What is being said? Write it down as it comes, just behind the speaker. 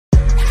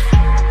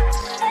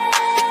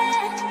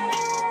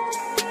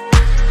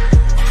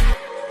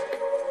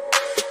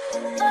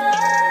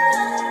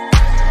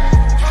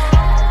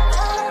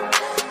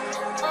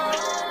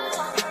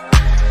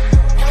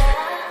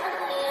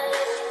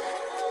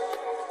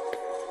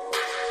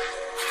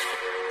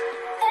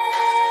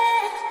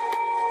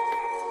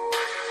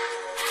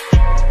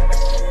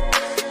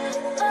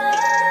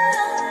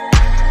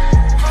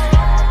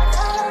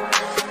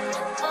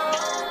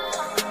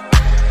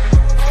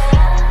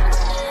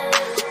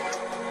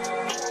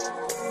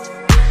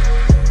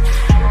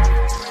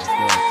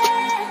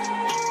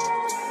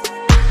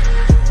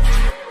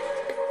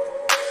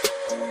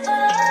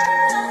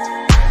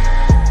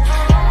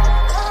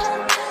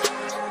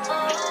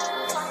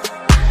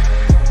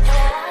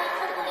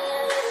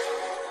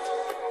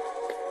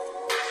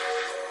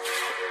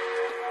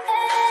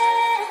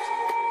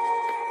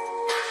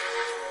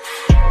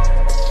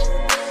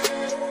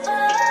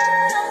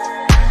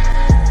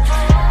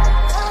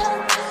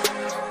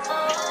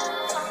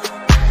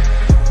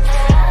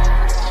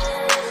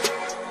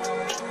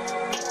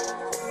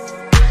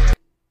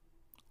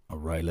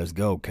right, let's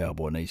go,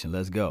 Cowboy Nation.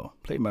 Let's go.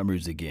 Play my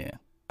music again.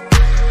 Yeah.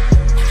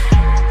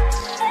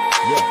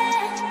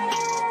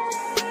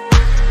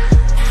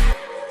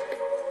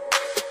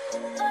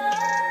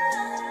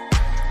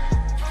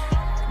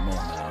 Come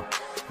on now.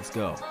 Let's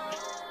go.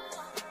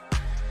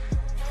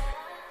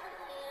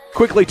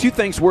 Quickly, two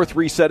things worth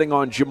resetting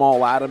on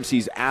Jamal Adams.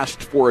 He's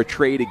asked for a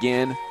trade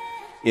again.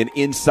 And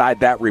inside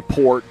that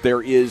report,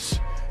 there is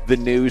the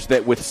news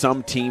that with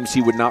some teams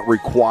he would not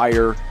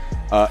require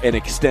an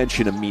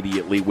extension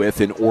immediately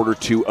with in order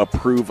to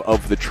approve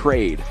of the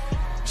trade.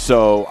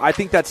 So I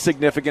think that's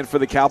significant for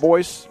the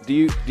Cowboys. Do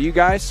you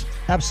guys?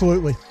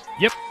 Absolutely.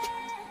 Yep,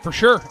 for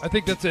sure. I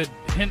think that's a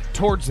hint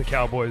towards the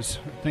Cowboys.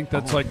 I think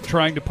that's like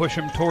trying to push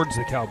him towards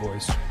the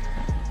Cowboys.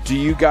 Do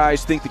you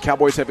guys think the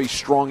Cowboys have a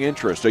strong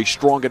interest, a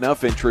strong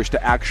enough interest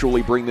to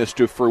actually bring this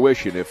to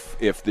fruition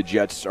if the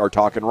Jets are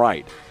talking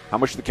right? How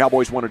much do the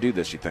Cowboys want to do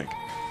this, you think?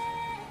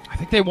 I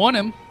think they want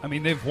him. I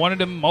mean, they've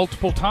wanted him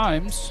multiple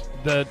times.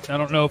 That I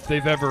don't know if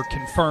they've ever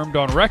confirmed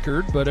on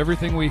record, but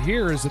everything we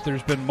hear is that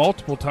there's been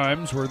multiple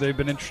times where they've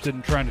been interested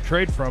in trying to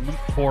trade for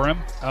him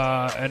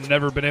and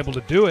never been able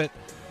to do it.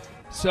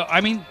 So, I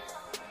mean,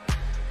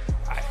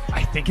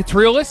 I think it's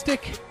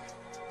realistic.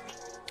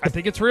 I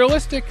think it's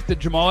realistic that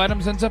Jamal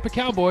Adams ends up a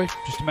Cowboy.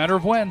 Just a matter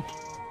of when.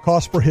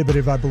 Cost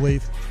prohibitive, I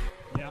believe.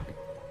 Yeah.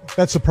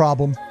 That's the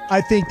problem. I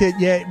think that,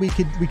 yeah, we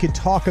could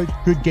talk a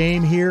good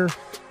game here,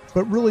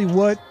 but really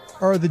what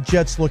are the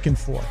Jets looking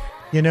for?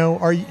 You know,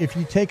 if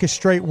you take a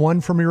straight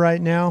one from me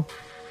right now,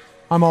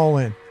 I'm all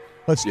in.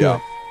 Let's do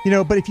it. You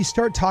know, but if you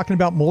start talking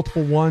about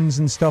multiple ones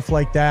and stuff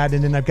like that,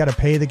 and then I've got to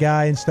pay the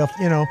guy and stuff,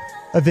 you know,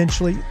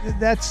 eventually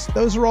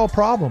those are all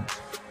problems,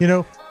 you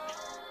know.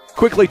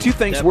 Quickly, two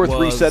things worth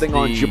resetting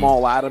on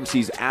Jamal Adams.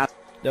 He's at.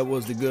 That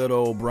was the good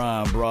old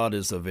Brian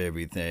Broaddus of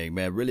everything,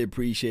 man. Really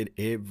appreciate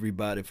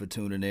everybody for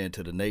tuning in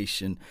to the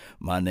nation.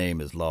 My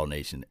name is Law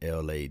Nation,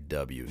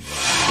 LAW.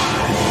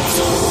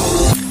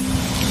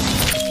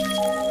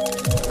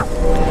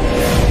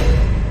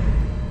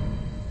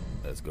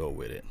 Let's go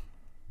with it.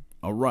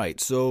 All right,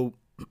 so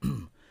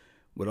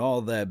with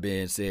all that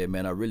being said,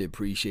 man, I really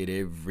appreciate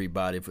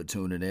everybody for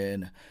tuning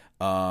in.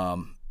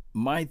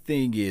 My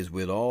thing is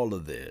with all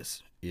of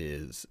this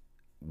is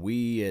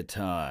we at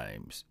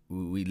times,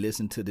 we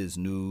listen to this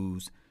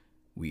news,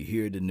 we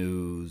hear the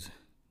news,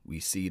 we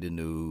see the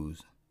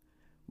news,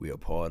 we are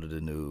part of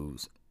the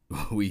news,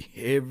 we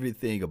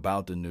everything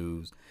about the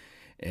news,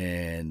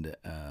 and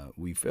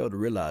we fail to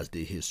realize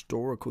the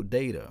historical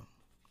data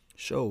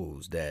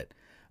shows that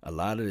a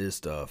lot of this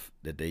stuff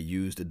that they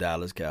use the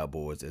Dallas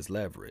Cowboys as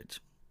leverage.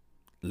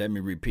 Let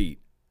me repeat,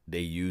 they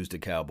use the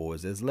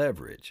Cowboys as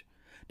leverage.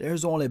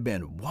 There's only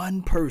been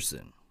one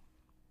person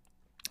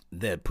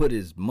that put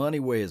his money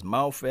where his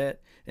mouth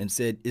at and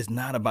said it's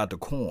not about the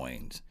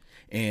coins.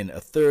 And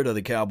a third of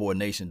the Cowboy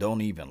Nation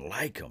don't even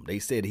like him. They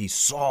said he's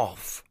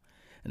soft.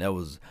 And that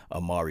was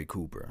Amari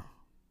Cooper.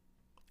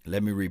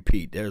 Let me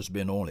repeat, there's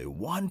been only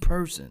one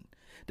person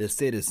that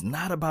said it's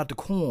not about the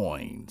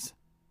coins.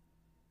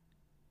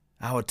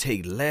 I would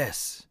take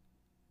less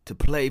to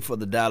play for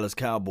the Dallas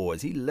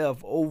Cowboys. He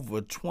left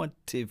over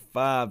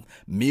 $25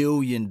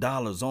 million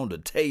on the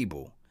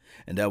table,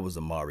 and that was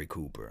Amari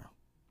Cooper.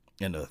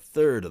 And a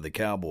third of the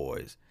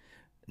Cowboys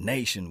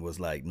Nation was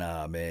like,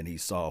 nah, man,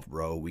 he's soft,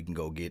 bro. We can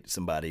go get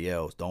somebody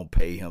else. Don't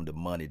pay him the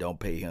money. Don't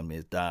pay him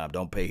his dime.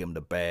 Don't pay him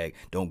the bag.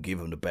 Don't give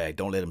him the bag.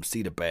 Don't let him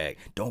see the bag.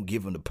 Don't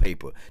give him the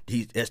paper.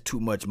 That's too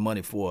much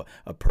money for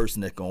a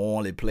person that can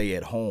only play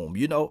at home,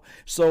 you know?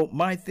 So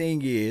my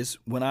thing is,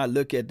 when I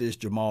look at this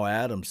Jamal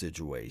Adams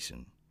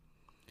situation,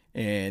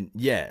 and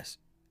yes,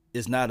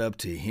 it's not up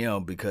to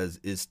him because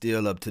it's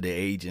still up to the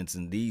agents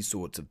and these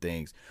sorts of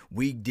things.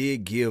 We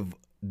did give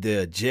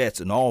the Jets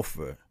an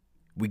offer.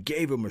 We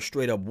gave them a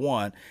straight up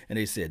one, and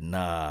they said,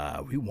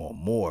 nah, we want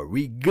more.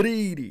 We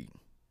greedy.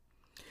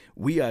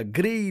 We are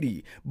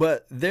greedy.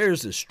 But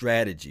there's a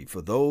strategy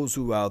for those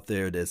who out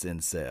there that's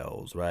in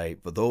sales,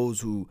 right? For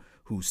those who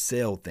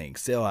sell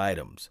things, sell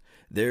items.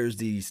 There's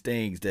these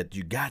things that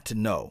you got to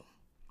know.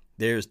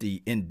 There's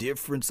the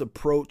indifference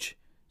approach.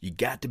 You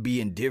got to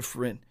be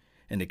indifferent.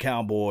 And the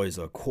Cowboys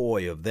are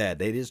coy of that.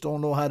 They just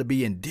don't know how to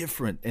be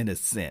indifferent in a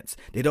sense.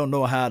 They don't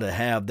know how to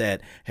have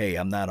that, hey,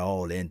 I'm not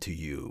all into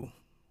you.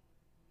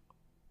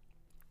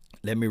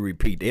 Let me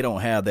repeat, they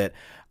don't have that,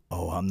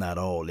 oh, I'm not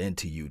all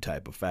into you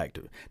type of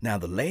factor. Now,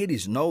 the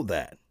ladies know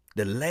that.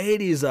 The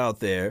ladies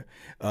out there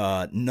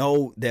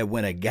know that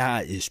when a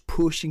guy is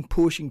pushing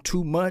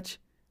too much,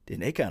 then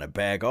they kind of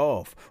back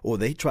off. Or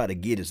they try to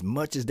get as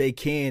much as they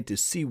can to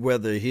see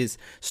whether his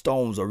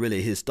stones are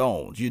really his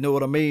stones. You know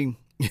what I mean?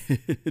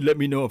 Let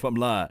me know if I'm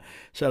lying.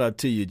 Shout out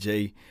to you,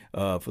 Jay,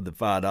 for the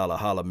 $5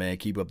 holla, man.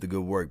 Keep up the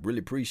good work. Really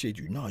appreciate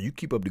you. No, you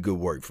keep up the good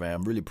work,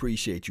 fam. Really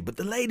appreciate you. But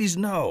the ladies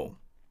know.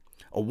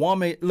 A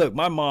woman, look,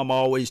 my mom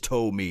always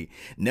told me,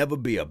 never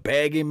be a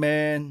begging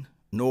man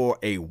nor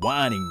a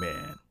whining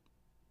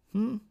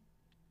man.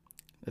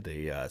 Let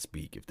the AI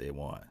speak if they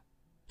want.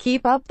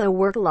 Keep up the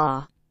work,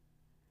 Law.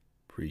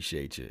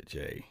 Appreciate you,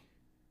 Jay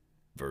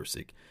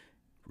Versick.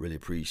 Really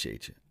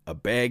appreciate you. a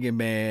bagging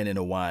man and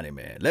a whining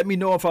man. Let me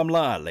know if I'm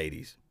lying,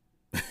 ladies.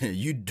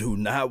 You do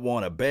not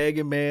want a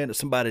bagging man or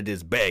somebody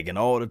that's bagging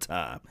all the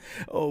time.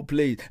 Oh,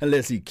 please,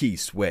 unless he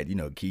Keith Sweat.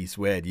 Keith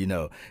Sweat,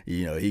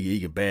 he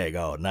can bag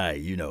all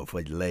night,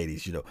 for the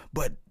ladies,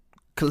 But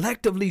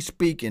collectively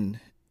speaking,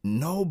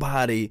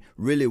 nobody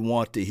really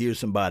wants to hear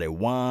somebody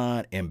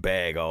whine and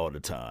bag all the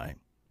time.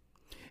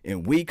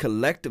 And we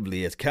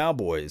collectively as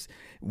Cowboys,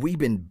 we've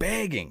been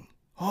begging.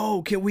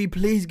 Oh, can we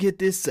please get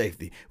this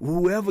safety?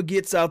 Whoever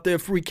gets out there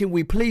free, can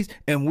we please?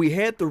 And we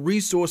had the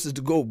resources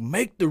to go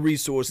make the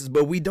resources,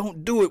 but we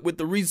don't do it with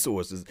the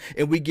resources.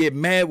 And we get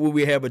mad when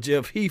we have a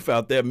Jeff Heath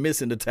out there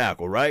missing the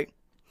tackle, right?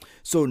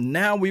 So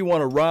now we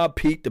want to rob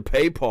Pete to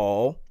pay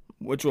Paul,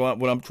 what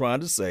I'm trying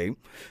to say,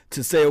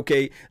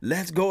 okay,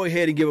 let's go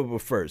ahead and give up a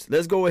first.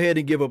 Let's go ahead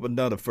and give up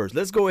another first.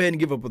 Let's go ahead and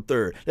give up a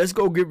third. Let's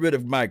go get rid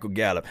of Michael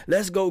Gallup.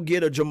 Let's go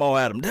get a Jamal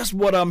Adams. That's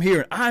what I'm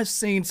hearing. I've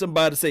seen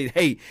somebody say,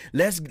 hey,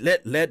 let's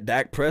let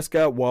Dak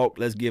Prescott walk.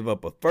 Let's give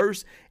up a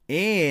first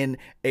and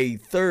a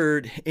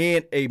third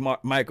and a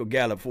Michael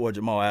Gallup for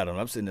Jamal Adams.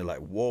 I'm sitting there like,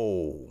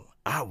 whoa,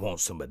 I want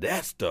some of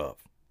that stuff.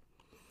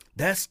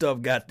 That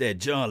stuff got that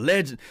John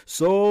Legend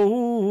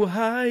so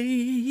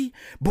high.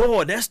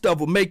 Boy, that stuff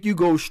will make you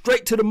go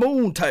straight to the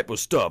moon type of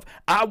stuff.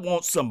 I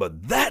want some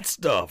of that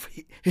stuff.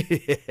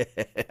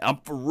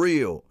 I'm for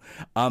real.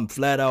 I'm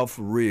flat out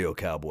for real,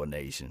 Cowboy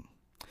Nation.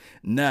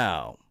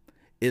 Now,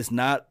 it's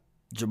not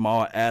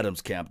Jamal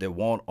Adams' camp that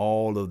want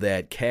all of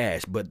that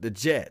cash, but the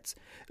Jets.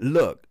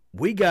 Look,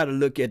 we got to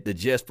look at the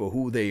Jets for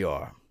who they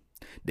are.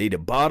 They the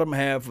bottom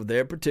half of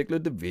their particular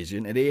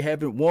division, and they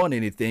haven't won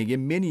anything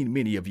in many,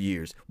 many of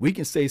years. We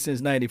can say since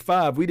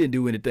 95 we didn't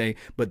do anything,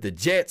 but the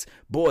Jets,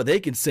 boy, they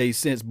can say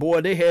since,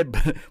 they had,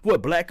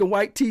 black and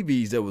white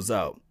TVs that was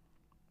out.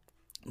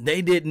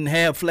 They didn't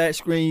have flat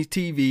screen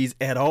TVs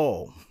at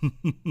all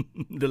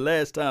the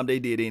last time they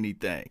did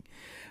anything.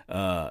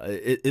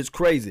 It's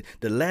crazy.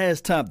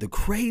 The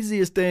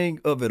craziest thing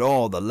of it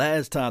all, the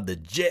last time the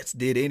Jets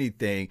did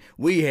anything,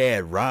 we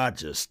had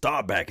Rodgers,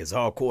 Staubach as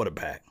our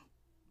quarterback.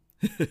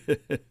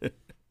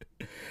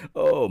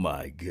 Oh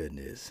my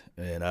goodness.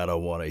 And I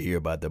don't want to hear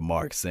about the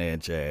Mark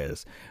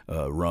Sanchez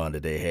run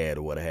that they had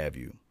or what have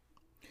you.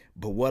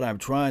 But what I'm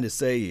trying to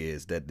say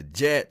is that the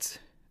Jets,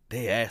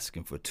 they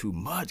asking for too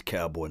much,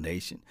 Cowboy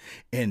Nation.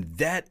 And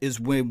that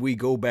is when we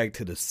go back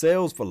to the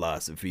sales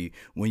philosophy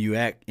when you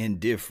act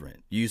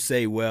indifferent. You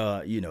say, well,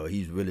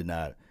 he's really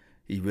not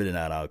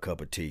our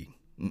cup of tea.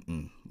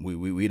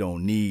 We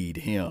don't need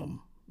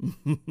him.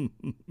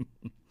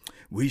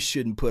 We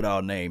shouldn't put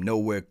our name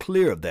nowhere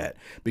clear of that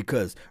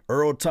because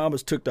Earl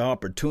Thomas took the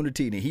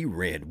opportunity and he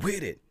ran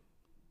with it.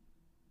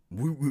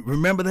 We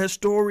remember that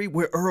story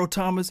where Earl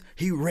Thomas,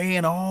 he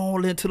ran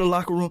all into the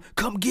locker room.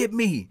 Come get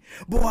me.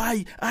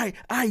 Boy,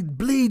 I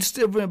bleed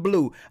silver and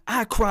blue.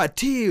 I cry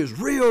tears,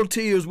 real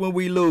tears when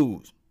we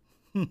lose.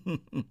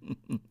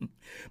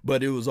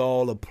 But it was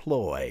all a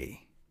ploy.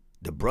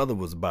 The brother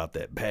was about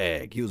that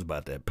bag. He was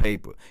about that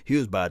paper. He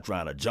was about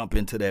trying to jump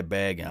into that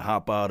bag and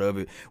hop out of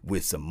it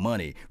with some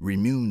money,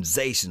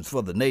 remunerations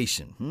for the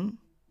nation.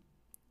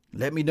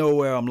 Let me know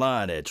where I'm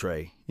lying at,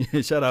 Trey.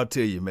 Shout out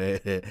to you, man.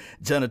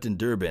 Jonathan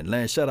Durbin.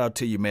 Lance, shout out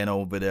to you, man,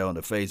 over there on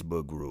the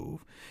Facebook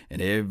groove.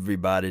 And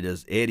everybody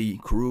that's Eddie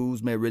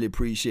Cruz, man, really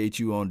appreciate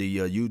you on the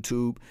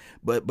YouTube.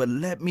 But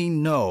let me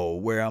know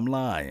where I'm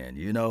lying,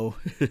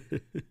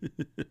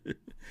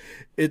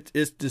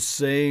 It's the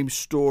same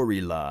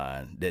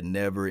storyline that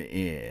never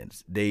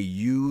ends. They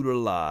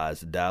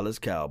utilize the Dallas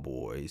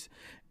Cowboys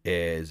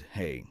as,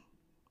 hey,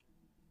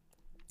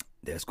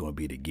 that's going to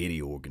be the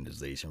Giddy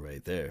organization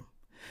right there.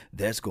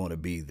 That's going to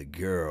be the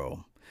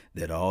girl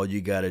that all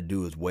you got to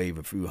do is wave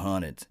a few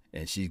hundreds,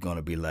 and she's going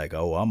to be like,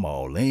 oh, I'm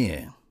all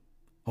in.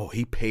 Oh,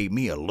 he paid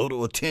me a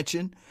little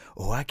attention.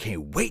 Oh, I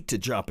can't wait to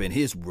jump in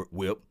his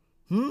whip.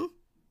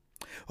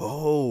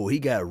 Oh, he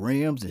got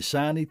rims and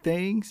shiny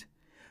things.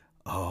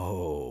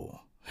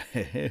 Oh,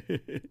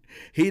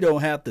 he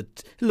don't have to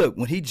look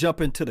when he jump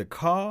into the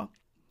car.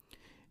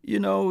 He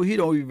don't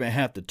even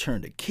have to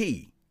turn the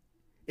key.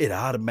 It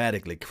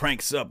automatically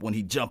cranks up when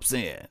he jumps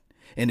in,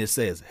 and it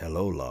says,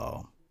 "Hello,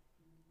 Law."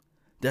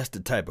 That's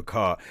the type of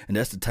car, and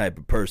that's the type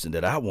of person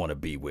that I want to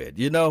be with.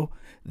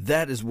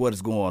 That is what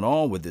is going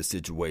on with this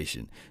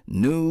situation.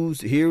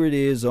 News, here it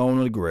is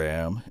on the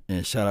gram,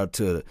 and shout out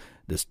to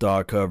the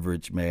Star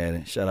coverage,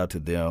 man. Shout out to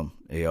them.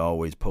 They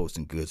always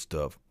posting good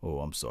stuff. Oh,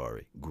 I'm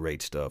sorry.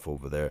 Great stuff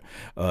over there.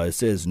 It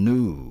says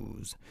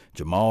news.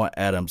 Jamal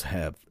Adams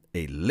have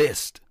a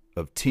list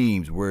of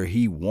teams where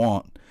he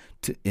want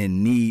to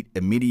and need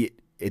immediate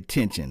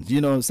attention. You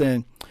know what I'm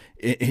saying?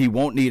 He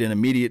won't need an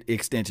immediate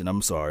extension.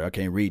 I'm sorry. I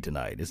can't read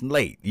tonight. It's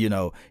late.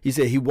 He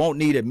said he won't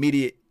need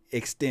immediate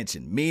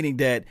extension, meaning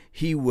that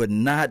he would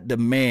not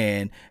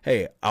demand,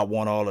 hey, I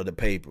want all of the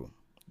paper.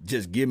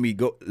 Just let me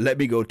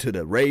go to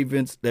the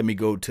Ravens. Let me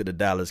go to the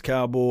Dallas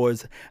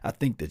Cowboys. I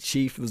think the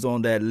Chiefs was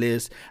on that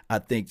list. I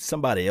think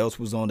somebody else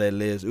was on that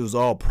list. It was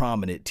all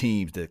prominent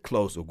teams that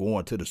close or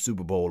going to the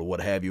Super Bowl or what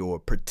have you, or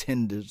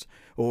pretenders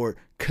or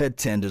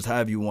contenders,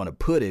 however you want to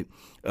put it,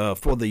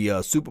 for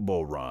the Super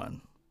Bowl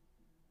run.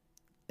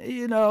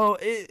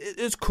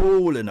 it's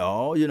cool and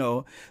all,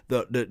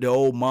 the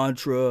old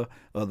mantra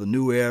of the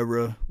new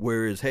era,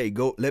 whereas, hey,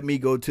 let me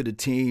go to the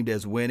team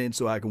that's winning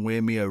so I can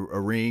win me a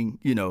ring.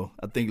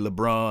 I think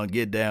LeBron,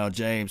 Get Down,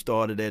 James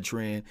started that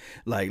trend.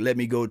 Like, let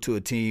me go to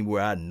a team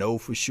where I know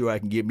for sure I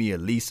can get me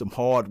at least some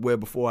hardware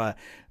before I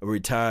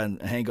retire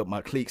and hang up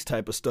my cleats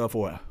type of stuff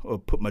or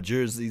put my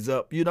jerseys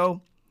up,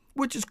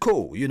 which is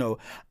cool,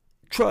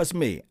 Trust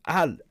me,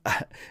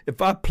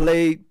 if I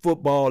played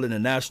football in the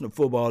National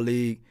Football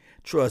League,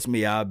 trust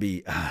me, I'll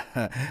be.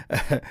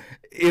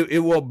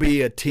 It won't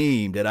be a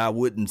team that I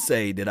wouldn't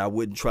say that I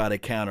wouldn't try to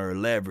counter or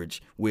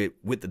leverage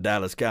with the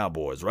Dallas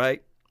Cowboys,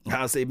 right?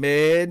 I'll say,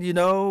 man,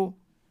 y'all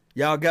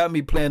got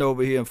me playing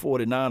over here in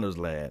 49ers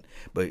land,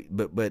 but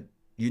with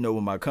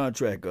my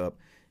contract up,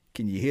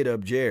 can you hit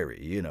up Jerry?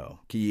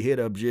 Can you hit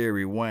up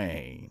Jerry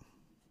Wayne?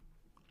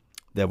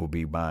 That would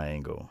be my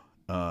angle.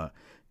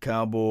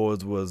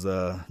 Cowboys was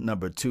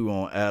number 2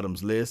 on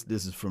Adam's list.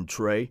 This is from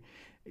Trey.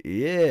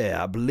 Yeah,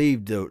 I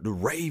believe the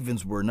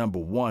Ravens were number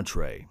 1,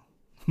 Trey.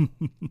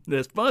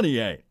 That's funny,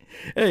 ain't it?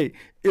 Hey,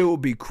 it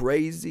would be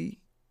crazy.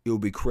 It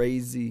would be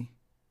crazy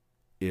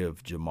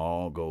if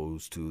Jamal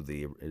goes to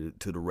the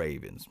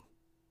Ravens,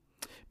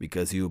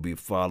 because he will be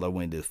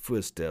following the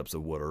footsteps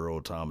of what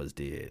Earl Thomas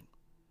did.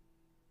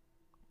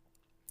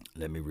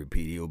 Let me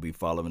repeat, he will be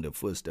following the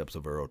footsteps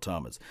of Earl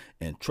Thomas.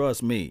 And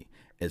trust me,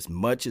 as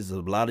much as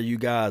a lot of you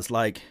guys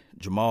like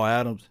Jamal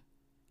Adams,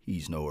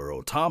 he's no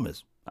Earl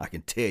Thomas. I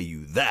can tell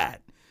you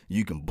that.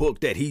 You can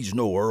book that. He's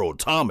no Earl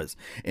Thomas.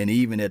 And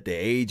even at the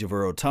age of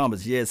Earl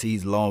Thomas, yes,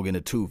 he's long in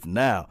the tooth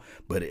now,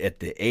 but at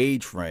the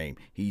age frame,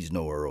 he's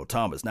no Earl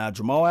Thomas. Now,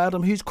 Jamal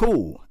Adams, he's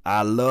cool.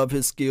 I love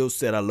his skill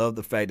set. I love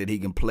the fact that he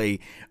can play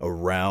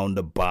around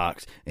the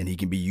box and he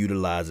can be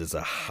utilized as a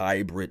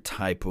hybrid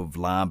type of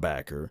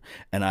linebacker.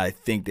 And I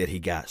think that he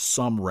got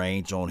some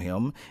range on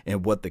him.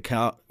 And what the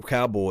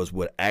Cowboys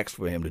would ask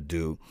for him to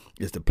do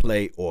is to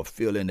play or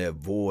fill in that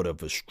void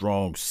of a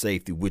strong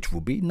safety, which will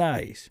be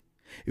nice.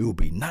 It will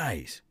be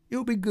nice. It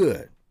will be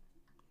good.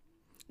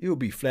 It will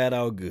be flat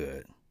out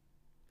good.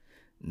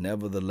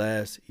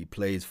 Nevertheless, he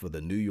plays for the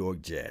New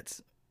York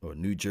Jets or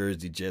New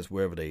Jersey Jets,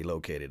 wherever they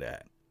located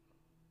at.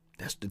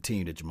 That's the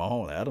team that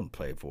Jamal Adams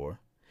played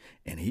for.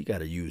 And he got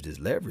to use this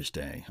leverage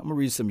thing. I'm going to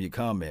read some of your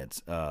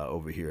comments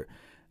over here.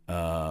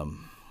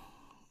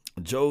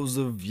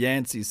 Joseph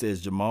Yancey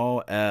says,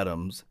 Jamal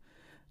Adams,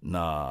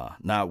 nah,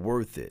 not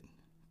worth it.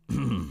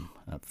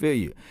 I feel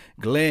you.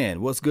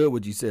 Glenn, what's good?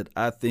 What you said?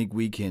 I think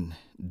we can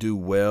do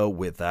well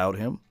without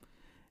him.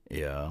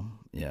 Yeah.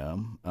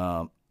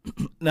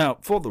 Now,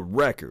 for the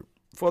record,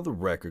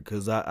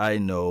 because I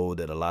know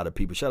that a lot of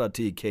people, shout out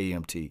to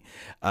KMT,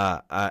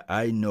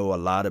 I know a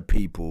lot of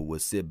people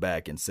would sit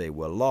back and say,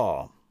 well,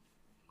 Law,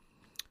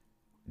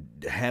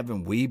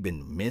 haven't we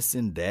been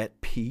missing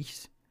that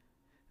piece,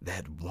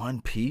 that one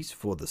piece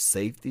for the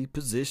safety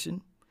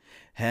position?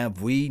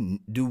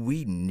 Do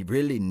we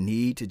really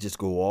need to just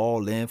go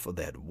all in for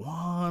that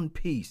one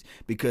piece?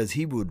 Because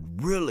he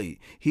would really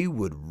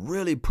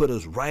put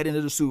us right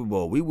into the Super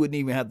Bowl. We wouldn't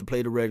even have to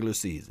play the regular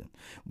season.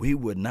 We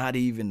would not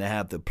even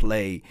have to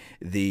play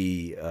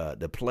the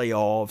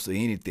playoffs or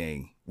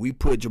anything. We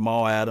put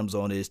Jamal Adams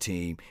on his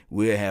team,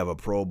 we'll have a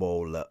Pro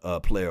Bowl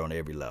player on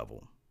every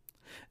level.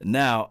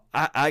 Now,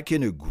 I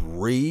can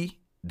agree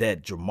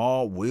that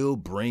Jamal will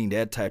bring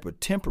that type of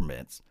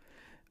temperaments.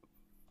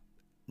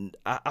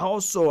 I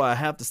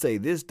have to say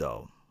this,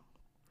 though.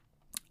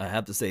 I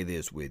have to say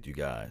this with you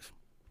guys.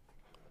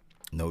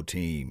 No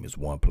team is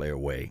one player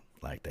away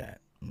like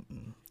that.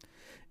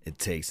 It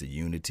takes a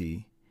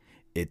unity.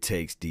 It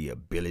takes the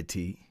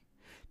ability.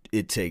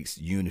 It takes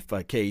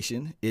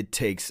unification. It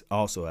takes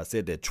also, I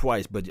said that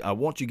twice, but I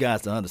want you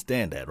guys to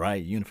understand that,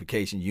 right?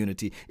 Unification,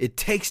 unity. It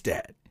takes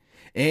that.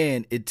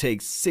 And it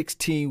takes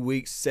 16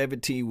 weeks,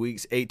 17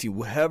 weeks, 18,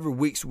 whatever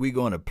weeks we're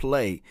going to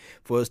play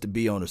for us to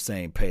be on the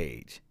same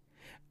page.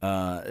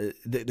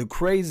 The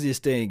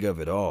craziest thing of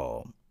it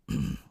all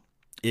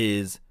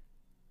is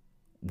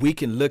we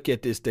can look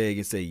at this thing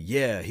and say,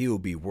 yeah, he'll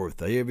be worth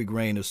every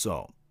grain of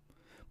salt.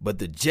 But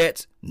the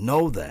Jets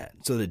know that.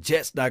 So the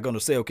Jets not going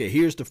to say, okay,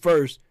 here's the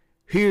first.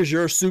 Here's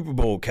your Super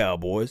Bowl,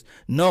 Cowboys.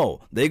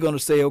 No, they're going to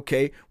say,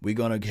 okay, we're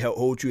going to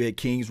hold you at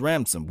King's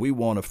ransom. We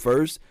want a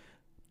first,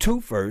 2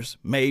 firsts,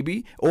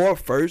 maybe, or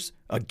first,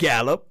 a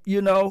Gallup,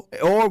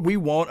 or we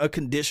want a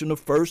conditional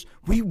first.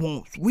 We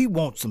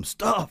want some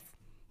stuff.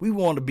 We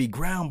want to be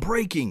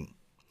groundbreaking.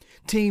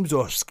 Teams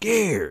are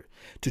scared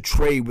to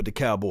trade with the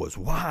Cowboys.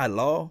 Why,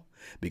 Law?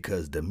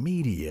 Because the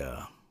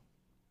media,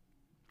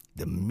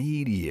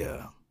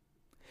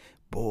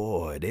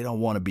 boy, they don't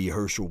want to be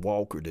Herschel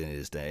Walker in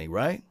this thing,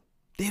 right?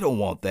 They don't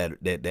want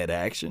that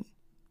action.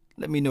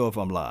 Let me know if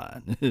I'm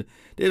lying.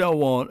 They don't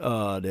want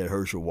that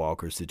Herschel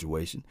Walker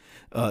situation.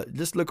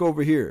 Just look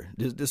over here.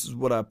 This is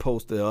what I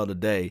posted the other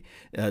day.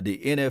 The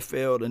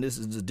NFL, and this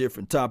is a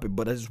different topic,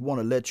 but I just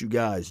want to let you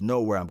guys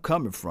know where I'm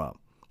coming from.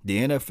 The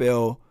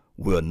NFL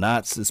will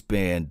not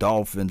suspend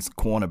Dolphins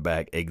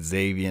cornerback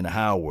Xavier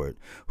Howard,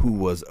 who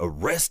was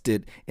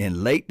arrested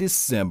in late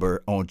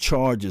December on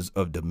charges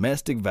of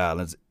domestic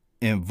violence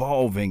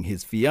involving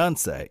his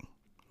fiance.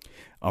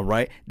 All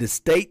right. The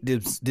state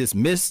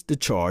dismissed the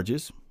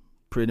charges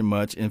pretty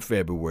much in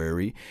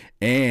February,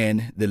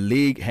 and the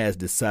league has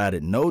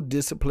decided no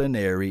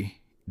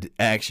disciplinary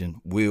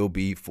action will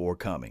be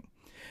forthcoming.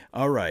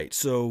 All right.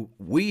 So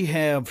we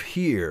have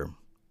here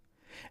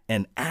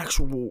an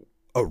actual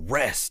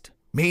arrest,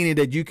 meaning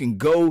that you can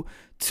go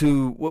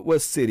to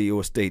what city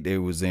or state they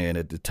was in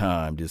at the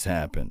time this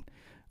happened.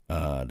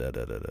 Was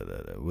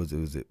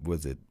it?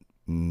 What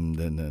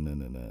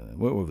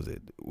was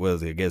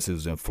it? I guess it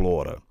was in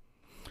Florida.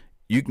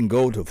 You can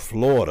go to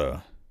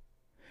Florida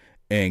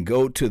and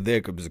go to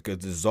there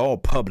because it's all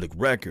public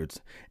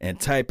records and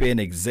type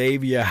in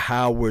Xavier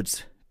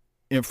Howard's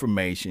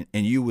information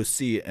and you will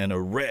see an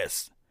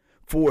arrest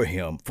for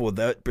him for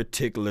that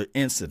particular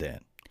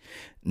incident.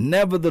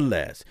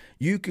 Nevertheless,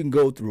 you can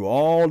go through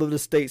all of the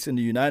states in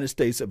the United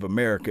States of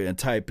America and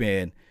type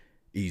in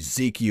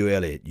Ezekiel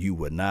Elliott. You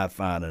will not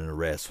find an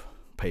arrest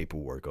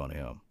paperwork on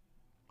him.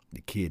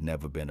 The kid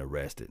never been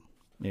arrested.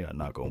 Yeah,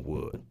 knock on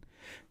wood.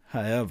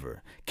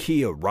 However,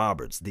 Kia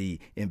Roberts, the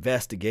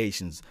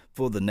investigations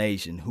for the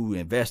nation who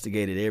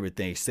investigated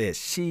everything, says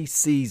she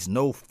sees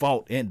no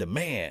fault in the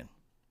man.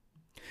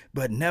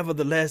 But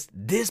nevertheless,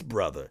 this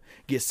brother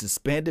gets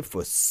suspended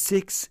for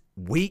 6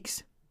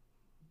 weeks.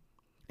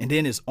 And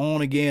then it's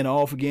on again,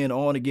 off again,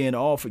 on again,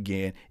 off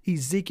again.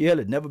 Ezekiel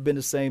Elliott never been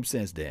the same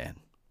since then.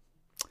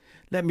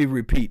 Let me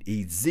repeat,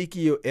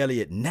 Ezekiel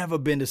Elliott never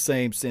been the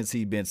same since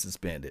he been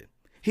suspended.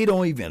 He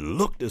don't even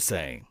look the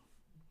same.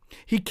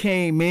 He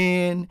came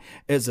in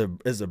as a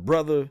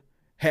brother,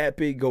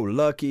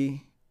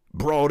 happy-go-lucky,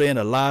 brought in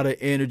a lot of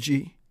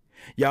energy.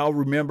 Y'all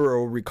remember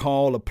or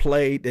recall a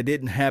play that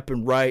didn't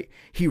happen right.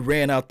 He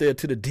ran out there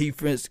to the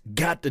defense,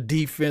 got the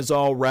defense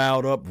all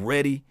riled up,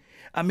 ready.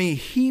 I mean,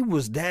 he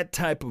was that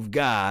type of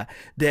guy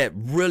that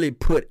really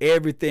put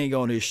everything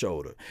on his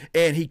shoulder.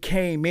 And he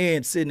came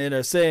in sitting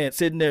there saying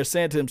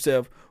to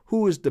himself,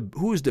 who is the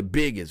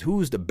biggest,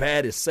 who's the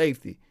baddest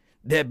safety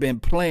that been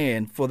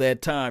playing for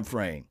that time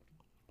frame?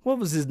 What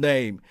was his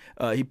name?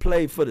 He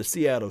played for the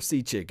Seattle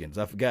Sea Chickens.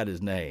 I forgot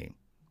his name.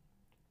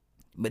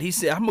 But he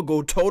said, I'm gonna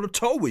go toe to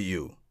toe with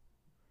you.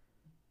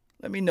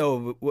 Let me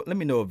know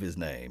of his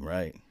name,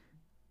 right?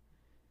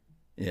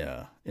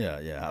 Yeah.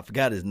 I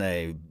forgot his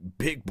name.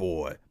 Big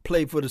boy.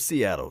 Played for the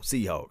Seattle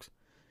Seahawks.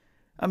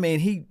 I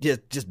mean, he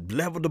just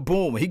leveled the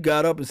boom. He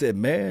got up and said,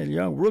 man,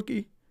 young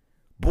rookie,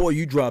 boy,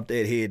 you dropped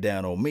that head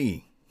down on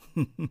me.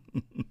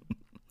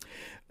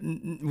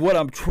 What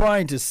I'm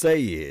trying to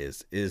say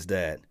is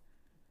that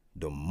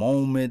the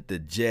moment the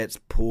Jets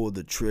pull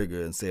the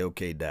trigger and say,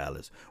 okay,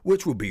 Dallas,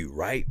 which would be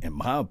right, in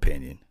my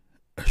opinion,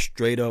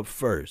 straight up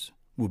first,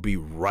 would be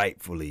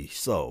rightfully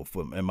so,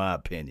 in my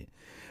opinion.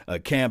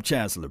 Cam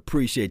Chancellor,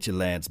 appreciate you,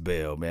 Lance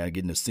Bell, man,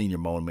 getting a senior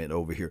moment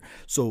over here.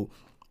 So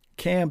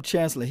Cam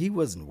Chancellor, he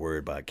wasn't worried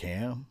about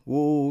Cam.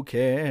 Whoa,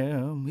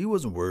 Cam. He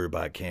wasn't worried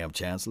about Cam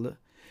Chancellor.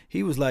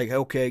 He was like,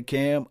 okay,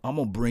 Cam, I'm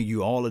going to bring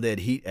you all of that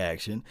heat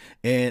action,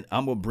 and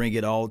I'm going to bring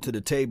it all to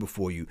the table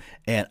for you,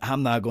 and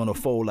I'm not going to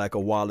fold like a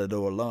wallet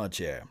or a lawn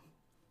chair.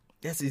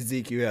 That's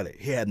Ezekiel Elliott.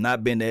 He had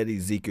not been that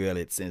Ezekiel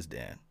Elliott since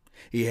then.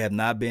 He had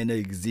not been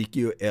the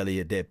Ezekiel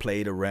Elliott that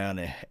played around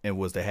and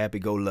was the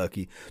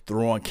happy-go-lucky,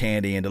 throwing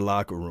candy in the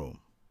locker room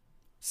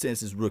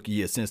since his rookie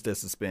year, since that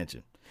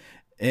suspension.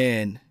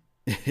 And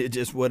it's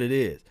just what it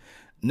is.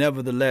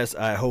 Nevertheless,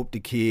 I hope the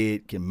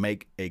kid can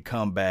make a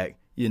comeback.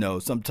 You know,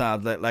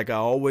 sometimes, like I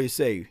always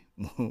say,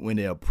 when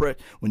the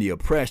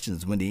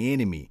oppressions, when the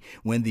enemy,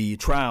 when the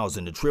trials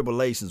and the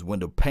tribulations, when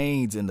the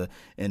pains and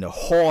the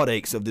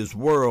heartaches of this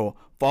world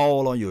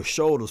fall on your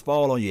shoulders,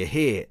 fall on your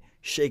head,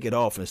 shake it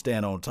off and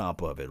stand on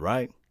top of it,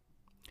 right?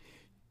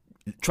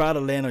 Try to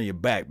land on your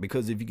back,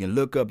 because if you can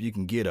look up, you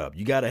can get up.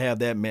 You got to have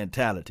that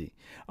mentality.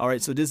 All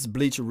right, so this is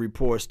Bleacher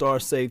Report. Star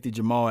safety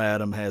Jamal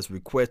Adams has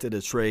requested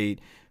a trade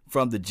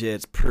from the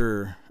Jets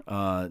per,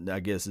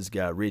 I guess this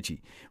guy,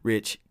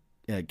 Rich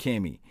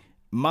Kimmy.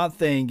 My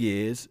thing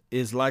is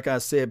like I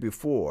said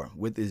before,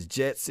 with this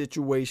Jet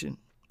situation,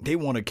 they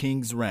want a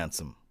king's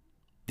ransom.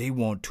 They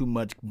want too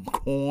much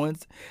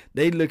coins.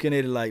 They looking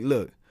at it like,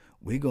 look,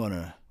 we're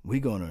gonna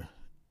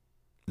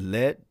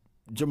let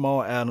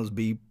Jamal Adams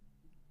be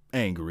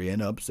angry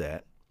and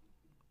upset.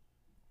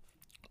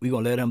 We're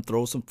gonna let him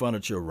throw some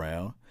furniture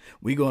around.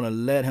 We're gonna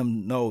let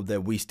him know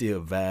that we still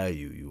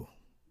value you.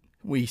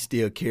 We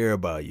still care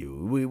about you.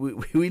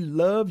 We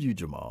love you,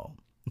 Jamal.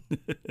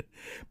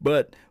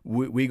 But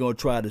we're going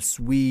to try to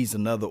squeeze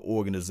another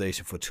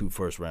organization for 2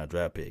 first-round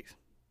draft picks.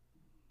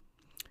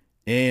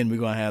 And we're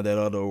going to have that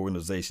other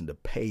organization to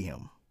pay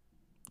him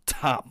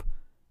top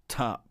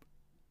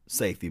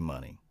safety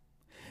money.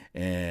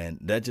 And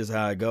that's just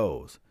how it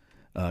goes.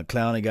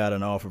 Clowney got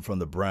an offer from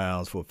the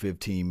Browns for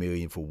 $15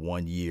 million for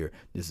 1 year.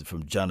 This is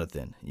from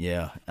Jonathan.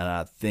 Yeah, and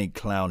I think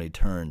Clowney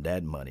turned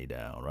that money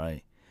down,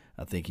 right?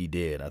 I think he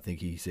did. I think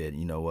he said,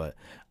 you know what,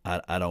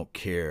 I don't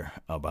care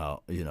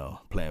about,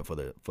 playing for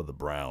the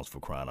Browns, for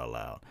crying out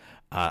loud.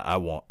 I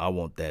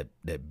want that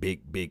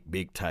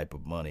big type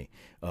of money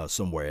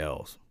somewhere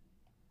else.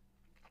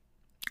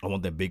 I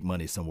want that big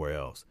money somewhere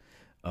else.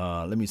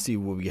 Let me see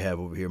what we have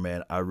over here,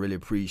 man. I really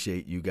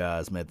appreciate you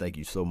guys, man. Thank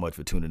you so much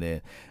for tuning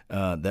in.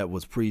 That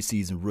was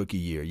preseason rookie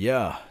year.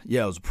 Yeah,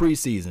 it was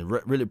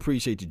preseason. Really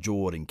appreciate you,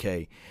 Jordan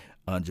K.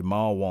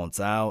 Jamal wants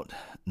out.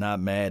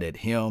 Not mad at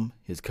him.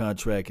 His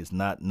contract is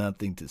not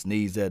nothing to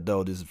sneeze at,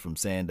 though. This is from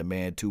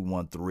Sanderman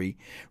 213.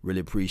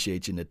 Really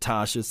appreciate you.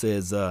 Natasha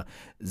says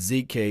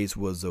Zeke case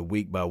was a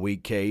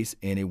week-by-week case,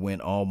 and it went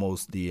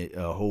almost the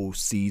whole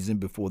season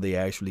before they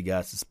actually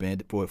got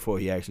suspended. Before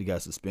he actually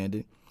got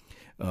suspended,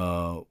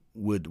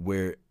 would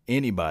wear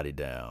anybody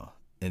down.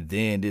 And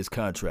then this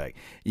contract.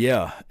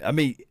 Yeah, I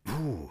mean,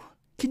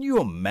 can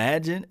you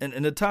imagine? And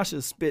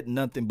Natasha spit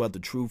nothing but the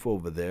truth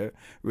over there.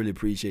 Really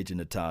appreciate you,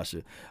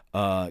 Natasha.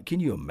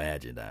 Can you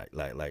imagine that?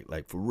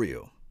 Like for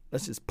real.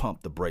 Let's just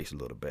pump the brakes a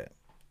little bit.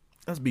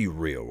 Let's be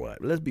real, right?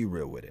 Let's be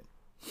real with it.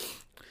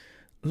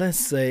 Let's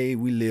say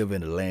we live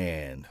in a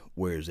land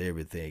where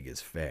everything is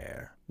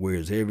fair, where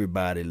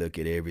everybody look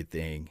at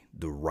everything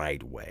the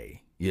right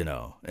way. You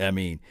know, I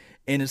mean,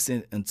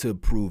 innocent until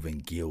proven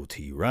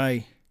guilty,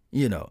 right?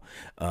 You know,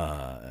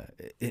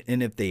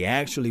 and if they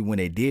actually, when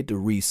they did the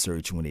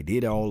research, when they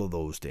did all of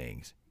those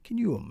things, can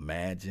you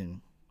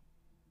imagine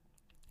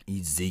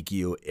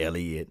Ezekiel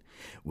Elliott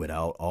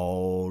without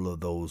all of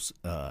those,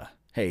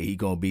 hey, he's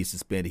going to be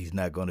suspended, he's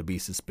not going to be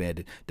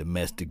suspended,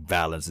 domestic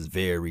violence is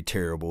very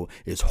terrible,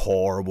 it's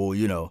horrible,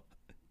 you know.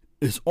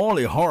 It's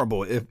only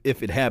horrible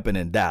if it happened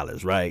in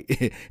Dallas,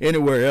 right?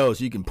 Anywhere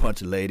else, you can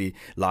punch a lady,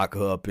 lock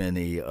her up in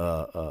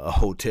a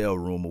hotel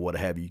room or what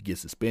have you, get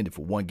suspended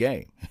for one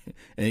game.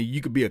 And you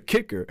could be a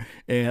kicker,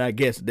 and I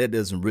guess that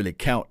doesn't really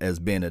count as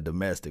being a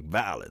domestic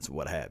violence,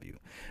 what have you.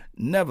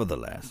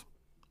 Nevertheless,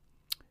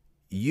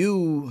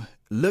 you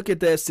look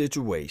at that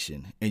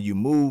situation and you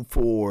move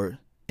forward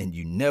and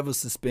you never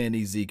suspend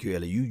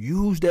Ezekiel. You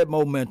use that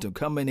momentum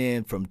coming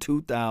in from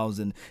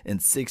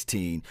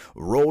 2016,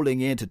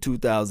 rolling into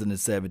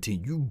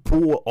 2017. You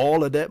pour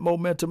all of that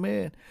momentum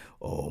in.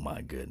 Oh,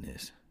 my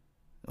goodness.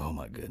 Oh,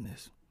 my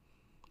goodness.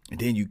 And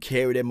then you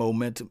carry that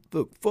momentum.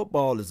 Look,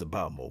 football is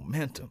about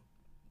momentum.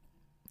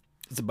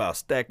 It's about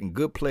stacking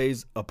good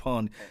plays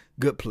upon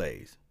good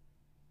plays.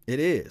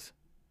 It is.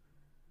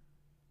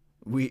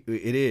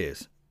 It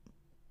is.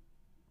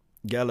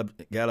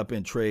 Gallup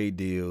in trade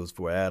deals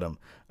for Adam.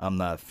 I'm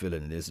not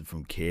feeling it. This is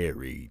from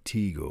Kerry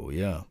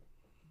Teagle.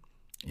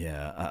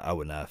 Yeah, I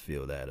would not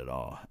feel that at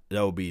all.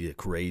 That would be the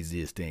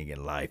craziest thing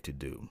in life to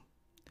do.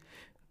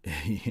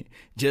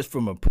 Just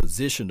from a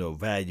positional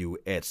value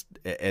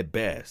at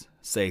best,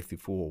 safety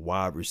for a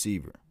wide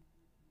receiver.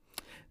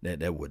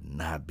 That would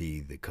not be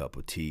the cup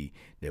of tea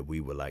that we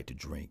would like to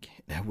drink.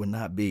 That would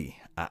not be.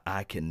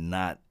 I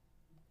cannot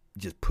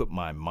just put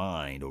my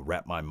mind or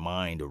wrap my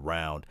mind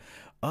around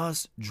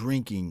us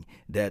drinking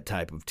that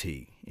type of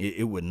tea.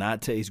 It would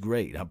not taste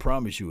great. I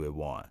promise you it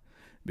won't.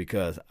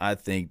 Because I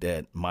think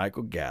that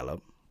Michael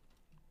Gallup,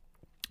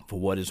 for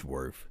what it's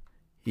worth,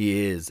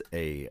 he is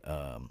a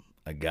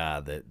guy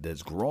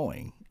that's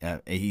growing.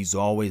 And he's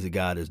always a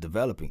guy that's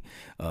developing.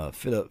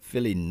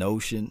 Philly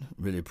Notion,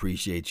 really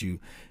appreciate you.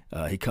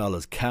 He calls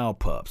us cow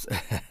pups.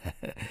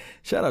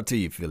 Shout out to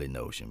you, Philly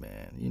Notion,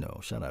 man. You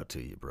know, shout out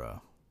to you, bro.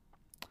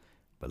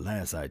 But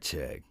last I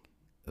checked,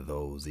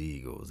 those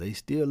Eagles, they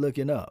still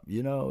looking up.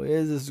 You know,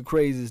 it's just the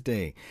craziest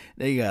thing.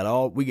 We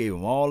gave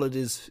them all of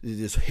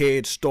this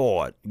head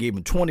start, gave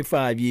them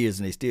 25 years,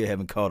 and they still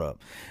haven't caught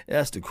up.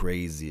 That's the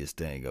craziest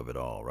thing of it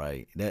all,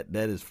 right? That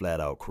is flat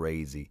out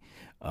crazy.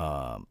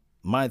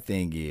 My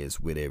thing is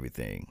with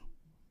everything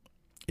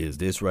is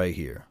this right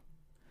here,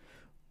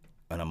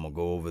 and I'm gonna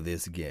go over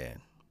this again.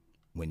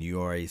 When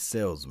you are a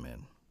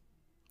salesman,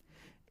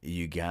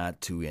 you got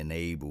to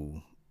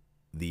enable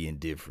the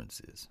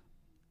indifferences.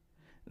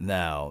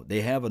 Now,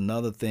 they have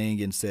another thing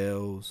in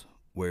sales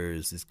where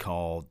it's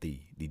called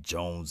the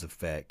Jones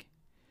effect.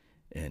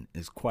 And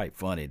it's quite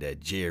funny that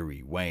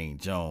Jerry Wayne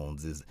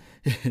Jones is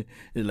his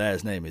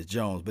last name is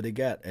Jones, but they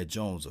got a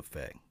Jones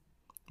effect,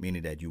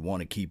 meaning that you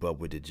want to keep up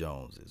with the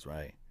Joneses,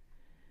 right?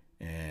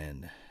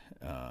 And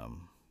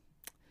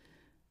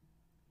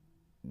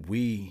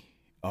we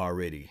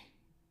already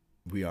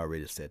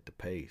set the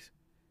pace.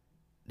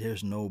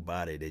 There's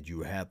nobody that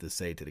you have to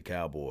say to the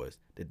Cowboys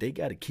that they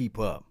got to keep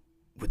up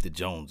with the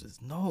Joneses.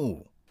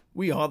 No,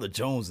 we are the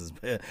Joneses.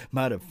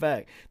 Matter of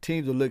fact,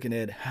 teams are looking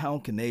at how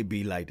can they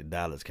be like the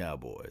Dallas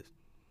Cowboys.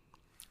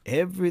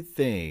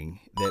 Everything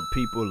that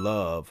people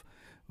love.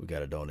 We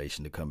got a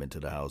donation to come into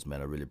the house, man.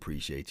 I really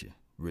appreciate you.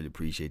 Really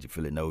appreciate you,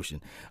 Philly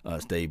Notion.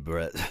 State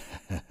Brett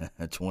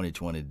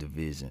 2020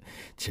 division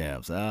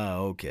champs.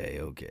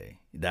 Okay.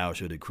 Thou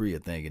shall decree a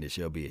thing and it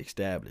shall be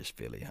established,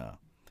 Philly, huh?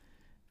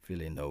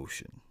 Philly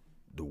Notion.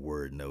 The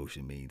word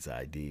notion means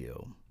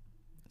ideal.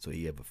 So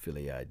he have a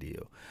Philly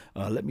ideal.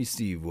 Let me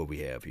see what we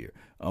have here.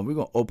 We're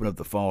going to open up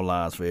the phone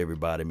lines for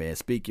everybody, man.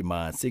 Speak your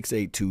mind,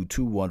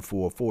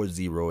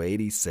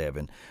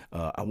 682-214-4087.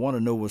 I want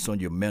to know what's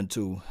on your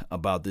mental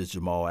about this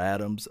Jamal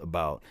Adams,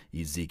 about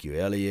Ezekiel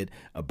Elliott,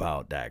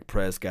 about Dak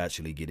Prescott.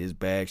 Should he get his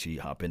bag? Should he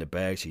hop in the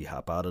bag? Should he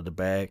hop out of the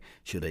bag?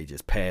 Should they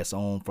just pass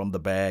on from the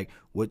bag?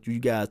 What do you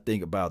guys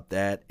think about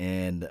that?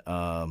 And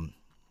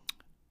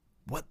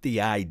what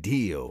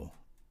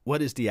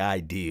is the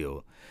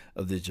ideal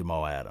of this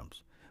Jamal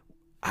Adams?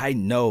 I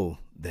know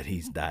that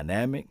he's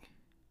dynamic,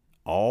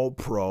 all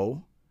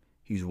pro.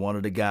 He's one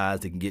of the guys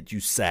that can get you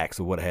sacks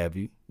or what have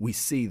you. We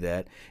see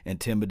that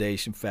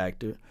intimidation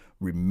factor.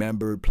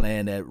 Remember,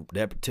 playing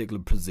that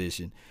particular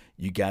position,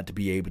 you got to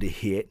be able to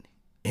hit,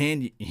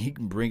 and he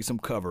can bring some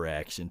cover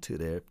action to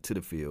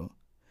the field.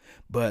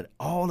 But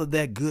all of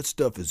that good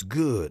stuff is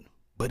good,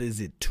 but is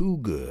it too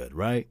good,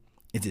 right?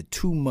 Is it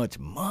too much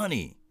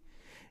money?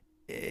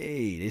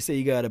 Hey, they say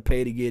you got to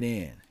pay to get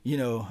in. You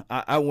know,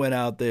 I went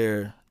out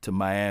there to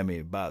Miami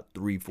about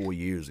 3-4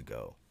 years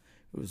ago.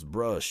 It was a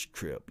brush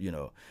trip, you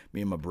know.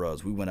 Me and my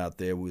brothers, we went out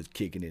there, we was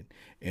kicking it,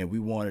 and we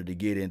wanted to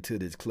get into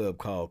this club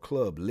called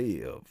Club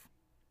Live.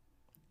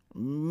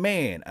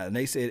 Man, and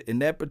they said in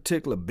that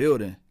particular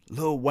building,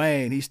 Lil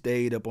Wayne, he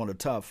stayed up on the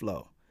top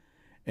floor.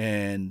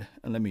 And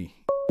let me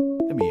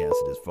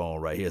answer this phone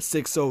right here.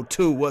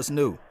 602, what's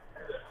new?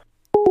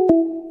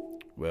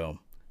 Well,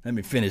 let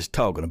me finish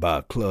talking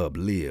about Club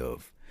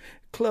Live.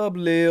 Club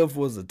Live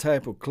was a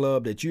type of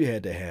club that you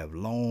had to have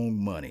long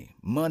money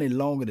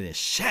longer than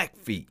Shaq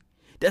feet.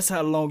 That's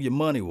how long your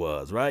money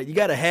was, right? You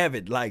got to have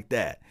it like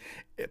that.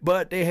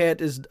 But they had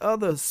this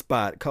other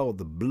spot called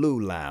the Blue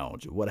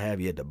Lounge, or what have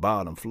you, at the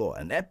bottom floor,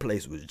 and that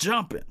place was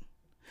jumping.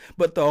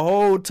 But the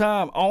whole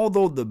time,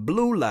 although the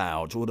Blue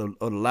Lounge, or the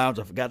lounge,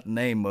 I forgot the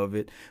name of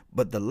it,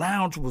 but the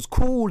lounge was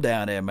cool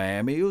down there,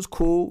 Miami. It was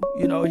cool.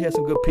 You know, he had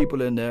some good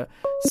people in there.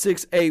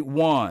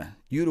 681,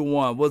 you the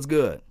one. What's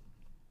good?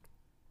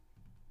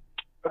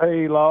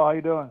 Hey, Law, how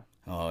you doing?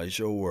 Oh, it's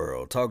your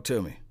world. Talk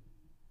to me.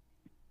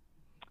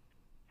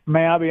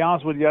 Man, I'll be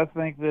honest with you. I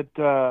think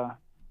that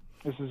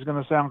this is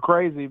going to sound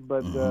crazy,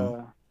 but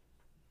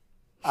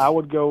I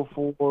would go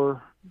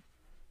for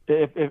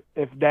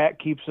if Dak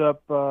keeps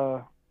up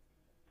the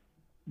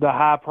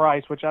high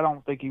price, which I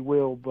don't think he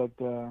will, but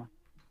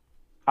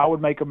I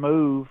would make a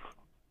move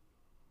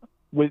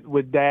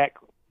with Dak,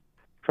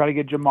 try to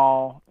get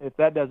Jamal. If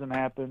that doesn't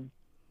happen,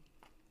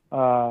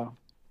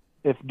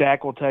 if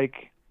Dak will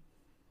take,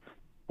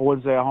 I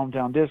wouldn't say a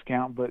hometown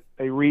discount, but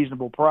a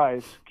reasonable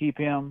price, keep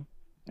him,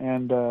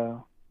 and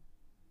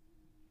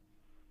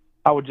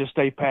I would just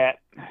stay pat.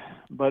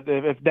 But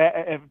if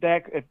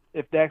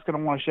Dak's going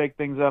to want to shake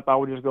things up, I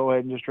would just go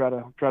ahead and just try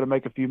to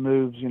make a few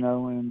moves, you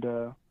know, and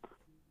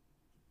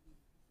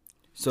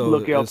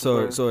look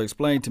elsewhere. So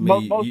explain to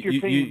me.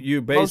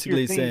 You're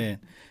basically team,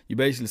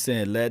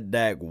 saying let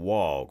Dak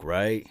walk,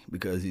 right?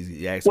 Because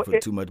he's asking for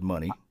too much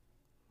money.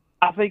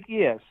 I think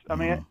yes. I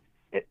mean,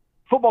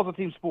 football's a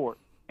team sport,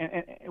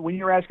 and when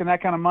you're asking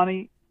that kind of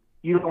money,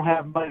 you don't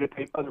have money to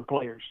pay other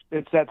players.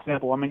 It's that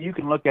simple. I mean, you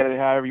can look at it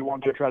however you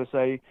want to, try to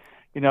say,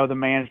 you know, the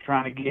man's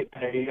trying to get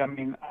paid. I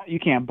mean,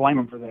 you can't blame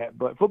him for that.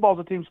 But football's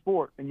a team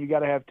sport, and you got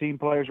to have team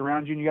players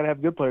around you, and you got to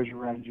have good players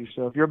around you.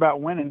 So if you're about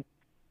winning,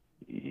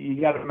 you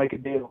got to make a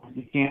deal.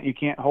 You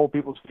can't hold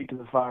people's feet to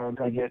the fire and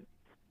try to get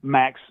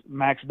max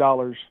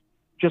dollars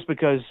just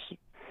because.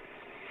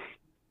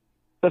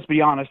 Let's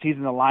be honest, he's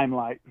in the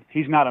limelight.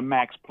 He's not a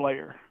max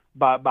player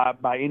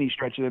by any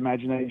stretch of the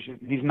imagination.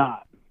 He's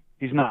not.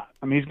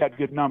 I mean, he's got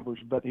good numbers,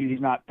 but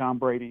he's not Tom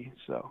Brady.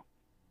 So.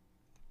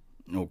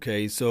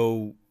 Okay,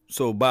 so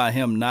by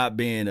him not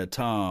being a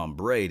Tom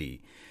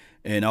Brady,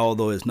 and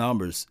although his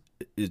numbers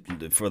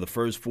for the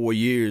first 4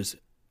 years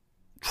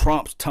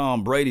trumps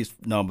Tom Brady's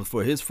numbers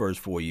for his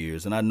first 4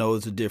 years, and I know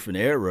it's a different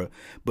era,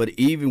 but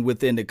even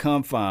within the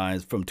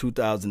confines from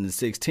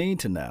 2016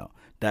 to now,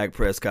 Dak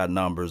Prescott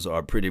numbers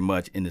are pretty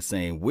much in the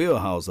same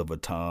wheelhouse of a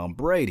Tom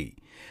Brady.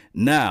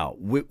 Now,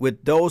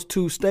 with those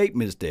two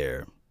statements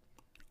there,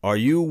 are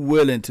you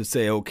willing to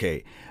say,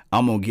 okay,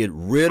 I'm going to get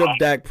rid of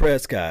Dak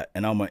Prescott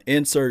and I'm going to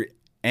insert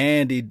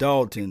Andy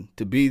Dalton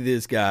to be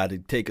this guy to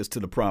take us to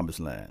the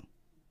promised land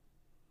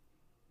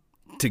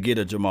to get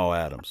a Jamal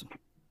Adams?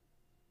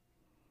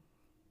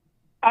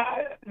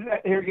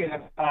 Here again,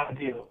 that's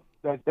ideal.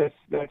 That's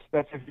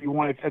if you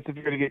want. That's if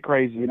you're going to get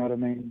crazy. You know what I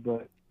mean?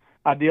 But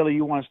ideally,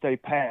 you want to stay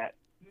pat.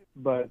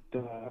 But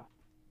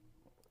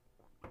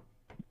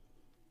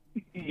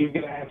you're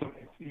gonna have to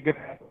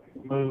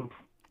move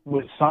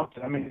with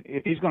something. I mean,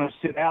 if he's going to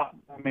sit out,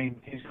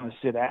 he's going to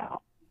sit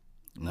out.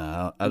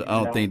 No, I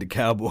don't think the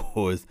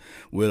Cowboys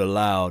will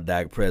allow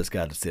Dak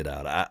Prescott to sit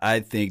out. I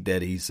think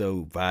that he's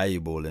so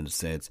valuable in a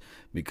sense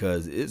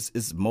because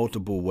it's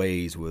multiple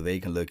ways where they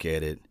can look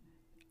at it.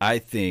 I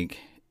think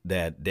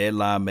that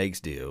deadline makes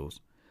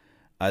deals.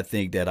 I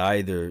think that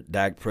either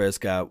Dak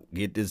Prescott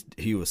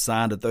he was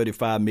signed to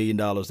 $35 million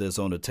that's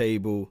on the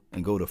table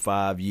and go to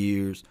 5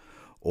 years,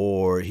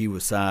 or he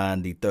would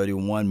sign the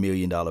 $31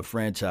 million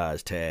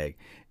franchise tag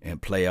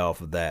and play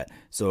off of that.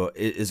 So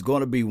it's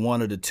going to be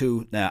one of the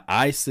two. Now,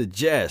 I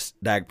suggest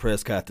Dak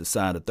Prescott to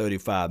sign the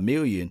 $35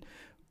 million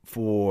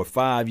for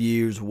 5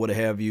 years, what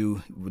have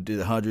you, with the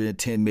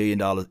 $110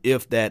 million,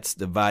 if that's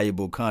the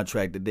valuable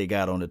contract that they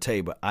got on the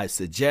table. I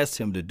suggest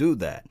him to do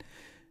that.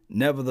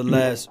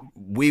 Nevertheless,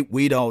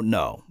 we don't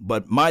know.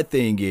 But my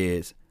thing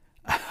is,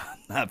 I'm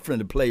not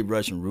finna play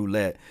Russian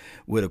roulette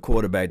with a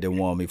quarterback that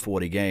won me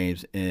 40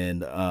 games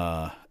and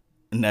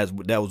and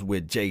that was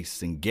with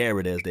Jason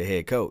Garrett as the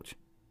head coach.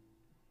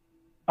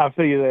 I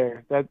feel you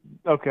there.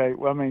 Okay.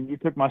 Well, I mean, you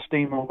took my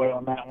steam away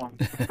on that one.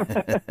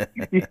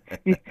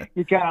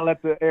 you kind of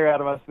let the air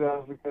out of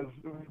ourselves because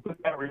we put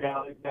that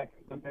reality back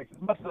in the mix.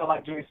 As much as I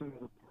like Jason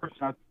as a person,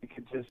 I think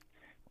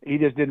he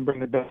just didn't bring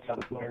the best out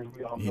of the players.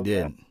 We all know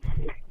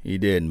He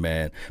didn't,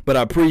 man. But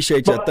I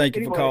appreciate you. Thank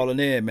you for calling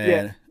in,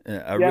 man.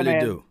 Yeah. I really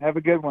man. do. Have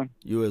a good one.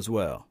 You as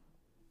well.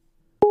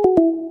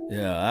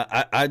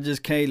 Yeah, I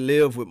just can't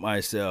live with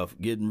myself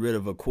getting rid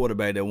of a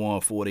quarterback that won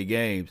 40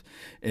 games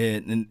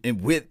and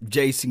with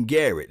Jason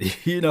Garrett.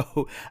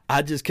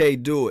 I just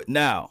can't do it.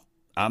 Now,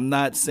 I'm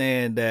not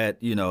saying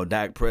that,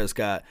 Dak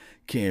Prescott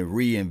can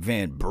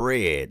reinvent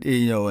bread,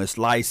 and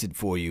slice it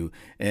for you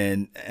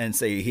and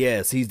say,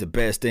 yes, he's the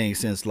best thing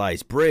since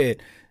sliced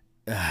bread.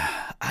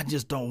 I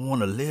just don't want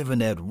to live in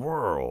that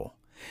world.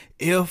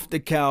 If the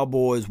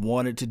Cowboys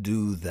wanted to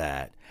do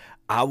that,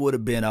 I would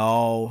have been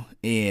all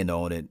in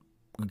on it.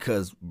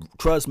 Because,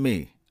 trust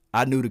me,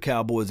 I knew the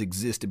Cowboys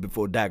existed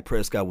before Dak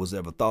Prescott was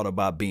ever thought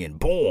about being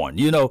born.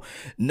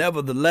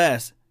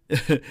 Nevertheless,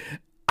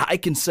 I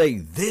can say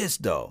this,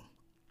 though.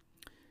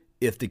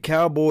 If the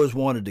Cowboys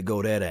wanted to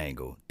go that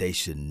angle, they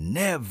should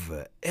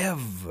never,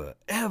 ever,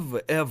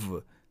 ever,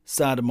 ever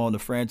sign him on the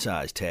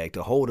franchise tag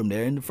to hold him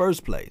there in the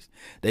first place.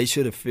 They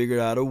should have figured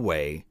out a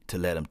way to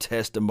let him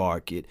test the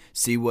market,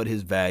 see what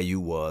his value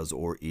was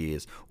or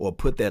is, or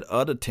put that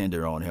other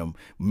tender on him,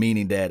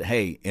 meaning that,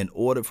 hey, in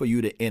order for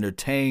you to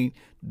entertain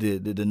the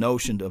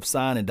notion of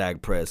signing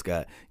Dak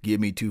Prescott, give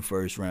me 2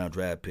 first-round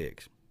draft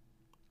picks.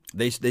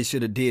 They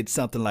should have did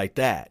something like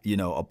that,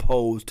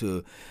 opposed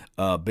to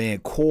being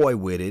coy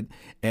with it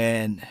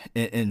and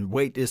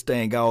wait this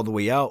thing all the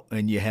way out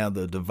and you have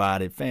the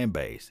divided fan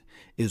base.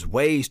 There's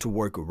ways to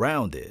work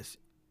around this.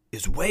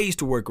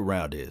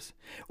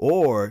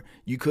 Or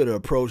you could have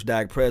approached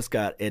Dak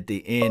Prescott at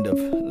the end of,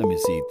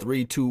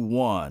 3, 2,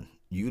 1.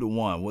 You the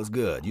one. What's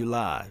good? You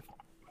live.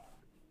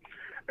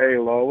 Hey,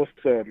 Law, what's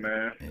up,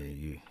 man?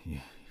 Hey,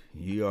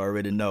 you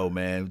already know,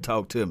 man.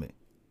 Talk to me.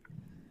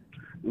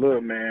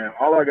 Look, man,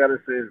 all I got to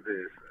say is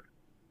this.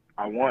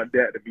 I want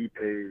Dak to be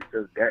paid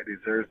because Dak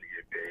deserves to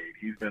get paid.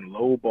 He's been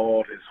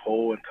lowballed his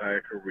whole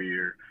entire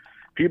career.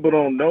 People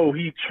don't know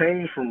he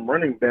changed from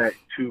running back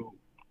to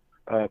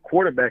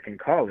quarterback in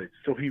college,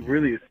 so he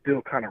really is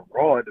still kind of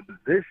raw at the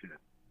position.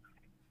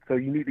 So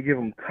you need to give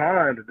him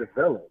time to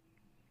develop.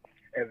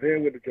 And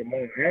then with the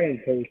Jamal Adams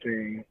whole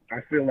thing,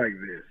 I feel like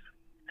this.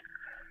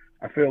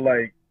 I feel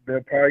like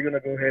they're probably going to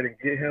go ahead and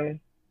get him,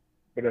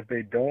 but if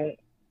they don't,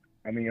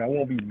 I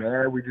won't be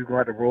mad. We just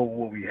going to have to roll with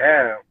what we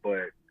have.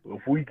 But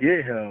if we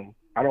get him,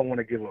 I don't want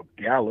to give up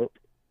Gallup.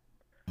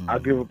 I'll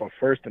give up a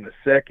first and a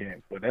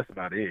second, but that's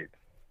about it.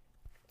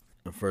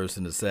 The first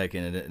and the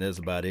second, and that's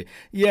about it.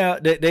 Yeah,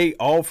 they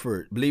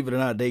offered, believe it or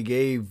not, they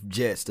gave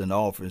Jets an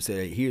offer and said,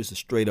 hey, here's a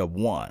straight-up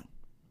 1.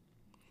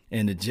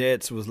 And the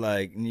Jets was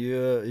like,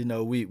 yeah,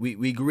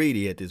 we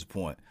greedy at this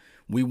point.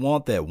 We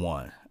want that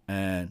 1.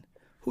 And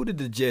who did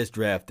the Jets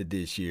draft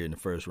this year in the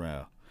first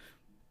round?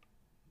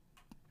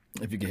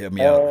 If you can help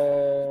me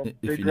out.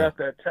 They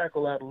drafted that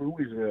tackle out of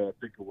Louisville, I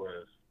think it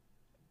was.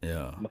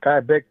 Yeah.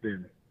 Mekhi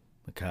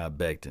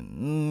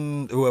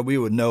Becton. Well, we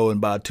would know in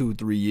about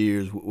 2-3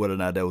 years whether or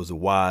not that was a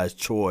wise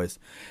choice.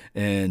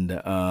 And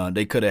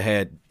they could have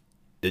had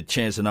the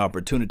chance and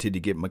opportunity to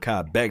get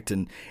Mekhi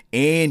Becton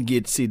and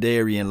get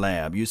Cedarian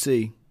Lamb, you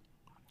see?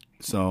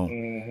 So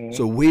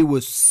we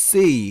would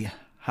see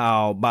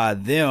how by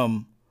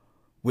them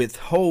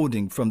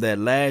withholding from that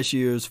last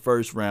year's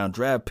first-round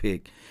draft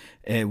pick,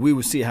 and we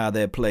will see how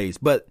that plays.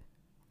 But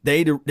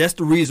that's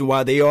the reason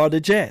why they are the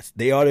Jets.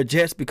 They are the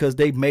Jets because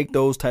they make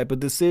those type of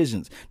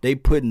decisions. They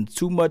putting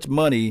too much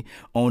money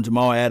on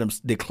Jamal Adams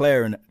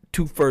declaring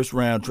 2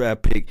 first-round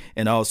draft pick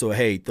and also,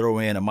 hey, throw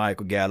in a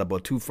Michael Gallup or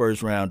 2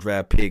 first-round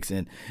draft picks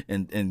and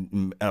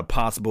a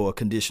possible a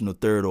conditional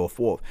 3rd or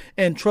 4th.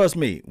 And trust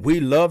me, we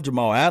love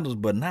Jamal Adams,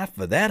 but not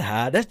for that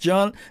high. That's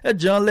John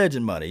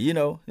Legend money.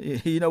 When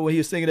he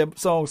was singing that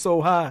song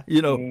So High,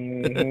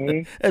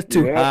 that's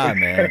too high,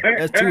 man.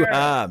 That's too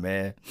high,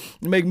 man.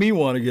 Make me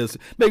want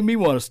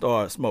to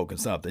start smoking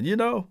something.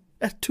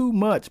 That's too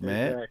much,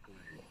 man.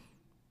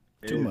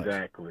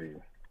 Exactly.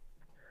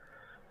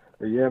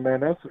 But yeah, man,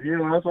 that's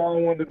all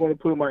I wanted to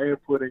put my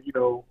input in.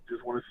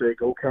 Just want to say,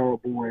 go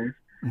Cowboys,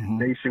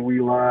 Nation,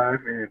 we live,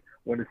 and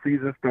when the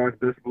season starts,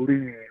 best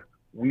believe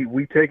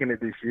we taking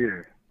it this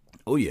year.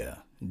 Oh yeah,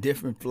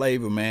 different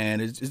flavor, man.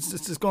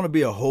 It's going to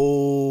be a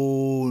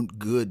whole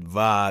good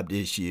vibe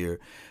this year,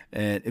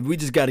 and we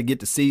just got to get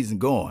the season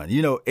going.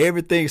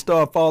 Everything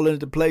start falling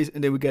into place,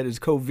 and then we got this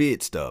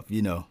COVID stuff.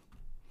 Yeah.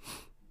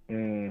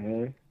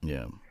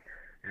 Yeah.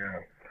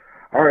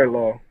 All right,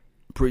 Law.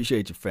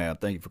 Appreciate you, fam.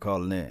 Thank you for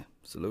calling in.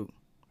 Salute.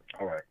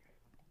 All right.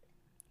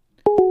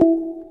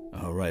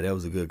 All right, that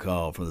was a good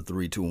call from the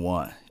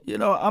 321.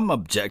 I'm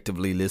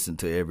objectively listening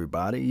to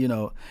everybody.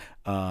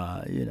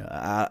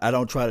 I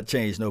don't try to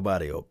change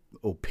nobody's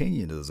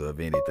opinions of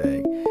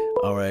anything.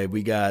 All right,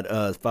 we got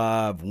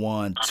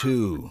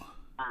 512.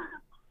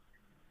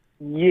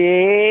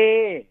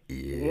 Yeah.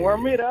 Yeah.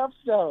 Warm it up,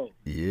 so.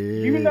 Yeah.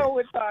 You know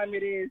what time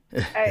it is.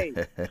 Hey,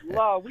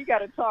 Law, we got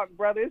to talk,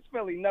 brother. It's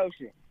Philly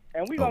Notion.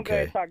 And we're going to go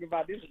ahead and talk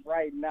about this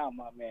right now,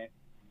 my man.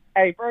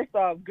 Hey, first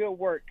off, good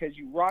work because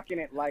you rocking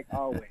it like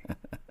always.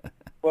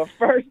 But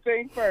first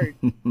thing first,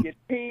 your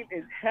team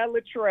is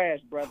hella trash,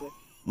 brother.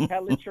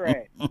 Hella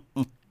trash.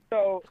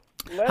 So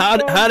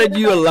how did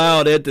you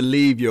allow that to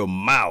leave your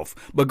mouth?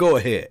 But go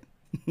ahead.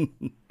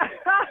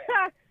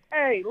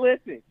 Hey,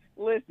 listen.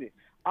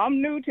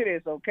 I'm new to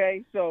this,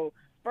 okay? So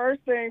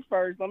first thing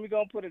first, let me go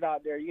and put it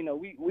out there. You know,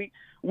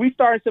 we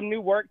started some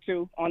new work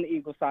too on the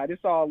Eagle side.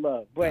 It's all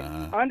love. But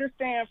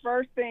understand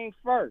first thing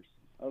first,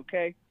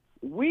 okay?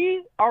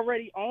 We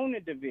already own the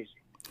division.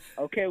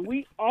 Okay,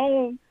 we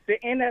own the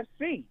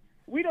NFC.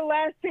 We the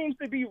last teams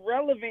to be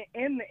relevant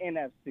in the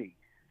NFC.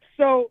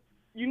 So,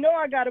 you know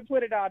I got to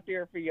put it out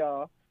there for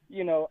y'all.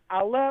 You know,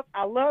 I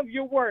love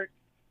your work,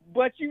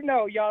 but you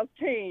know y'all's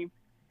team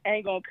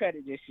ain't going to cut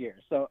it this year.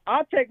 So,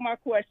 I'll take my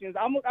questions.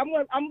 I'm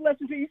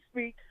listening to you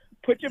speak.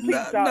 Put your piece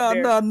out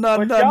there.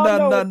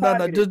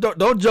 No. Just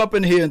don't jump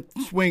in here and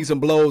swing some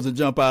blows and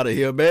jump out of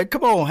here, man.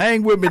 Come on,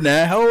 hang with me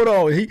now. Hold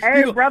on.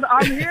 Hey, brother,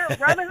 I'm here,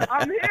 brother.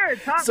 I'm here.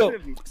 Talk to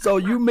me. So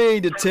you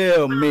mean to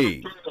tell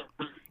me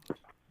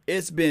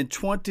it's been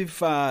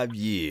 25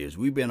 years.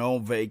 We've been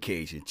on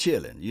vacation,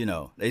 chilling, you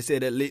know. They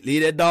said that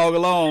leave that dog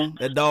alone.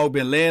 That dog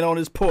been laying on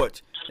his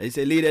porch. They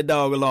said leave that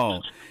dog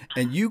alone.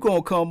 And you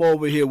going to come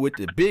over here with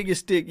the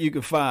biggest stick you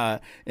can find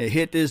and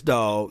hit this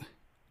dog.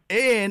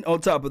 And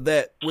on top of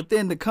that,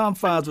 within the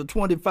confines of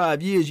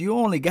 25 years, you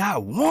only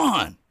got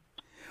one.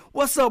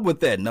 What's up with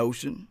that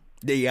notion?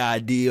 The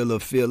ideal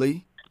of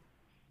Philly?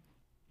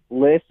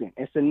 Listen,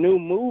 it's a new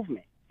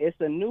movement. It's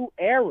a new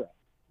era.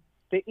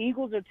 The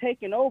Eagles are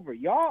taking over.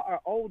 Y'all are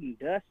old and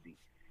dusty.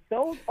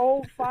 Those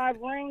old 5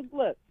 rings,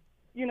 look,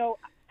 you know,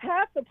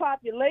 half the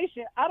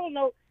population, I don't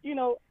know, you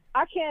know,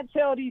 I can't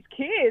tell these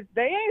kids,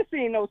 they ain't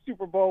seen no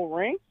Super Bowl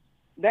rings.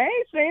 They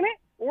ain't seen it.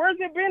 Where's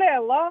it been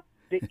at, Law?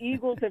 The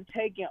Eagles have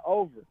taken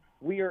over.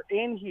 We are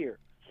in here.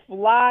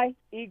 Fly,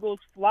 Eagles,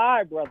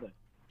 fly, brother.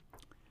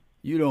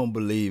 You don't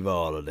believe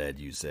all of that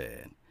you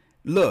said.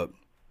 Look,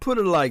 put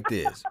it like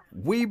this.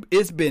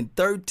 It's been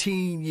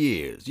 13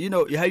 years. You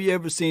know, have you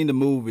ever seen the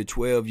movie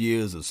 12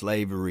 Years of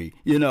Slavery?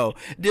 You know,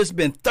 this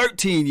been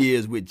 13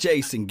 years with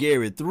Jason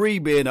Garrett, 3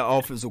 being the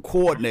offensive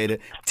coordinator,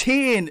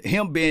 10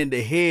 him being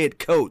the head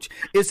coach.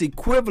 It's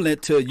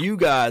equivalent to you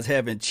guys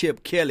having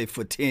Chip Kelly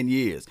for 10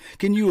 years.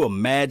 Can you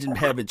imagine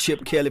having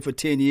Chip Kelly for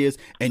 10 years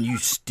and you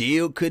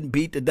still couldn't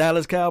beat the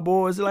Dallas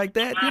Cowboys like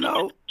that? You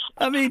know,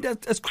 I mean,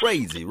 that's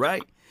crazy,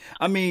 right?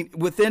 I mean,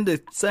 within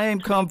the same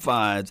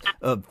confines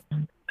of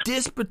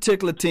this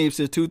particular team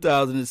since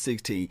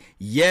 2016,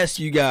 yes,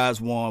 you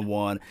guys won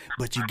one,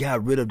 but you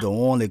got rid of the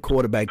only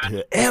quarterback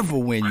to ever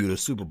win you the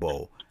Super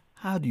Bowl.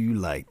 How do you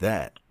like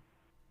that?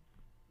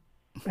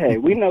 Hey,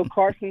 we know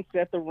Carson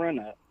set the run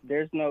up.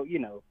 There's no, you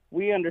know,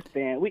 we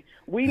understand.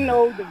 We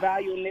know the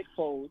value of Nick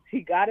Foles. He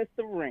got us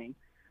the ring,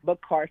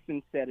 but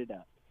Carson set it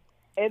up.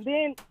 And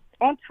then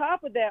on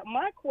top of that,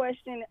 my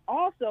question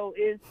also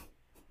is,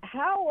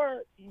 how are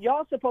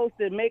y'all supposed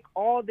to make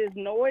all this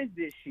noise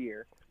this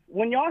year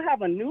when y'all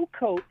have a new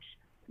coach,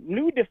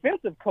 new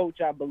defensive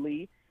coach, I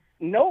believe,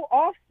 no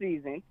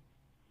offseason?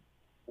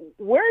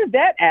 Where does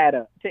that add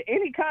up to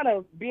any kind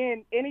of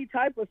being any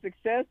type of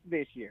success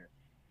this year?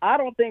 I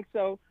don't think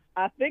so.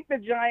 I think the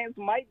Giants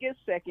might get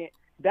second.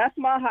 That's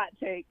my hot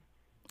take.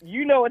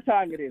 You know what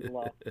time it is,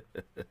 Law.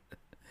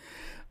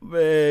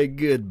 Man,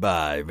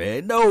 goodbye,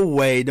 man. No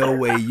way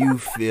you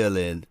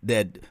feeling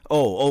that,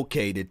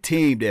 okay, the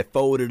team that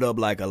folded up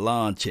like a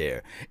lawn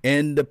chair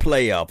in the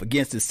playoff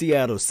against the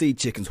Seattle Sea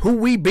Chickens, who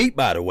we beat,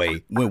 by the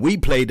way, when we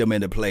played them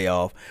in the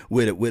playoff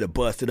with a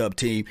busted up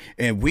team,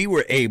 and we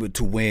were able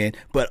to win.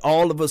 But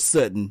all of a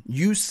sudden,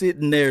 you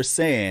sitting there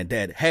saying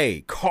that,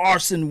 hey,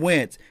 Carson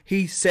Wentz,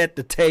 he set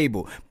the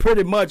table.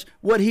 Pretty much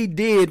what he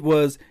did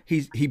was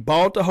he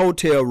bought the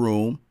hotel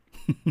room.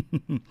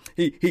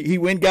 he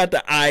went and got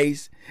the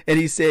ice, and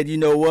he said, you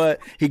know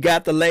what? He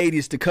got the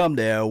ladies to come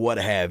there or what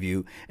have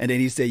you. And then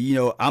he said, you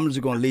know, I'm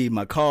just gonna leave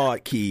my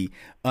card key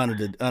under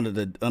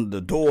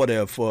the door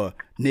there for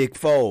Nick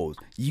Foles.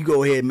 You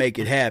go ahead and make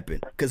it happen,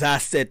 cause I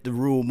set the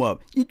room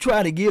up. You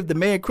try to give the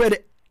man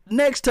credit.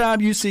 Next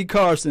time you see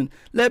Carson,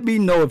 let me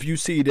know if you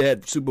see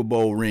that Super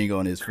Bowl ring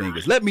on his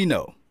fingers. Let me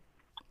know.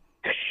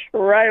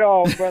 Right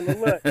on, brother.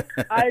 Look,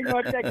 I ain't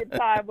going to take your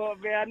time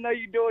up, man. I know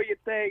you're doing your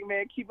thing,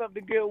 man. Keep up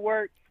the good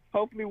work.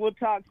 Hopefully we'll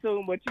talk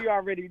soon, but you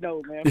already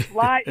know, man.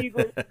 Fly,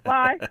 Eagles,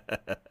 fly.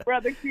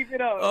 Brother, keep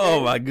it up. Oh,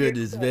 man. my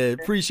goodness, man.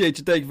 Appreciate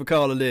you. Thank you for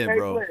calling in,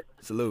 bro. Pleasure.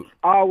 Salute.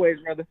 Always,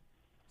 brother.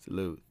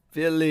 Salute.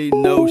 Philly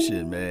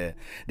Notion, man.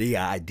 The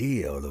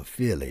ideal of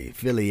Philly.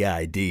 Philly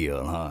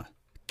ideal, huh?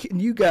 Can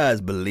you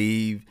guys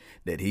believe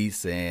that he's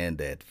saying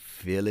that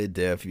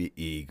Philadelphia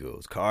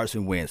Eagles,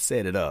 Carson Wentz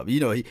set it up? You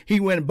know,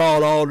 he went and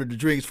bought all of the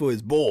drinks for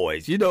his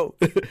boys, you know.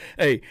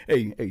 hey,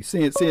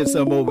 send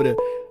some over there.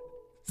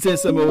 Send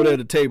some over there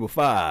to table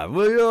 5.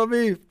 Well, you know what I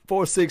mean?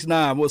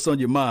 469, what's on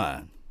your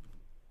mind?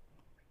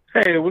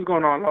 Hey, what's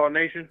going on, Law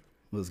Nation?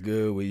 What's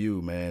good with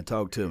you, man?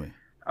 Talk to me.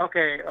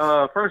 Okay,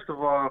 first of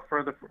all,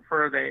 for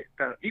the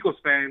Eagles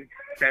fan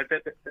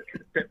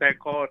that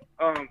called,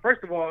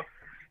 first of all,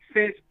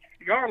 since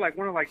y'all are like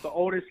one of like the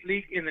oldest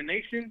league in the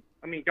nation,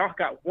 I mean, y'all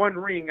got one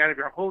ring out of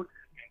your whole.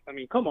 I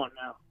mean, come on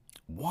now.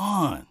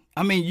 One.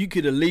 I mean, you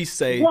could at least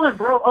say one,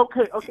 bro.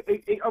 Okay.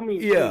 I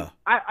mean, yeah.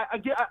 I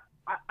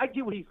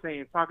get what he's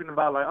saying, talking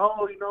about like,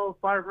 oh,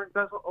 5 rings.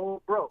 That's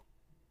old, bro.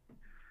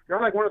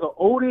 Y'all like one of the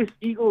oldest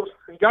Eagles.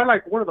 Y'all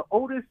like one of the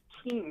oldest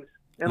teams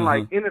in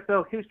like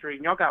NFL history,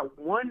 and y'all got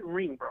one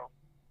ring, bro.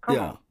 Come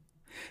on.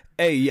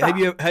 Hey, have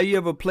you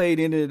ever played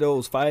any of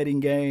those fighting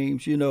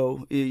games? You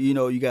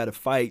got to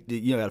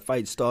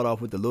fight. Start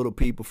off with the little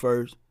people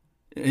first.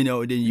 Then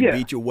you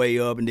beat your way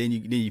up, and then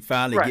you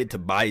finally get to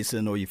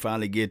Bison, or you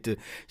finally get to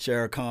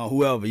Shere Khan,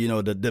 whoever.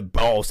 The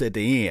boss at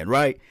the end,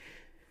 right?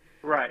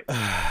 Right.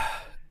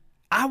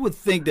 I would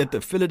think that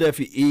the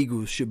Philadelphia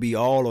Eagles should be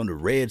all on the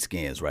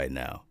Redskins right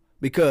now.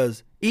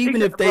 Because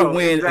even if they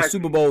win a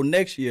Super Bowl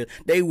next year,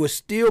 they will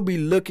still be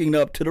looking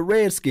up to the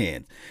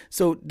Redskins.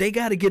 So they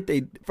got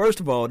to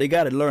first of all, they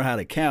got to learn how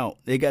to count.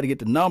 They got to get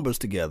the numbers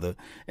together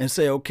and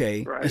say,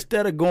 okay,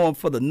 instead of going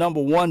for the number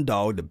one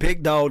dog, the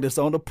big dog that's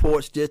on the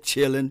porch just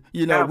chilling,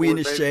 we in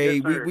the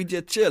shade, we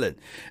just chilling.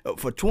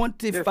 For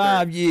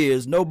 25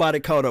 years, nobody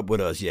caught up with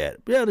us yet.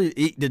 Yeah,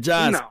 the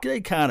Giants,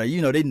 they kind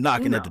of, they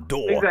knocking at the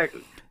door.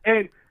 Exactly.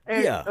 And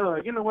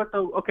you know what,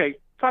 though? Okay,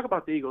 talk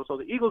about the Eagles. So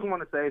the Eagles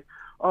want to say,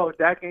 oh,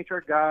 Dak ain't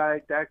your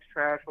guy, Dak's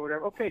trash or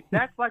whatever. Okay,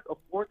 Dak's like a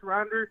fourth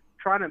rounder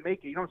trying to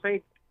make it. You know what I'm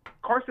saying?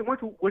 Carson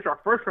Wentz was our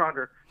first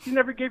rounder. He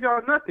never gave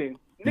y'all nothing.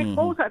 Nick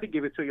Foles had to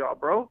give it to y'all,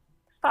 bro.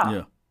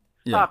 Stop.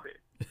 Stop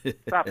it.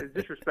 Stop it. It's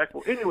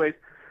disrespectful. Anyways,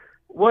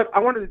 what I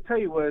wanted to tell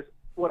you was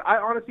what I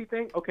honestly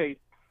think. Okay,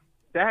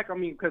 Dak. I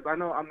mean, because I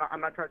know I'm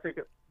not trying to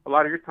take a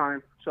lot of your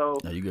time. So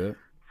are you good?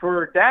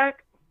 For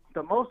Dak,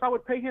 the most I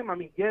would pay him. I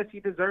mean, yes, he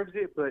deserves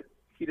it, but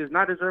he does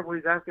not deserve what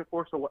he's asking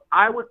for. So what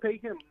I would pay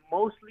him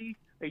mostly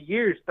a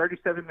year is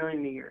 $37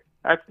 million a year.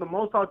 That's the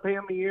most I would pay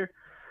him a year.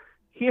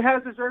 He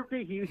has deserved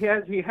it. He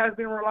has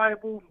been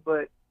reliable,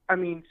 but I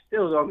mean,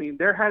 still,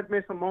 there has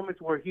been some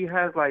moments where he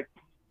has like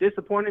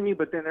disappointed me,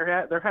 but then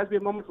there has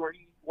been moments where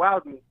he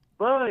wowed me.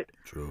 But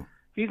true,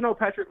 he's no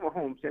Patrick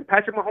Mahomes, and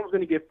Patrick Mahomes is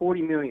going to get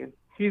 $40 million.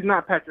 He's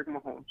not Patrick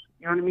Mahomes.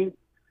 You know what I mean?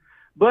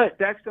 But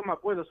Dak's still my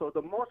boy, though. So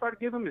the most I'd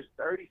give him is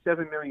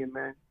 $37 million,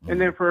 man.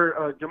 And then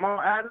for Jamal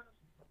Adams.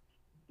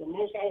 The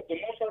most I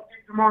think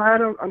Jamal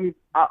Adams, I mean,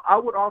 I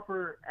would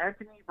offer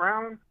Anthony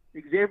Brown,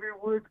 Xavier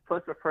Woods,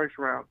 plus a first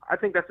round. I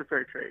think that's a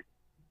fair trade.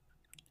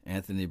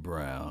 Anthony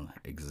Brown,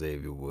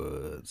 Xavier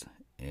Woods,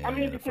 and I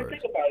mean, because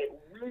think about it.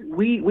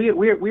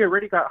 We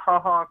already got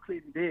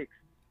Clinton Diggs,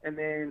 and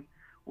then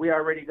we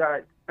already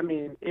got. I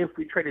mean, if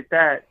we traded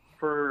that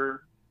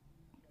for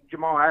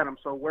Jamal Adams,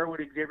 so where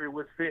would Xavier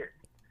Woods fit?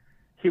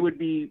 He would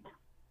be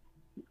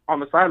on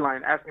the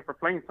sideline asking for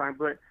playing time,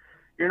 but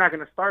you're not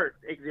going to start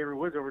Xavier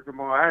Woods over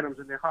Jamal Adams,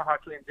 and then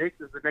Clinton Diggs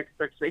is the next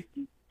best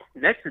safety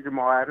next to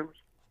Jamal Adams.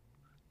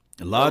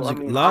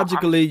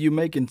 Logically, you're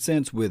making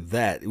sense with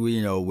that.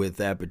 With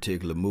that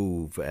particular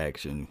move for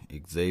action,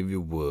 Xavier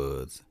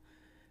Woods,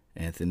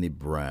 Anthony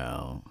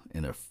Brown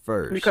in a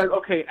first. Because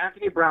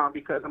Anthony Brown.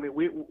 Because I mean,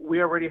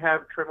 we already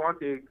have Trevon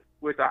Diggs,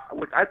 which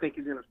I think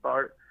is going to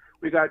start.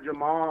 We got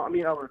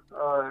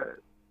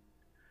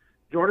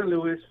Jordan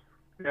Lewis.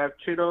 We have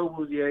Chido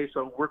Awuzie,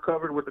 so we're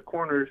covered with the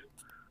corners.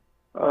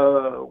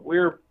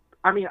 We're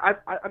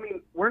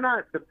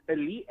not the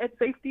elite at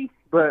safety,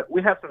 but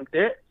we have some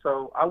depth.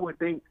 So I would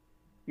think,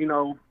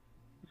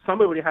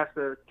 somebody has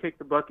to kick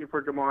the bucket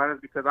for Jamal Adams,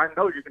 because I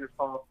know you're going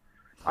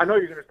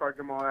to start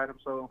Jamal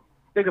Adams. So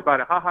think about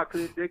it.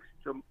 Clinton Diggs,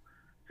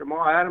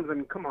 Jamal Adams. I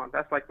mean, come on,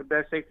 that's like the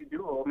best safety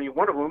duo. I mean,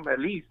 one of them at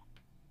least.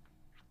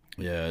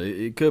 Yeah,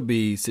 it could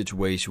be a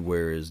situation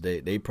where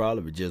they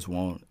probably just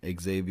want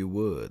Xavier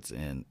Woods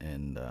and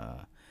in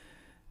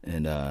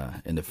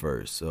the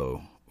first.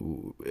 So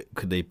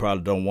could they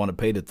probably don't want to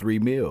pay the $3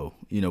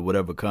 million,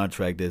 whatever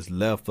contract that's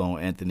left on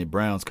Anthony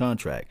Brown's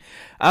contract.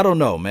 I don't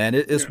know, man.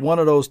 It's one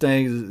of those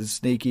things. It's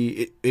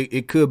sneaky.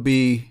 It could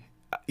be.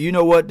 You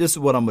know what? This is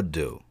what I'm gonna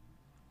do.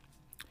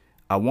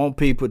 I want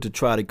people to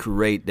try to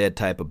create that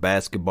type of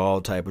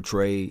basketball type of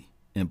trade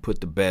and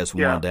put the best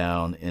one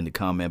down in the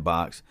comment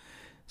box,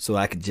 so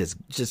I could just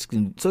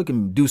so I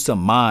can do some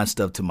mind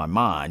stuff to my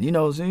mind, you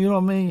know what I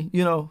mean?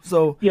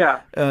 So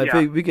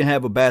if we can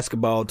have a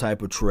basketball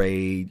type of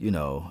trade, and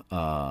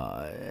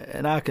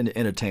I can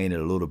entertain it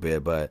a little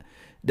bit, but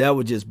that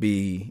would just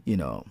be,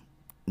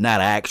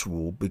 not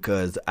actual,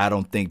 because I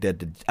don't think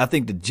that I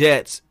think the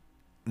Jets,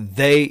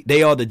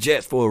 they are the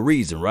Jets for a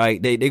reason,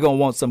 right? They gonna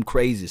want some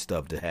crazy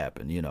stuff to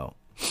happen,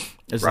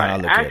 That's right. How I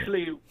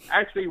look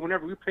actually,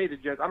 whenever we play the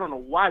Jets, I don't know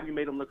why we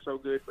made them look so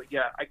good, but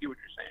yeah, I get what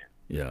you're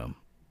saying.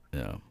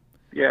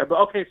 Yeah, but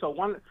okay. So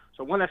one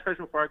last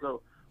question before I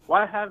go.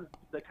 Why have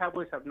the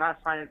Cowboys have not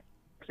signed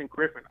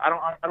Griffin? I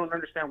don't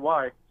understand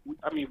why.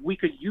 I mean, we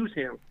could use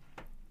him.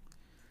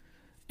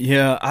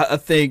 Yeah, I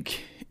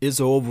think it's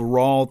an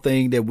overall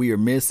thing that we are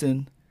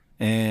missing,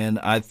 and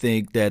I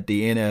think that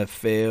the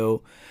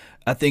NFL,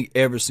 I think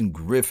Everson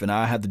Griffin,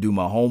 I have to do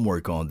my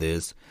homework on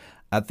this.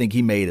 I think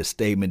he made a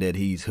statement that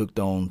he's hooked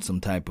on some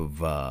type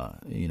of,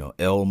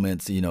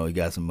 ailments. He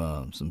got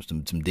some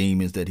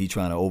demons that he's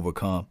trying to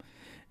overcome.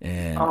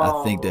 And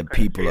I think that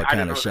people are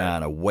kind of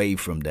shying away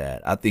from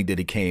that. I think that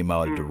it came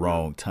out at the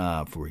wrong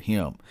time for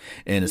him.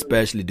 And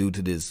especially due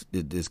to this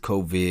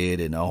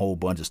COVID and a whole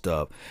bunch of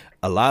stuff.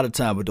 A lot of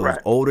time with those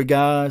older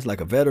guys,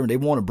 like a veteran, they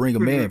want to bring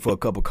them in for a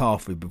cup of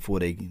coffee before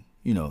they,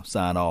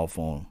 sign off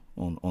on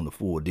the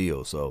full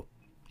deal. So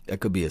that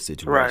could be a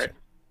situation. Right.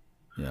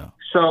 Yeah.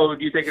 So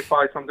do you think it's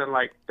probably something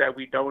like that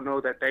we don't know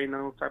that they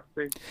know type of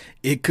thing?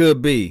 It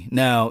could be.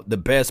 Now, the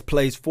best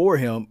place for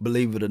him,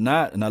 believe it or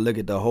not, and I look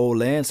at the whole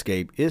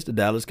landscape, is the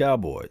Dallas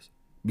Cowboys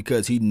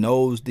because he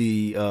knows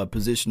the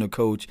position of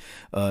Coach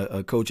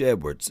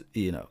Edwards.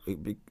 He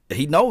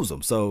knows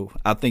them. So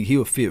I think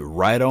he'll fit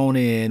right on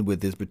in with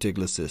this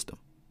particular system.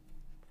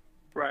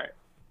 Right.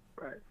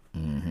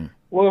 Mm-hmm.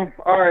 Well,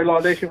 all right, Law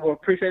Nation. Well,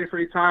 appreciate it for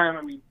your time.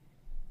 I mean,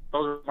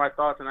 those are my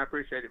thoughts, and I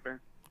appreciate it, man.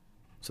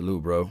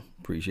 Salute, bro.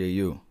 Appreciate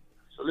you.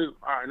 Salute.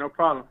 All right, no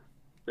problem.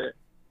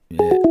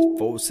 Yeah,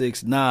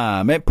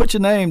 469. Man, put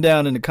your name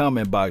down in the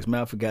comment box.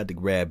 Man, I forgot to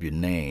grab your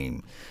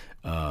name.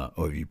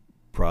 Or you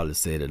probably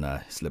said it and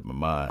I slipped my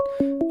mind.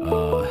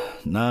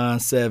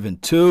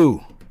 972.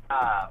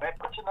 Man,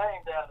 put your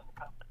name down in the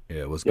comments.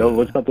 Yeah, what's good? Yo,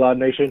 what's up, Loud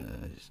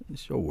Nation?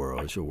 It's your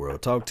world. It's your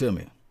world. Talk to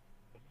me.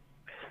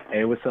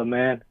 Hey, what's up,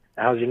 man?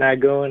 How's your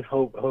night going?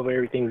 Hope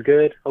everything's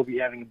good. Hope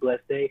you're having a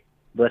blessed day,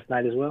 blessed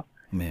night as well.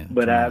 Man,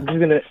 but I'm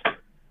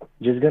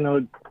just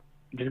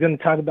gonna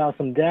talk about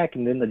some Dak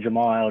and then the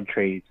Jamal Adams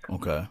trades.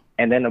 Okay.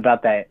 And then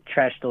about that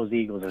trash those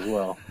Eagles as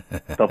well.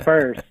 So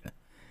first,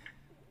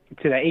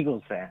 to the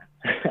Eagles fan,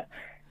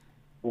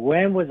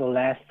 when was the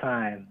last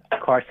time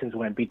Carson's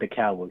went and beat the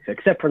Cowboys,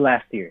 except for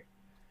last year?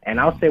 And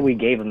I'll say we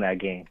gave them that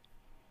game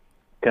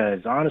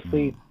because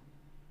honestly,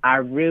 I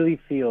really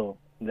feel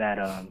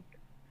that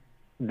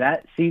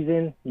that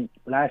season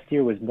last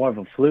year was more of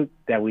a fluke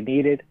that we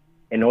needed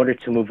in order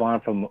to move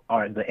on from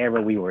the era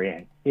we were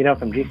in.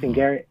 From Jason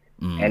Garrett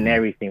and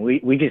everything.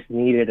 We just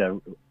needed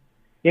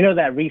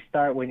that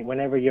restart when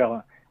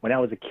I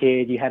was a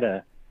kid, you had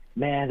a,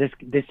 man,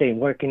 this ain't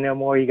working no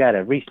more. You got to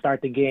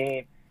restart the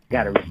game.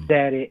 Got to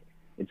reset it.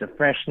 It's a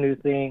fresh new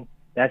thing.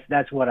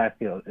 That's what I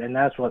feel. And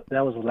that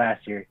was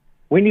last year.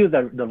 We knew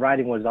the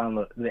writing was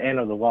on the end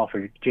of the wall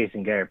for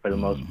Jason Garrett for the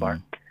most part.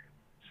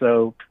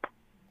 So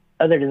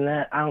other than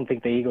that, I don't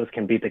think the Eagles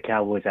can beat the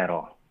Cowboys at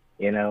all.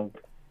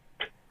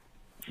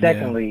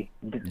 Secondly,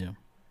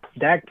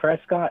 Dak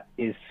Prescott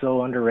is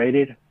so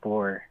underrated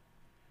for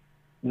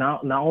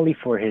not only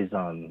for his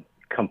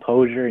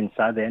composure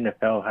inside the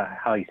NFL,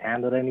 how he's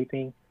handled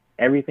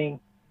everything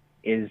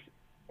is.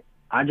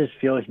 I just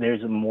feel like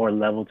there's a more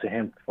level to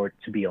him for it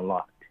to be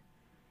unlocked,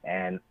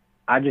 and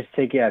I just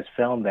take it as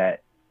film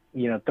that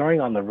throwing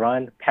on the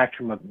run.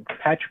 Patrick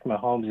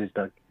Mahomes is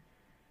the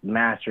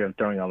master of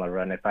throwing on the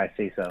run, if I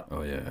say so.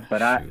 Oh yeah, but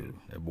that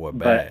boy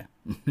bad.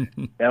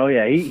 Oh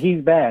yeah,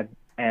 he's bad,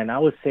 and I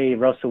would say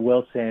Russell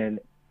Wilson.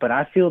 But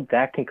I feel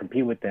Dak can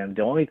compete with them.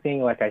 The only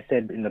thing, like I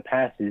said in the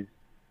past, is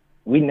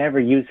we never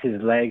use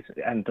his legs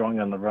and throwing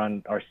on the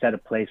run or set a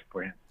place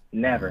for him.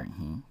 Never.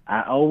 Mm-hmm.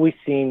 I always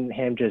seen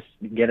him just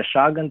get a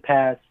shotgun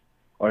pass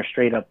or a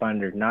straight up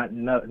under.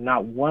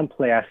 Not one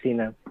play I've seen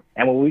him.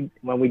 And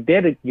when we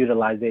did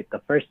utilize it, the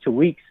first 2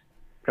 weeks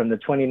from the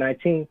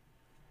 2019,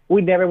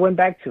 we never went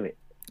back to it.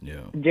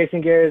 Yeah.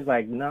 Jason Garrett's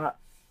like, nah,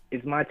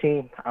 it's my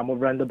team. I'm gonna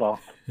run the ball.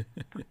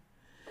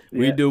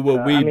 We do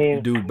what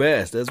we do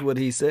best. That's what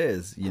he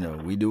says.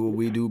 We do what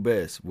we do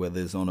best, whether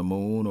it's on the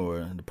moon or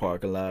in the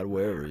parking lot,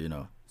 wherever.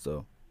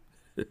 So.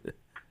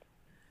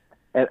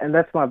 and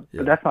that's my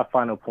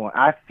final point.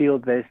 I feel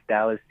this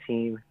Dallas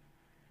team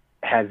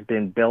has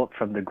been built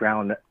from the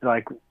ground.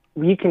 Like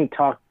everyone can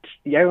talk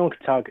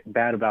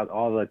bad about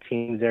all the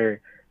teams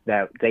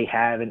that they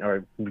haven't,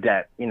 or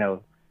that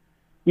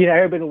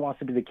everybody wants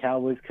to be the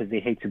Cowboys because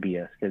they hate to be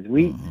us. Because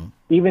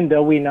even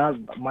though we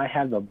might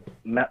have the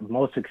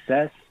most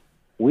success,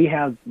 we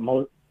have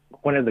one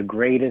of the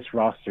greatest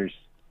rosters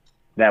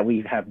that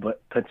we have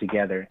put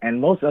together, and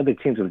most other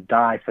teams would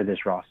die for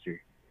this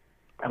roster.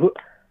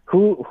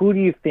 Who do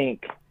you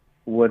think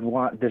would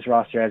want this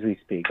roster as we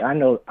speak? I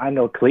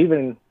know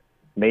Cleveland,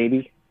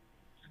 maybe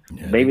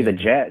the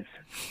Jets.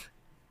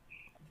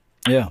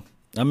 Yeah.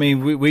 I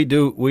mean, we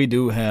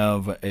do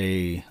have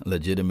a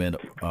legitimate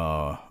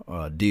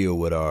deal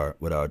with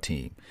our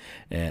team,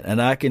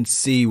 and I can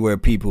see where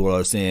people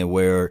are saying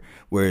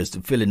whereas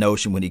the Philly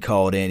Notion, when he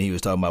called in, he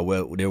was talking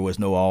about there was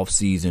no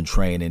off-season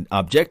training.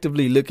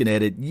 Objectively looking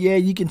at it, yeah,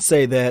 you can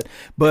say that,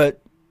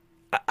 but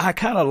I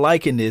kind of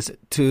liken this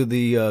to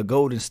the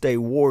Golden State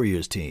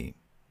Warriors team.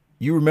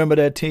 You remember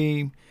that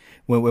team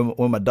when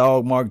my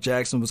dog Mark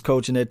Jackson was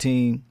coaching that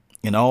team,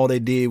 and all they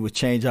did was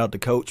change out the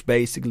coach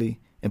basically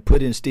and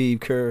put in Steve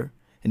Kerr,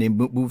 and then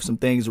move some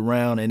things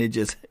around, and it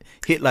just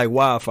hit like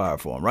wildfire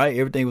for him, right?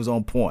 Everything was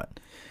on point.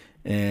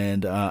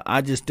 And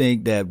I just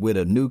think that with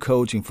a new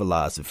coaching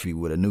philosophy,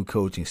 with a new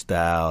coaching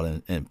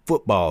style and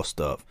football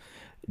stuff,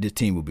 this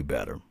team will be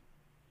better.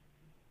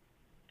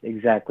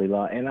 Exactly,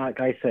 Law. And like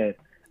I said,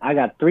 I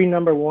got 3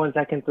 number ones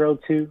I can throw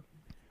to.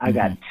 I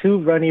got 2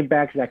 running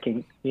backs that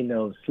can,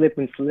 slip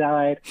and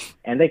slide,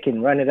 and they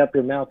can run it up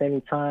your mouth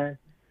anytime.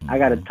 I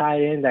got a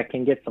tight end that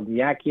can get some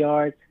yak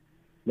yards.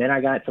 Then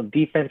I got some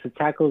defensive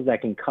tackles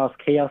that can cause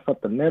chaos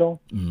up the middle.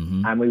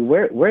 I mean,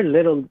 we're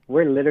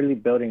literally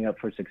building up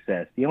for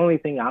success. The only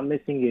thing I'm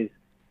missing is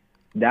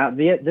that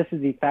this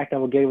is the fact I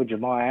will give with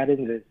Jamal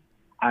Adams is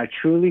I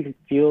truly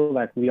feel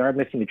like we are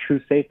missing the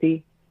true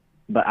safety,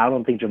 but I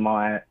don't think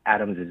Jamal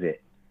Adams is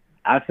it.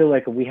 I feel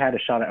like if we had a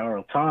shot at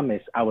Earl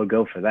Thomas, I would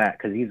go for that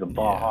because he's a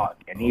ball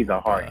hawk and he's a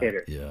hard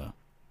hitter. Yeah.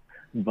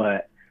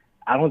 But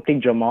I don't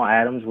think Jamal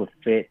Adams would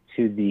fit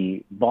to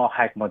the ball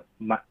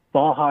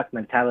hawk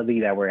mentality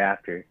that we're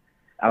after.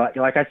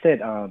 Like I said,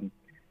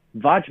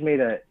 Vaj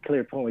made a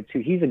clear point with too.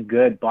 He's a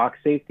good box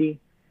safety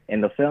in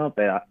the film,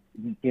 but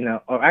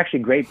or actually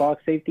great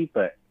box safety,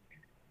 but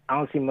I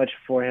don't see much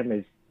for him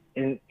as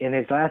in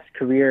his last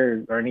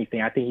career or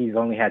anything. I think he's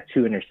only had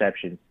 2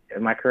 interceptions.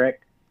 Am I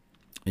correct?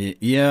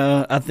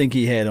 Yeah, I think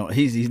he had.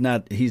 He's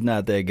not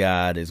that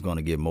guy that's going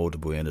to get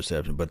multiple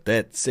interceptions. But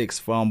that 6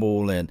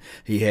 fumble and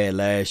he had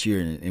last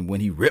year, and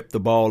when he ripped the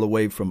ball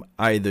away from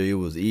either it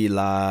was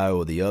Eli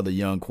or the other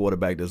young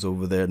quarterback that's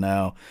over there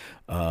now,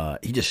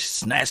 he just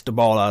snatched the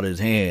ball out of his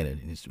hand,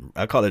 and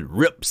I call it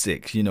rip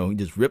 6. He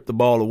just ripped the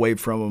ball away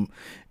from him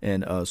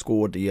and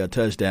scored the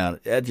touchdown.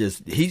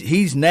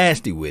 He's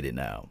nasty with it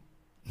now.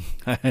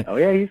 Oh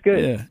yeah, he's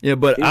good. Yeah,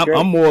 but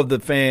I'm more of the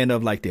fan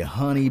of like the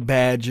honey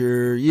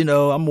badger.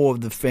 I'm more of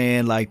the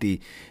fan like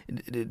the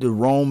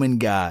Roman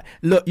guy.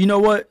 Look, you know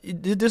what?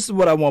 This is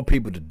what I want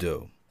people to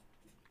do.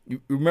 You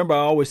remember, I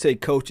always say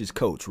coaches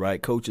coach, right?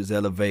 Coaches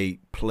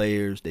elevate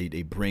players. They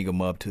bring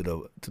them up to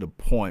the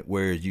point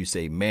where you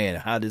say, man,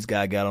 how this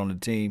guy got on the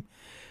team.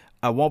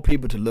 I want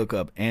people to look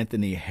up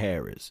Anthony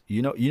Harris.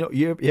 You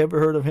ever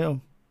heard of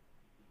him?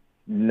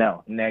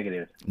 No,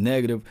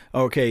 negative.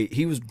 Okay,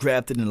 he was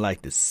drafted in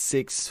like the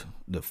 5th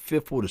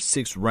or the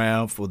 6th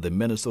round for the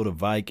Minnesota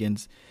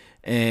Vikings,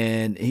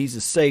 and he's a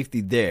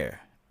safety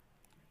there.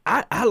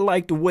 I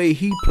like the way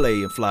he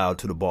played and fly out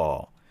to the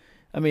ball.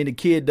 I mean, the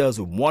kid does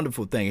a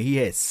wonderful thing. He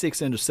had 6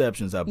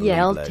 interceptions, I believe.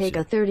 Yeah, I'll take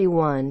a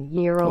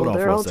 31-year-old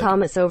Earl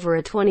Thomas over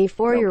a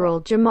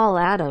 24-year-old Jamal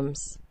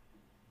Adams.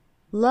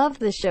 Love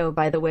the show,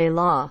 by the way,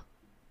 Law.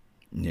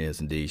 Yes,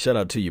 indeed. Shout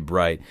out to you,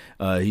 Bright.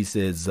 He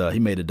says he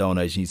made a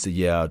donation. He said,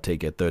 yeah, I'll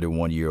take a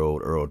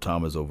 31-year-old Earl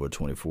Thomas over a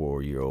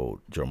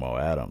 24-year-old Jamal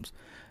Adams.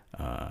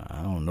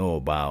 I don't know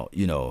about,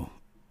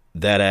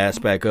 that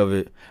aspect of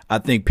it. I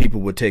think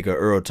people would take a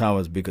Earl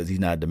Thomas because he's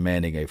not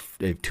demanding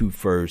a 2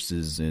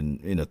 firsts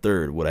in a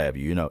third, what have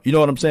you. You know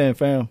what I'm saying,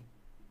 fam?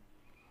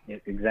 Yes,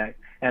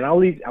 exactly. And I'll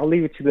leave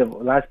it to the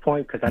last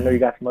point because I know you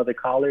got some other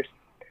callers.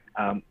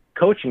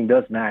 Coaching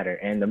does matter,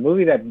 and the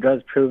movie that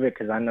does prove it,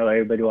 because I know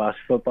everybody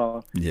watches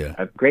football. Yeah,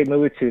 a great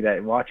movie too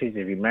that watches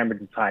is Remember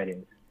the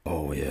Titans.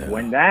 Oh yeah.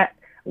 When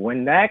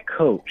that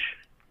coach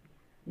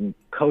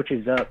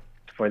coaches up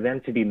for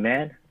them to be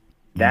men,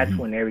 that's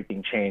when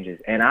everything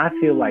changes. And I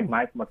feel like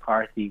Mike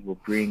McCarthy will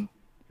bring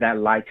that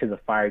light to the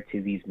fire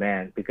to these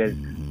men, because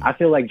I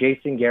feel like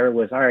Jason Garrett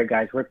was, all right,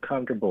 guys, we're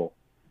comfortable.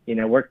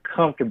 We're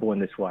comfortable in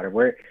this water.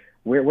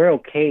 We're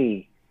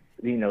okay,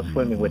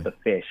 swimming with the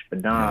fish,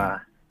 but nah.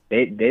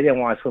 They didn't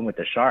want to swim with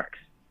the sharks.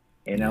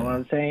 You know what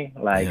I'm saying?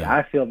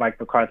 I feel Mike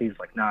McCarthy's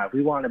like, nah, if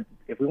we want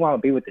to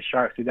be with the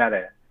sharks, we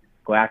gotta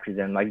go after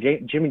them. Like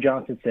Jimmy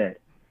Johnson said,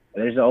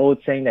 there's an old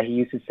saying that he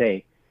used to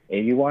say,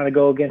 if you want to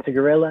go against a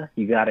gorilla,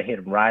 you gotta hit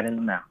him right in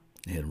the mouth.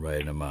 Hit him right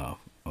in the mouth.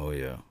 Oh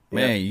yeah,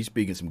 man, you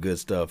speaking some good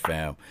stuff,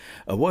 fam.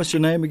 What's your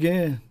name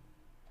again?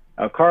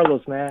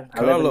 Carlos, man.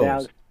 Carlos. I live in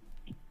Dallas.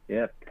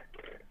 Yep.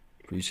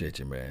 Appreciate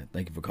you, man.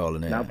 Thank you for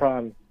calling in. No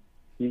problem.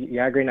 You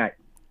have a great night.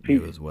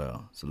 Peace. You as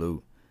well.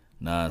 Salute.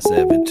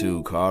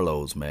 972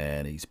 Carlos,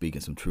 man. He's speaking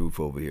some truth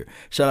over here.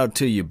 Shout out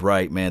to you,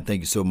 Bright, man.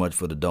 Thank you so much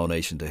for the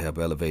donation to help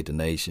elevate the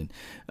nation.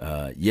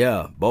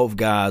 Yeah, both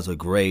guys are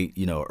great.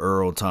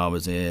 Earl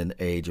Thomas and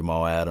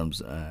Jamal Adams.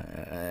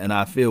 And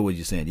I feel what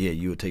you're saying. Yeah,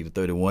 you would take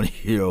the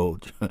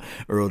 31-year-old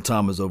Earl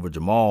Thomas over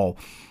Jamal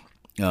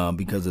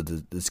because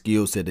of the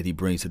skill set that he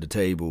brings to the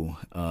table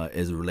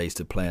as it relates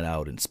to playing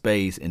out in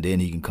space, and then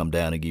he can come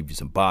down and give you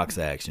some box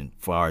action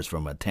as far as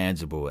from a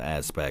tangible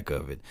aspect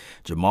of it.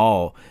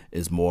 Jamal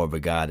is more of a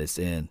guy that's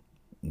in.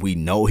 We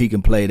know he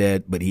can play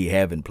that, but he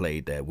haven't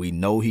played that. We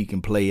know he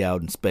can play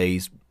out in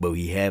space, but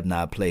he have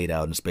not played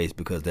out in space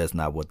because that's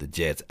not what the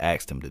Jets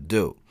asked him to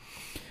do.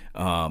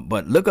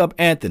 But look up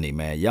Anthony,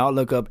 man. Y'all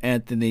look up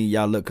Anthony.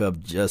 Y'all look up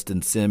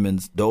Justin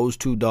Simmons. Those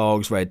 2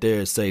 dogs right there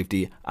is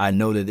safety. I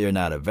know that they're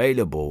not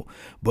available,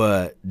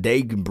 but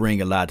they can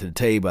bring a lot to the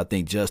table. I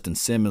think Justin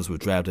Simmons was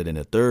drafted in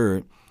the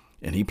 3rd,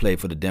 and he played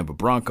for the Denver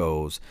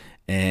Broncos.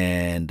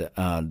 And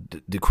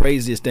the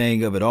craziest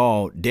thing of it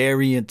all,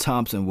 Darian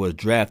Thompson was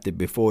drafted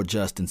before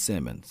Justin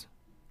Simmons.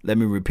 Let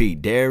me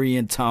repeat.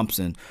 Darian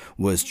Thompson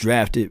was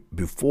drafted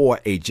before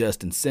a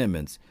Justin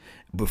Simmons,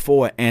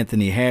 before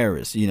Anthony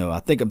Harris. I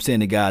think I'm saying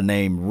the guy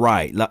name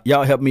right.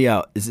 Y'all help me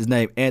out. Is his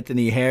name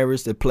Anthony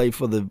Harris that played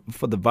for the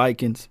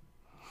Vikings?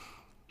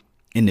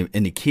 and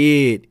the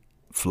kid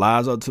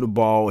flies out to the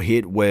ball,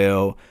 hit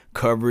well,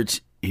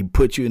 coverage. He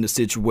puts you in a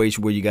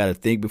situation where you got to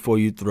think before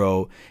you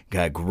throw,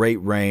 got great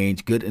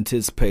range, good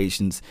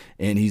anticipations,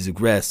 and he's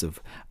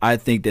aggressive. I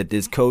think that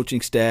this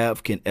coaching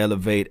staff can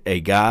elevate a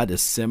guy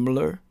that's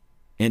similar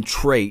in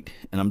trait,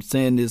 and I'm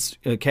saying this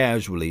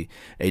casually,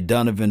 a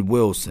Donovan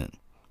Wilson.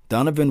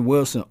 Donovan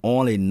Wilson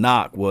only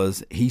knock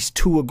was he's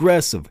too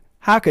aggressive.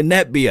 How can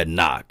that be a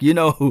knock? You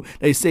know,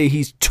 they say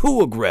he's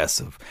too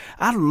aggressive.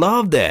 I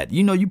love that.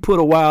 You know, you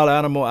put a wild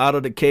animal out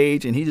of the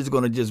cage and he's just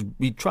going to just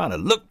be trying to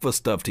look for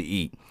stuff to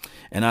eat.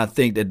 And I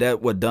think that that's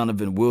what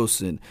Donovan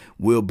Wilson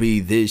will be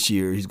this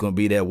year. He's going to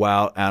be that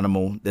wild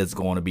animal that's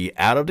going to be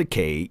out of the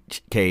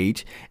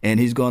cage, and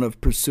he's going to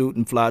pursue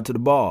and fly to the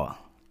ball.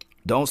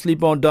 Don't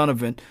sleep on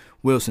Donovan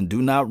Wilson.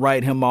 Do not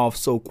write him off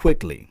so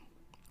quickly.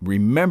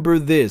 Remember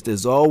this,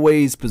 there's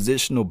always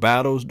positional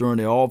battles during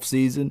the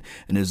offseason,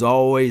 and there's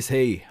always,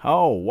 hey,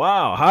 oh,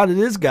 wow, how did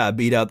this guy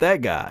beat out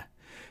that guy?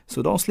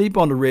 So don't sleep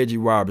on the Reggie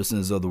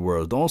Robinsons of the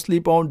world. Don't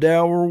sleep on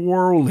Darryl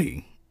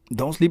Worley.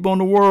 Don't sleep on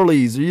the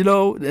Worleys, you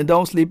know, and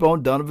don't sleep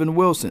on Donovan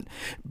Wilson.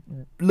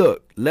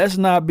 Look, let's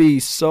not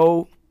be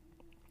so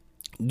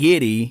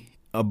giddy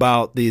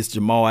about this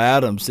Jamal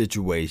Adams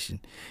situation,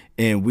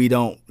 and we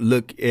don't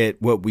look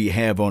at what we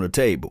have on the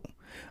table.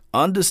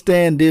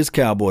 Understand this,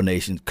 Cowboy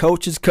Nation.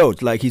 Coach is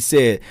coach. Like he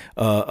said,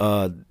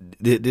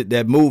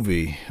 that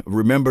movie,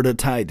 Remember the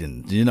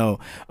Titans, you know,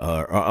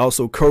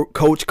 also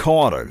Coach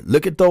Carter.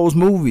 Look at those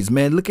movies,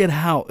 man. Look at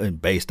how,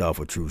 and based off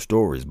of true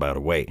stories, by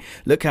the way,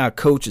 look how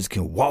coaches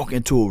can walk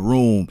into a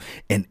room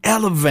and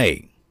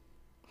elevate.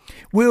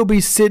 We'll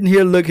be sitting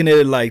here looking at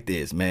it like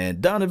this,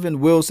 man. Donovan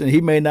Wilson, he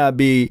may not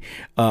be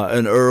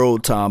an Earl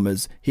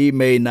Thomas. He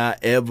may not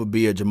ever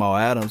be a Jamal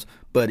Adams.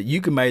 But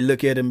you might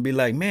look at him and be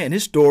like, man,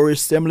 his story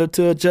is similar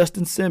to a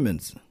Justin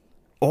Simmons.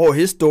 Or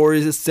his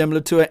story is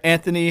similar to an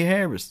Anthony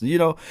Harris. You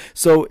know,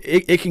 so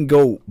it can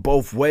go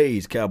both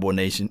ways, Cowboy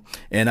Nation.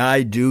 And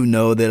I do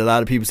know that a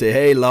lot of people say,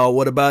 hey, Law,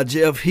 what about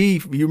Jeff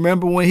Heath? You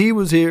remember when he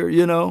was here,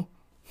 you know?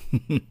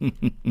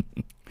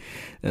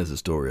 That's a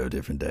story of a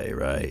different day,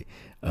 right?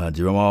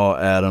 Jamal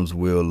Adams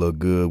will look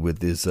good with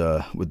this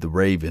with the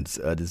Ravens.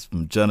 This is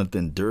from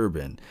Jonathan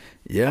Durbin.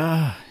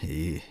 Yeah,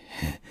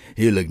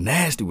 he'll look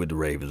nasty with the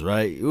Ravens,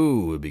 right?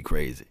 Ooh, it'd be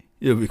crazy.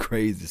 It'll be a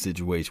crazy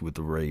situation with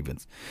the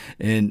Ravens.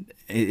 And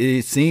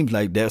it seems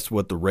like that's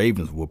what the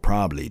Ravens will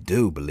probably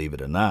do, believe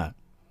it or not.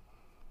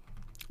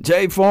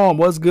 Jay Farm,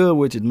 what's good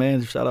with you,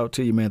 man? Shout out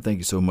to you, man. Thank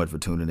you so much for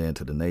tuning in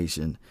to the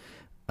nation.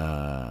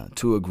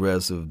 Too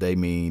aggressive, they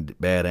mean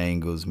bad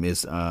angles,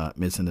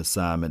 missing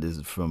assignment. This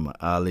is from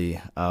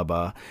Ali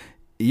Abba.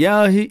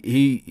 Yeah,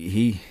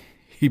 he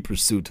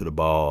pursued to the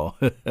ball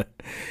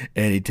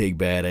and he take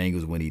bad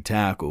angles when he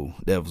tackle.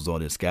 That was on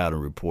his scouting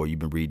report. You've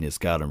been reading his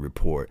scouting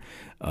report.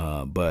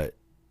 But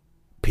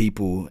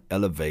people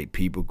elevate,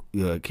 people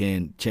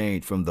can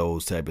change from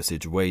those type of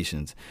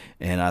situations.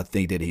 And I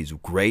think that he's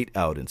great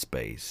out in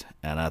space.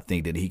 And I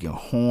think that he can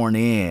horn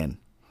in.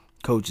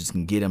 Coaches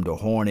can get him to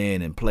horn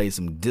in and play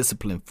some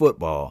disciplined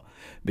football,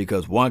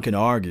 because one can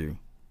argue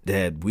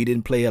that we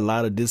didn't play a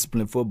lot of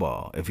disciplined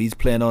football. If he's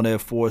playing on that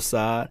fourth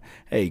side,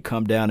 hey,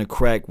 come down and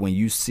crack when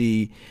you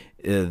see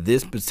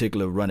this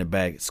particular running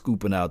back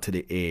scooping out to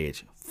the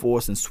edge.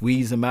 Force and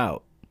squeeze him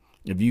out.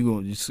 If you're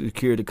going to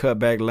secure the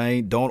cutback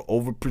lane, don't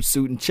over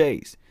pursuit and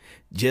chase.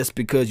 Just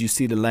because you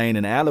see the lane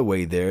and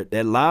alleyway there,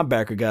 that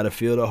linebacker got to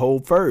fill the hole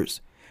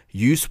first.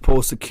 You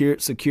supposed to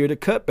secure the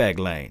cutback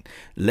lane.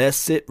 Let's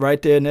sit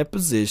right there in that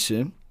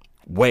position.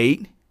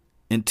 Wait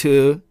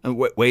until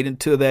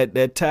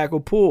that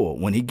tackle pull.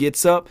 When he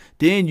gets up,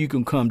 then you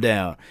can come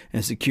down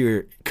and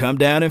secure. Come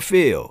down and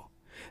fill.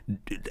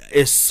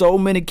 There's so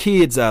many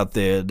kids out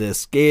there that's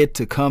scared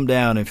to come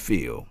down and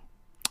fill.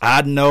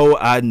 I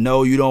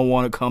know you don't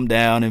want to come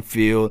down and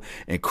feel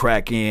and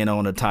crack in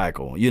on a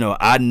tackle. You know,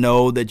 I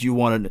know that you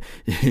want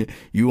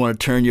to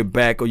turn your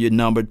back or your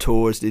number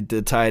towards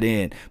the tight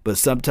end. But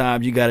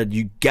sometimes you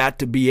got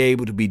to be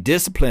able to be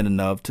disciplined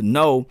enough to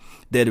know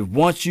that if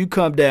once you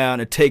come down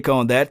and take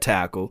on that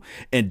tackle,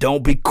 and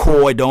don't be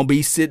coy, don't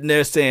be sitting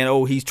there saying,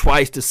 oh, he's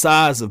twice the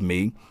size of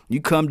me. You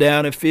come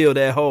down and fill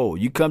that hole.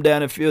 You come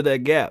down and fill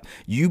that gap.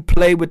 You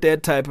play with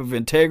that type of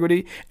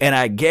integrity, and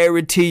I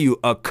guarantee you,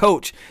 a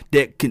coach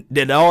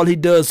that all he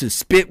does is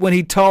spit when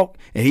he talk,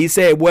 and he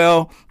said,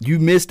 "Well, you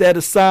missed that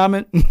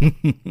assignment,"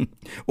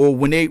 or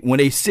when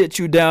they sit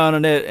you down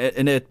in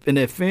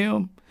that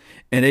film,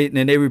 and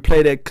they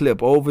replay that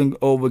clip over and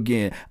over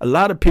again. A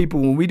lot of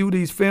people, when we do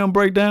these film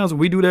breakdowns, when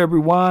we do that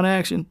rewind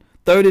action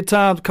 30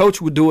 times,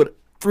 coach would do it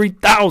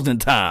 3,000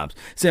 times,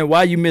 saying,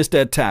 why you missed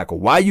that tackle?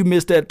 Why you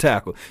missed that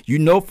tackle? You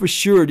know for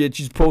sure that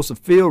you're supposed to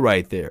feel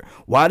right there.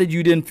 Why did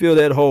you didn't fill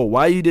that hole?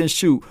 Why you didn't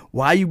shoot?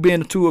 Why you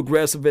being too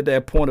aggressive at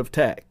that point of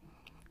attack?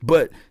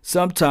 But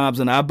sometimes,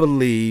 and I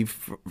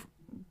believe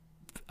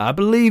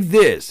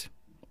this,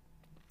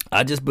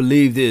 I just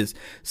believe this,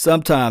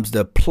 sometimes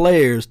the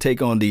players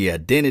take on the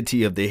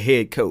identity of the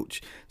head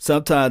coach.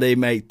 Sometimes they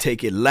may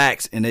take it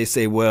lax and they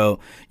say, well,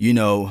 you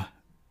know,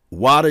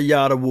 wada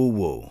yada woo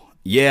woo.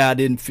 Yeah, I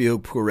didn't feel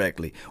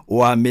correctly,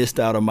 or I missed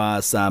out on my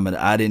assignment.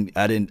 I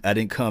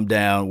didn't come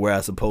down where I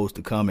was supposed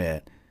to come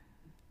at.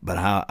 But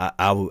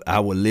I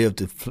will live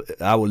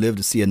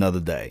to see another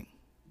day.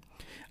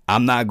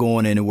 I'm not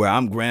going anywhere.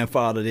 I'm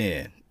grandfathered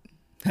in.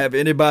 Have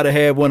anybody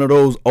had one of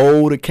those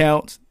old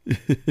accounts?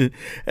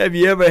 Have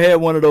you ever had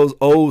one of those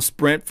old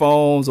Sprint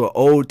phones or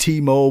old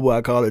T-Mobile?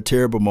 I call it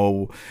Terrible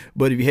Mobile.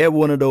 But if you had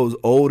one of those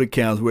old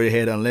accounts where they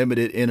had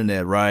unlimited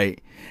internet,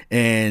 right?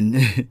 And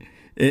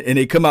and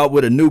they come out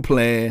with a new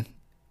plan,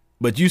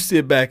 but you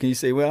sit back and you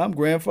say, well, I'm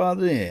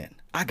grandfathered in.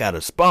 I got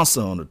a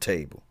sponsor on the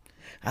table.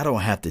 I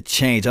don't have to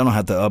change. I don't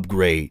have to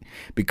upgrade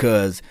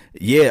because,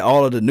 yeah,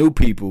 all of the new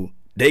people,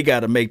 they got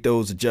to make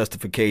those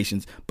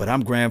justifications, but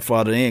I'm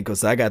grandfathered in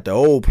because I got the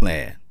old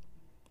plan.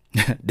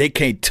 They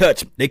can't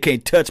touch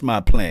my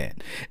plan.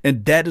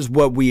 And that is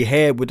what we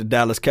had with the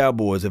Dallas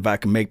Cowboys. If I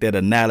can make that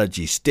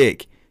analogy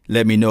stick,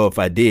 let me know if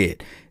I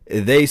did.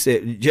 They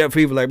said, Jeff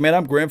Heath was like, man,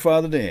 I'm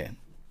grandfathered in.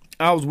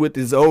 I was with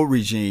this old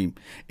regime,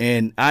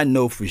 and I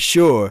know for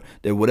sure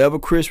that whatever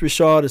Chris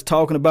Richard is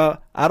talking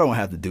about, I don't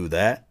have to do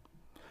that.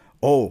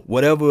 Oh,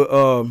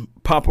 whatever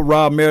Papa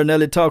Rob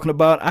Marinelli talking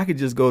about, I could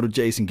just go to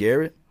Jason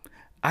Garrett.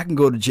 I can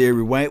go to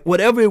Jerry Wayne,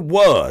 whatever it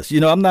was.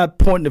 You know, I'm not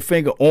pointing the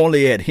finger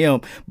only at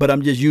him, but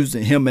I'm just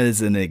using him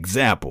as an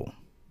example.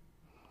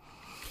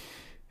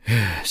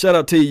 Shout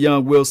out to you,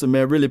 Young Wilson,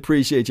 man. Really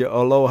appreciate you.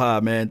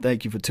 Aloha, man.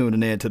 Thank you for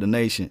tuning in to the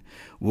nation.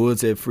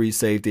 Woods at free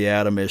safety,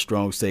 Adam at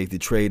strong safety,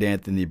 trade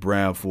Anthony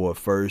Brown for a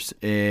first.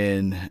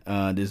 And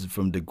this is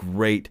from the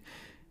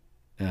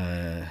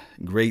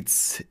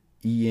Greats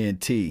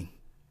ENT.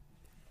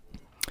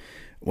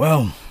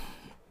 Well,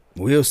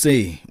 we'll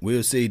see.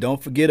 We'll see.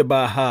 Don't forget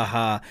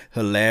about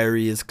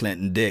hilarious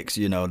Clinton Dix.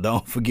 You know,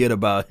 don't forget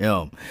about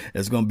him.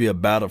 It's going to be a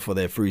battle for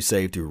that free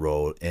safety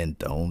role. And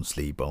don't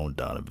sleep on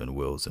Donovan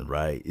Wilson,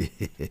 right?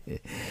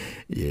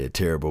 Yeah,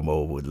 Terrible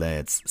Mobile with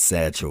Lance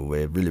Satchel,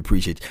 man. Really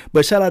appreciate you.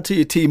 But shout out to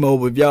your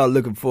T-Mobile. If y'all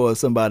looking for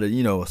somebody,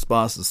 you know, a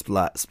sponsor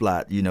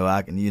spot, you know,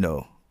 I can, you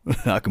know,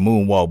 I can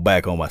moonwalk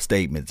back on my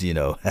statements, you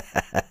know.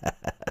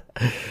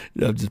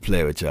 I'm just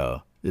playing with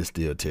y'all. It's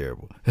still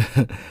terrible.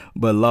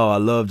 But, Law, I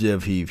love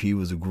Jeff Heath. He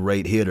was a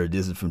great hitter.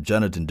 This is from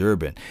Jonathan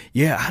Durbin.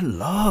 Yeah,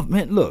 look,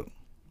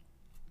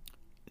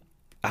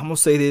 I'm going to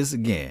say this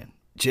again.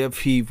 Jeff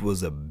Heath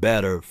was a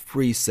better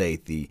free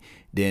safety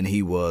than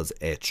he was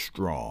at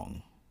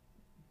strong.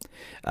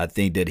 I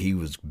think that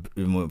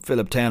when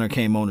Philip Tanner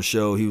came on the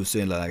show, he was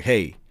saying like,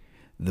 hey,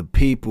 the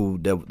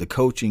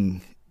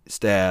coaching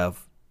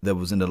staff that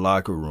was in the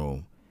locker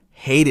room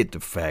hated the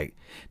fact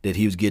that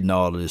he was getting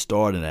all of this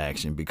starting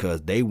action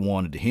because they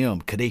wanted him,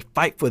 because they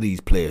fight for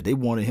these players. They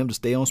wanted him to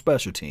stay on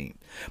special teams.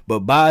 But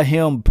by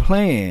him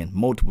playing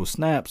multiple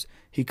snaps,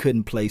 he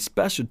couldn't play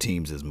special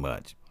teams as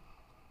much.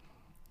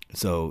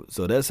 So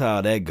that's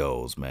how that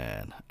goes,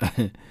 man.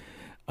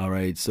 All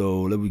right,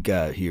 so what we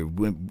got here?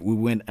 We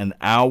went an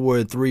hour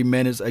and 3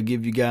 minutes. I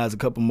give you guys a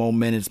couple more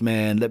minutes,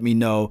 man. Let me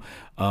know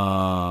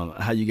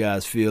how you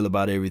guys feel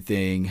about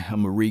everything.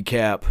 I'm going to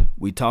recap.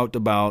 We talked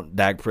about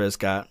Dak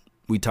Prescott.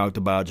 We talked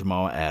about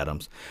Jamal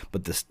Adams.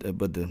 But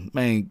the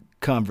main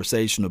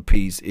conversational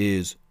piece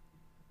is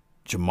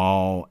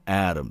Jamal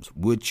Adams.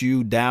 Would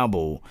you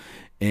dabble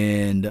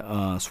and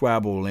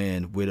swabble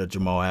in with a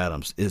Jamal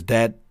Adams? Is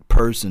that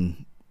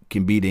person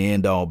can be the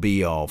end-all,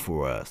 be-all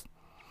for us?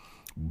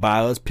 By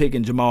us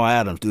picking Jamal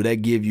Adams, do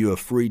that give you a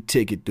free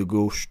ticket to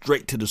go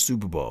straight to the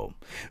Super Bowl?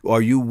 Or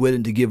are you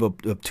willing to give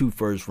up 2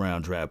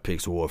 first-round draft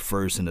picks, or a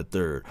first and a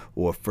third,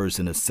 or a first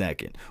and a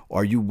second?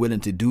 Are you willing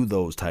to do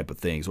those type of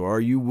things? Or are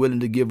you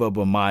willing to give up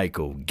a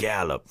Michael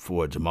Gallup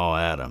for Jamal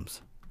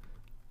Adams?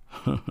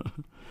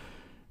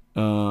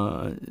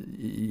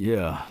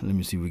 Yeah, let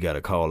me see. We got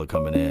a caller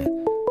coming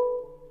in.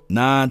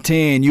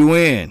 910, you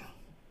in?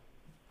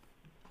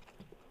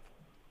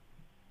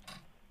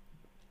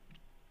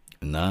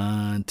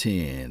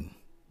 910.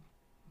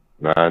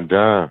 9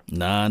 dime.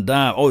 9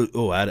 dime.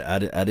 Oh, I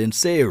didn't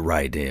say it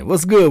right then.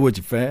 What's good with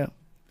you, fam?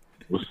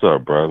 What's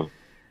up, brother?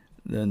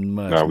 Nothing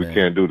much. Nah, we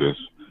can't do this.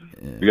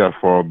 Yeah. We got to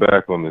fall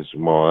back on this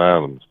Jamal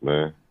Adams,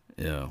 man.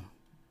 Yeah.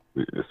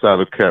 It's out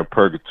of cap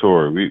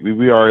purgatory.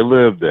 We already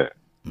lived that.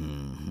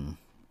 Mm-hmm.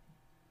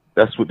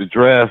 That's what the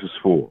draft is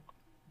for.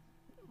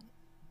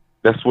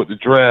 That's what the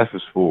draft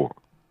is for.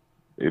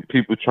 If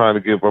people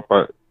trying to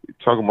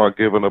talking about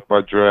giving up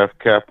our draft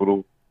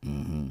capital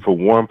for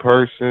one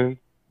person,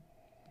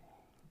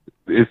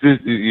 is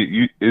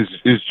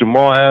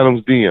Jamal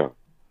Adams Dion?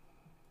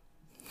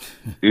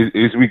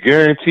 is we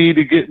guaranteed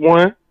to get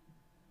one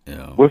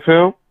with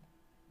him?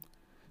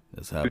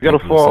 That's how we got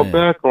to fall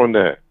back on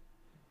that.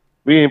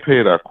 We ain't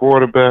paid our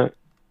quarterback.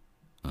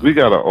 We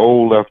got an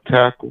old left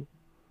tackle,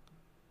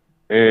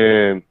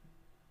 and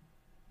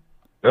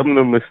them are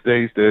the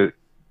mistakes that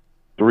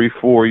 3,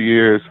 4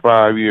 years,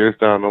 5 years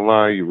down the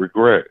line you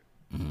regret.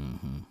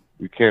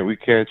 We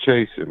can't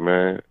chase it,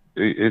 man.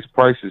 Its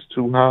price is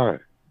too high.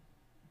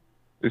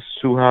 It's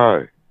too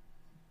high.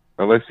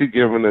 Unless he's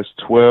giving us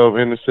 12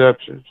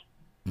 interceptions.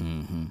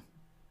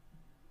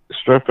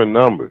 Strength in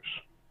numbers.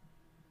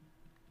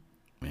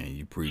 Man,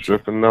 you preach.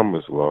 Strength in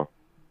numbers, Law.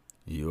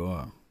 You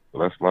are.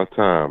 Well, that's my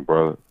time,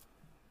 brother.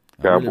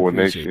 Cowboy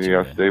really Nation,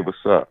 y'all stay. What's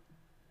up?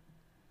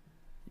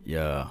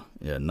 Yeah,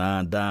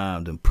 9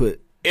 Dimes and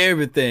put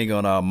everything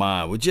on our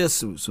mind with just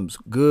some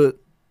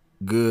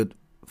good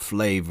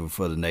flavor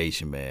for the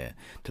nation, man.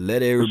 To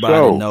let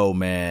everybody know,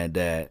 man,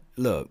 that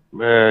look,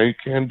 man, you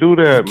can't do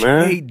that,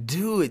 man. You can't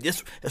do it.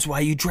 That's why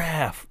you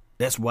draft.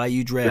 That's why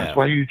you draft.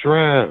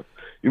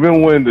 You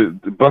remember when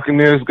the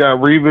Buccaneers got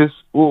Revis?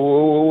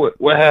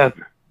 What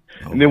happened?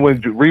 And then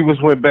when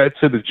Revis went back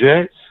to the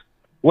Jets,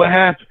 what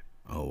happened?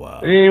 Oh wow,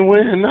 they ain't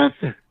winning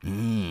nothing.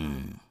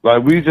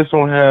 Like, we just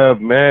don't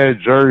have mad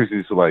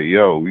jerseys. Like,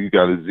 yo, you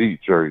got a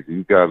Zeke jersey,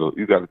 you got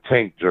a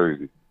Tank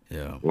jersey.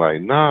 Yeah.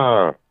 Like,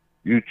 nah,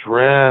 you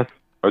draft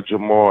a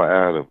Jamal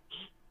Adams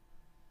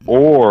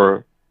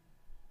or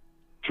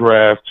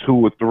draft 2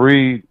 or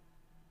 3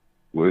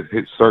 with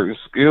hit certain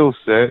skill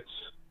sets,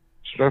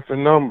 strength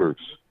in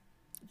numbers.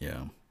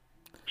 Yeah.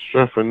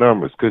 Strength in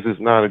numbers, because it's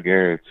not a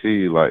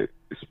guarantee. Like,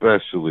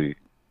 especially if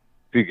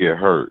you get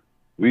hurt.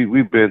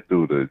 We've been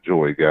through the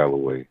Joey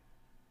Galloway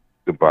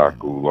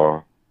debacle,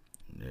 Law.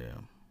 Yeah.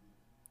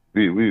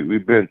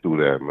 We've been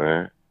through that,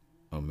 man.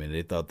 Oh man,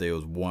 they thought they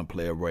was one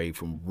player away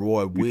from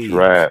Roy Williams.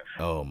 Draft.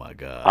 Oh my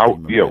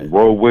God.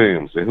 Roy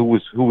Williams. And who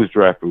was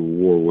drafted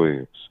with Roy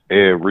Williams?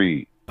 Ed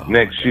Reed. The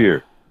next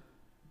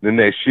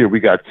year we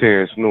got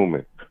Terrence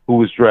Newman, who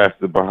was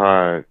drafted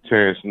behind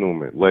Terrence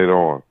Newman later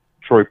on.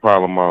 Troy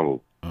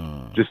Polamalu.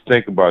 Just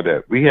think about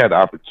that. We had the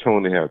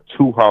opportunity to have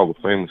 2 Hall of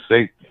Fame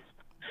safeties.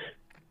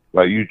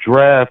 Like, you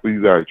draft, but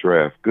you got to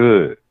draft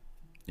good.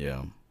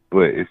 Yeah.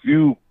 But if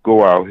you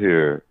go out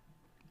here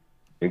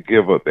and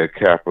give up that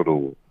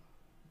capital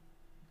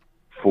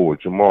for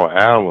Jamal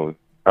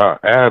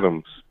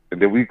Adams,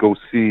 and then we go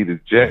see the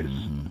Jets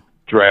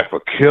draft a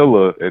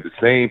killer at the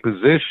same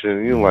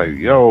position, you're like,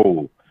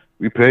 yo,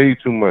 we paid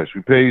too much.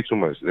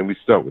 Then we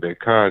stuck with that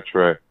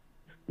contract,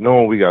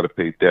 knowing we got to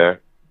pay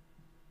that.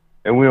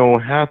 And we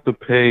don't have to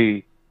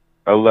pay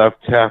a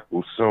left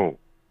tackle soon.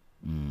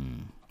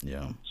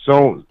 Yeah.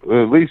 So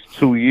at least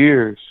 2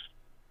 years.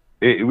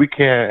 We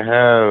can't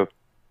have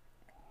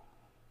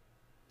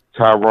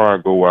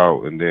Tyron go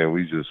out and then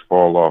we just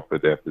fall off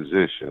at that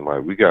position.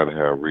 Like, we got to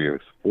have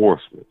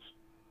reinforcements.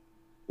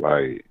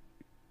 Like,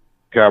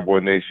 Cowboy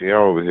Nation,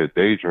 y'all over here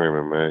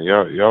daydreaming, man.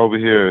 Y'all over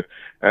here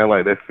acting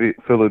like that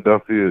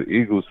Philadelphia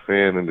Eagles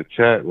fan in the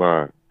chat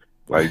line.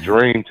 Like,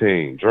 dream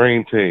team.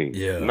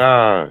 Yeah.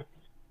 Nah,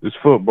 it's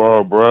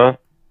football, bruh.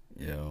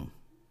 Yeah.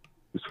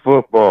 It's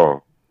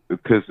football.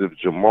 Because if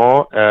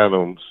Jamal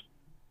Adams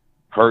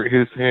hurt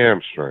his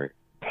hamstring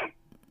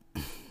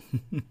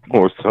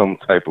or some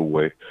type of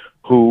way,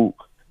 you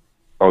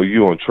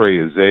on Trey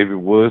Xavier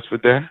Woods for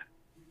that?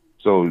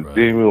 So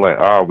then we're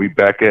like, we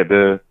back at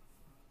the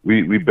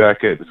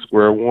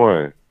square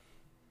one.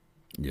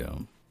 Yeah.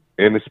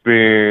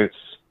 Inexperience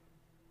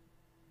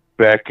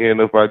back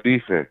end of our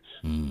defense.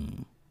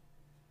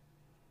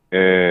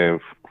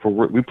 And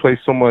we play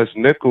so much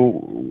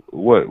nickel,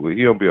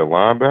 he don't be a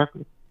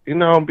linebacker? He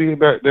don't be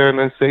back there in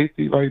that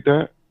safety like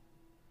that.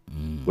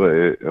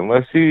 But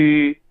unless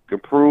he can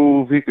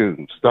prove he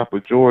can stop a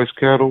George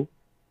Kittle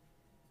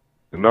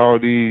and all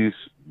these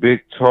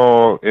big,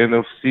 tall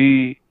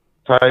NFC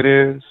tight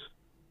ends,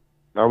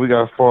 now we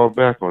got to fall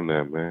back on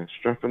that, man.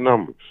 Strength in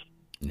numbers.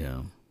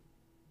 Yeah.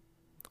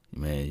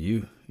 Man,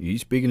 you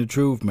speaking the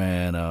truth,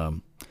 man.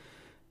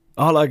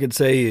 All I can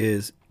say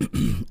is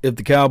if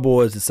the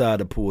Cowboys decide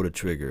to pull the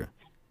trigger,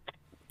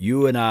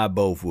 you and I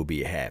both will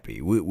be happy.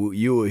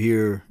 You will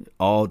hear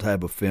all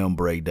type of film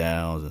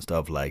breakdowns and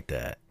stuff like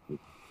that.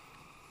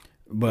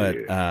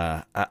 But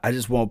I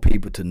just want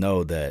people to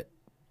know that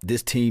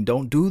this team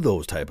don't do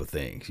those type of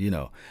things. You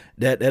know,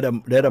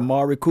 that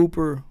Amari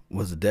Cooper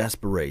was a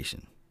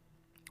desperation.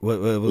 It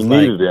was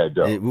needed that,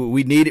 though.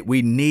 We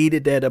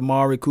needed that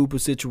Amari Cooper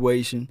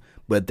situation,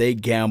 but they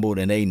gambled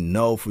and they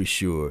know for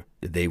sure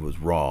that they was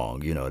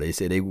wrong. You know, they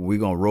said we're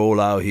gonna roll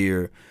out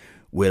here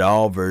with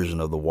our version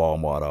of the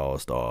Walmart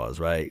All-Stars,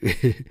 right?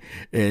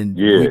 And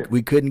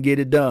we couldn't get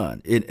it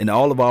done. And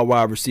all of our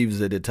wide receivers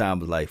at the time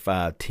was like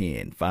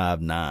 5'10",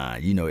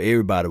 5'9". You know,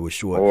 everybody was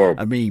short.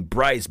 I mean,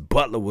 Bryce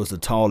Butler was the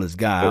tallest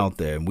guy out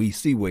there, and we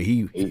see where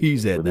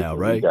he's at now,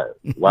 right?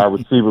 Wide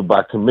receiver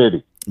by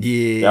committee.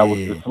 Yeah. That was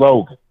the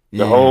slogan.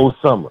 The whole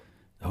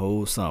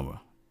summer.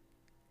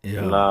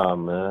 Yeah. Nah,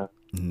 man.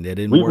 That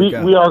didn't work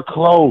out. We are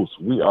close.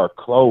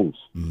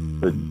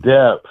 The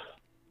depth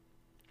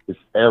is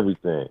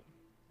everything.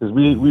 Because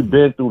we've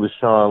been through the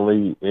Sean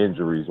Lee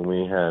injuries and we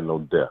ain't had no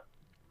depth.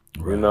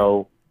 Right. You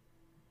know,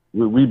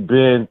 we've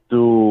been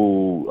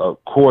through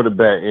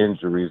quarterback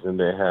injuries and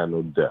they had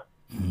no depth.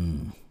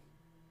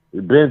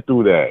 We've been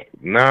through that.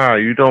 Nah,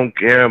 you don't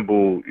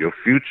gamble your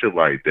future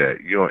like that.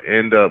 You'll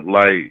end up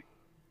like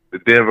the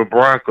Denver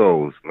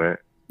Broncos, man.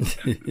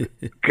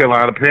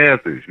 Carolina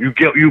Panthers. You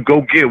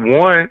go get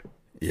one.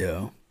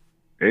 Yeah.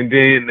 And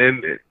then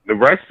the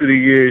rest of the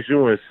years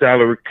you're in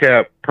salary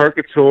cap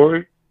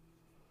purgatory.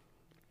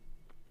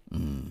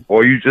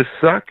 Or you just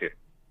suck it.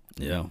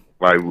 Yeah.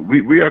 Like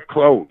we are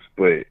close,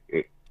 but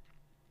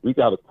we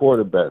got a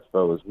quarterback,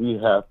 fellas. We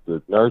have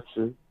to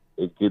nurture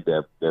and get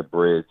that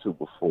bread to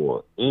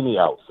before any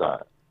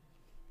outside.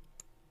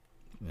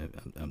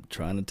 I'm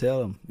trying to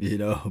tell him,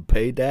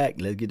 pay Dak.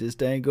 Let's get this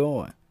thing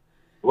going.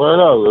 Well,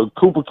 no,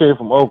 Cooper came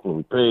from Oakland.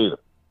 We paid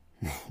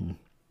him.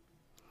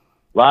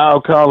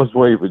 Lyle Collins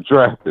wasn't even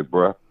drafted,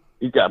 bro.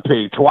 He got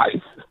paid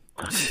twice.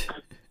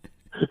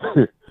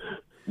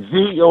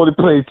 Zeke only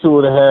played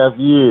 2.5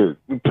 years.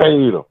 We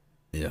paid him.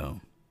 Yeah.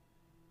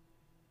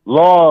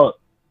 Law,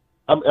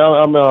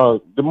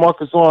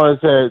 DeMarcus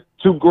Lawrence had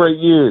 2 great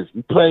years.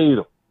 We paid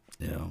him.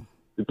 Yeah.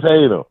 We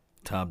paid him.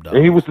 Top dog.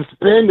 And he was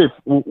suspended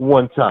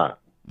one time.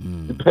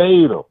 We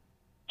paid him.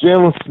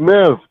 Jalen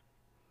Smith,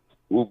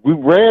 we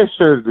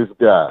redshirted this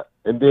guy.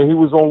 And then he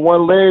was on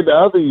one leg the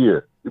other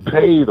year. We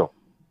paid him.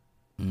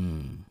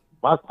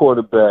 My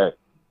quarterback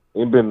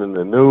ain't been in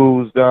the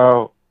news,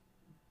 dog.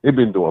 He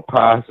been doing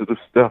positive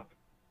stuff.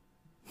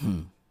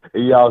 And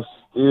y'all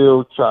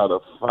still try to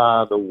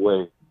find a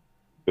way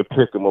to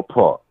pick him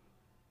apart.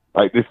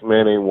 Like this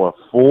man ain't won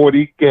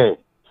 40 games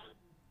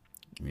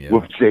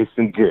with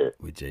Jason Garrett.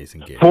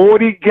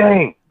 40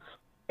 games.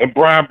 And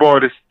Brian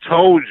Bardis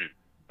told you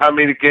how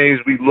many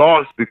games we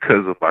lost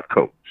because of our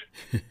coach.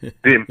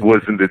 Then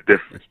wasn't the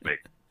difference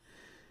maker.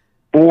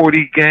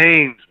 40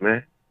 games,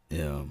 man.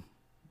 Yeah.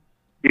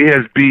 He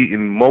has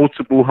beaten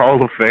multiple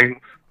Hall of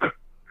Fames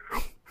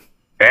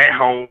at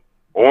home,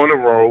 on the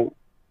road.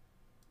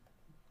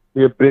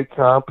 He's a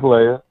big-time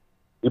player.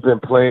 He's been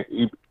playing.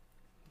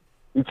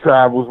 He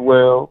travels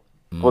well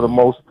for the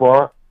most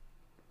part.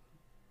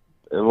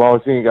 As long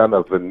as he ain't got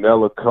no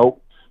vanilla coach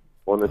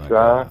on the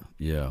side.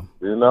 Yeah.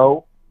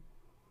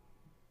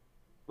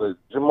 But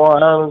Jamal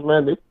Adams,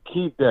 man, they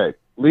keep that.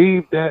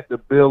 Leave that to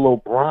Bill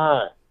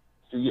O'Brien.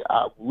 See,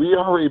 we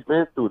already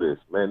been through this,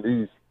 man.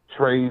 These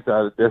trades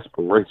out of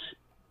desperation.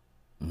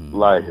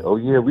 Like, oh,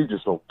 yeah, we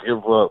just don't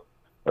give up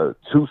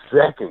 2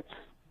 seconds.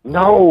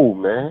 No,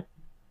 man.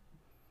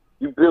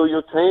 You build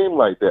your team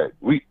like that.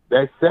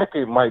 That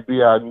second might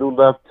be our new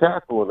left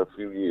tackle in a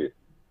few years.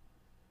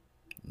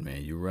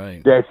 Man, you're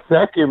right. That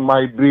second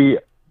might be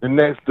the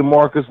next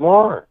DeMarcus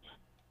Lawrence.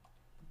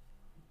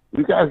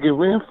 We got to get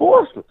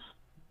reinforcements.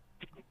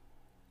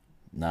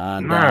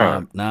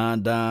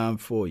 Non-dime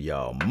for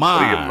y'all.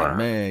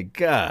 Man.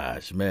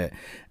 Gosh, man.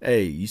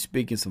 Hey, you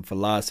speaking some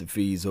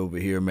philosophies over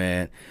here,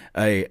 man.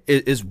 Hey,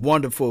 it's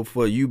wonderful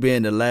for you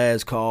being the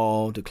last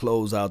call to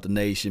close out the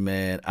nation,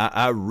 man.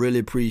 I really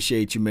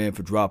appreciate you, man,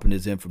 for dropping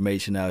this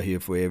information out here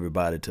for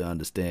everybody to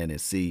understand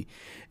and see.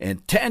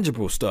 And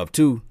tangible stuff,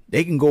 too.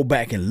 They can go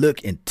back and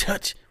look and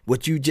touch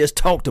what you just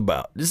talked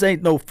about. This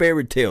ain't no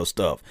fairy tale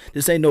stuff.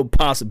 This ain't no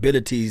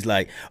possibilities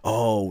like,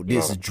 oh,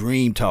 this is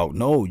dream talk.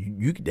 No,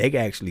 they can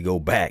actually go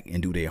back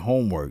and do their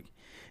homework,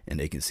 and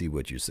they can see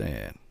what you're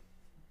saying.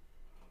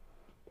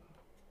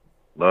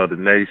 Love the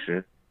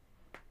nation.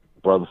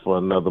 Brother for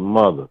another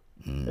mother.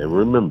 And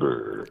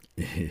remember.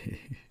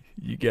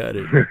 You got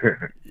it.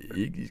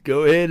 You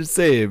go ahead and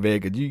say it,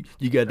 man, because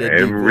you got that.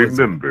 And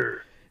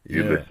remember,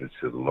 you listen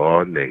to the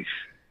Law Nation.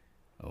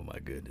 Oh, my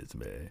goodness,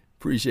 man.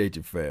 Appreciate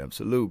you, fam.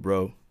 Salute,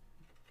 bro.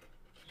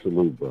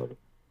 Salute, brother.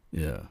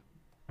 Yeah.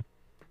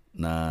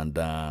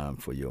 Non-dime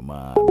for your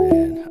mind,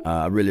 man.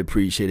 I really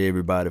appreciate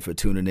everybody for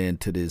tuning in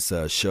to this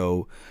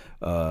show.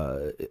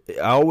 I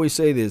always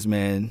say this,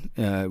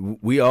 man.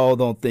 We all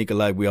don't think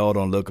alike. We all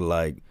don't look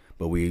alike.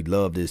 But we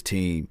love this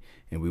team,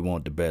 and we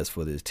want the best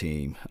for this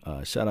team.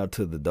 Shout out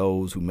to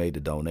those who made the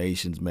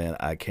donations, man.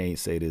 I can't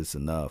say this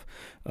enough.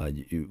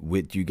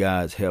 With you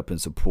guys helping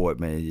support,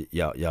 man,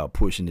 y'all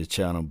pushing this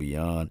channel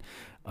beyond.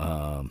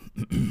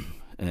 And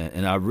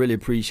I really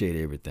appreciate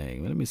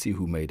everything. Let me see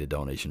who made the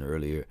donation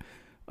earlier.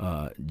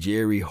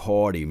 Jerry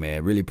Hardy,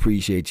 man. Really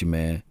appreciate you,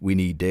 man. We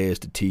need Dez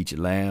to teach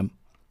Lamb.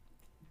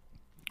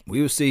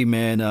 We will see,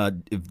 man,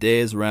 if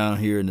Dez around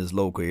here in this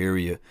local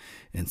area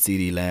and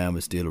CeeDee Lamb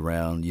is still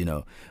around,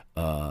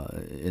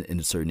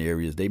 in certain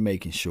areas, they may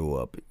can show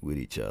up with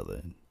each other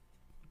and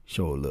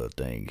show a little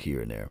thing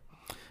here and there.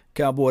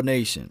 Cowboy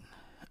Nation,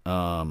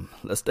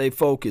 let's stay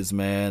focused,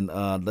 man.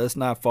 Let's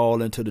not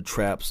fall into the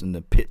traps and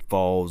the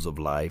pitfalls of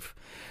life.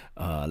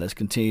 Let's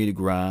continue to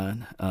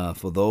grind.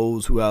 For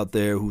those who out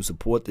there who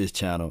support this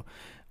channel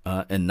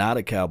and not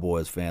a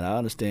Cowboys fan, I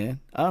understand.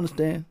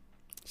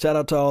 Shout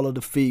out to all of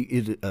the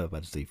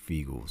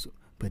Feagles,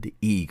 but the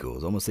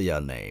Eagles. I'm going to say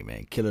y'all name,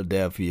 man.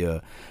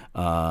 Philadelphia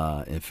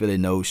and Philly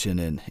Notion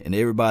and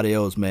everybody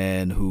else,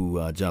 man,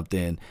 who jumped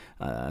in.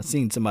 I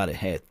seen somebody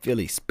had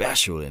Philly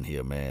Special in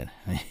here, man.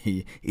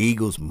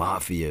 Eagles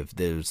Mafia, if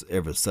there's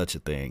ever such a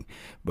thing.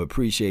 But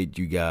appreciate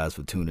you guys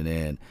for tuning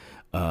in.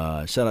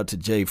 Shout out to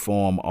J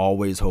Form,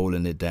 always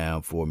holding it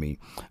down for me.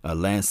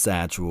 Lance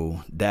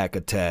Satchel, Dak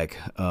Attack,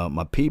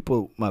 my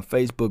people, my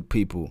Facebook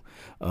people,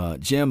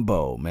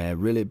 Jimbo, man,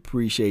 really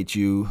appreciate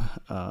you.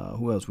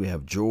 Who else we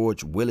have?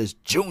 George Willis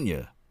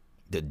Jr.,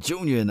 the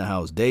Junior in the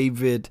house.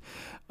 David,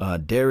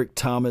 Derek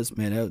Thomas,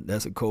 man,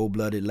 that's a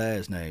cold-blooded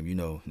last name. You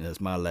know, that's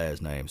my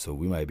last name, so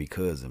we might be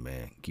cousin,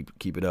 man.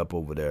 Keep it up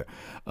over there.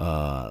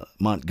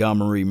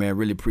 Montgomery, man,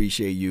 really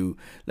appreciate you.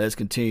 Let's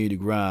continue to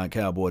grind,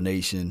 Cowboy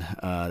Nation.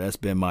 That's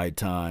been my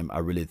time. I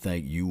really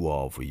thank you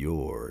all for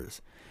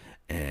yours.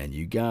 And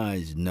you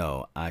guys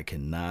know I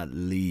cannot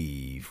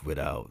leave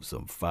without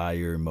some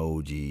fire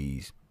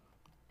emojis,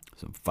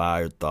 some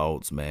fire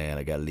thoughts, man.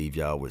 I got to leave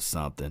y'all with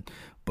something.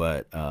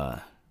 But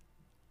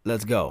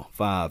let's go.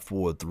 5,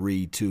 4,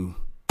 3, 2.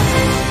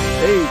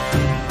 Hey.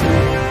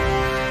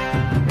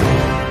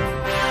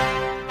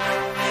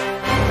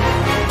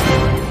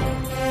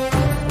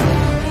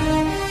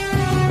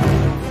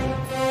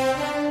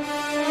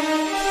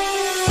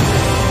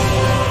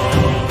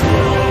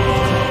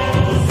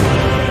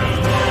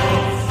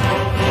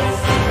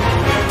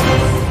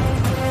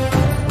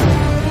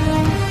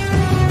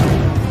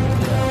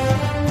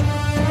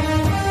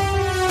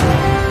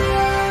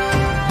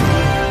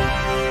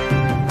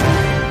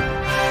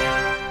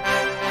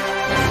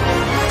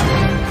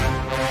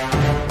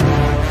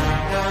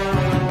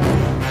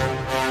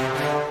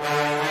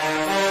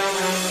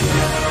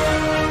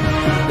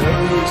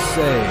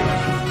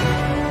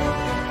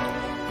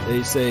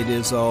 They say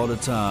this all the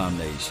time,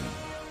 nation.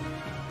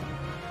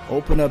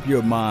 Open up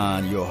your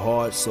mind, your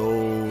heart,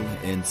 soul,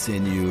 and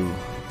sinew.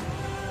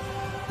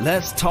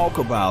 Let's talk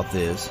about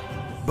this.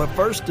 But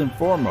first and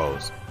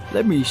foremost,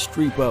 let me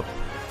sweep up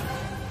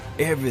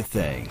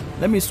everything.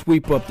 Let me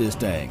sweep up this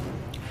thing.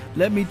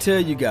 Let me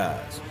tell you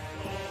guys.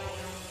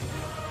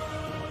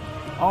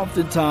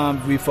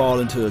 Oftentimes we fall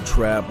into a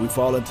trap. We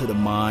fall into the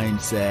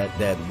mindset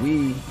that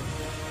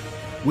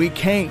we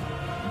can't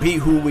be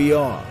who we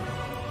are.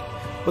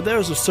 But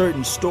there's a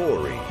certain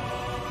story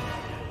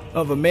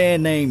of a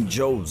man named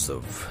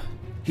Joseph.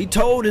 He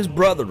told his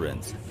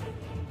brethren,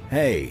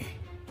 hey,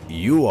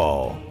 you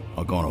all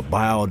are going to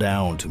bow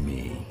down to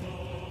me.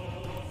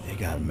 They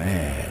got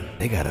mad.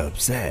 They got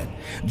upset.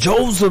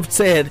 Joseph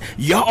said,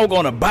 y'all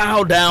going to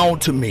bow down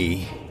to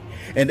me.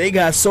 And they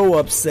got so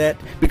upset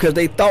because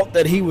they thought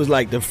that he was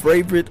like the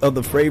favorite of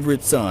the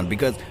favorite son.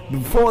 Because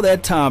before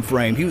that time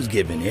frame, he was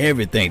giving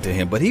everything to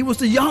him. But he was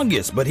the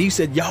youngest. But he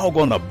said, y'all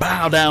gonna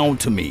bow down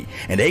to me.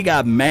 And they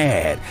got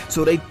mad.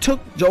 So they took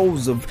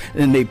Joseph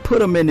and they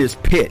put him in this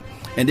pit.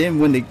 And then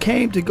when they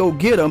came to go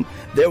get him,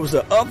 there was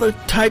the other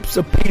types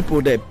of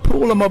people that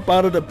pulled him up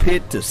out of the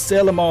pit to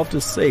sell him off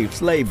to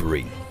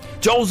slavery.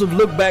 Joseph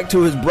looked back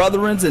to his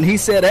brethren and he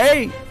said,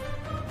 hey,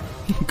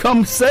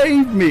 come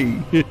save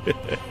me.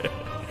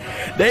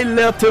 They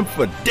left him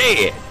for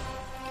dead.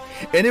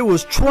 And it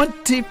was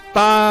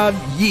 25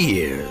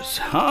 years,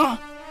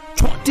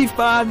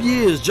 25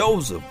 years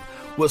Joseph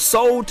was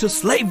sold to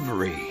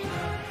slavery.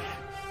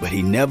 But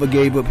he never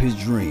gave up his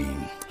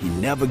dream. He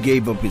never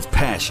gave up his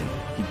passion.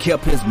 He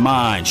kept his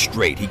mind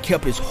straight. He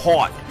kept his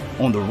heart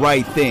on the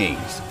right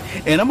things.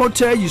 And I'm going to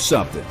tell you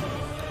something.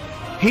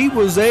 He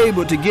was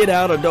able to get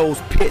out of those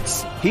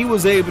pits. He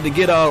was able to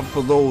get out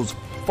of those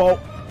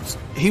faults.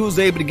 He was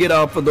able to get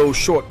out of those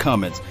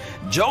shortcomings.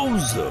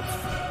 Joseph,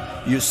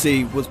 you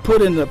see, was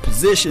put in a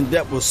position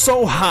that was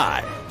so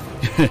high.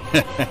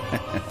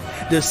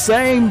 The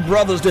same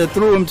brothers that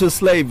threw him to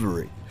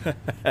slavery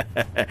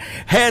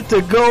had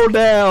to go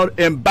down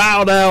and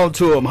bow down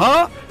to him,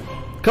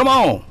 Come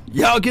on,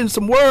 y'all getting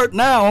some word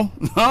now,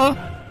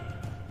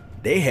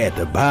 They had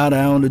to bow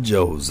down to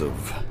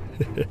Joseph.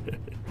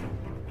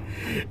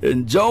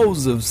 And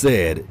Joseph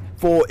said,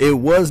 for it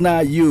was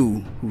not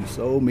you who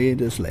sold me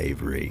into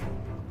slavery.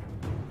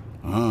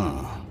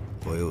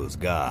 For it was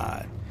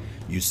God.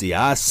 You see,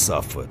 I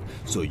suffered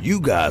so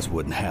you guys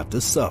wouldn't have to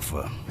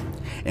suffer.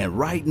 And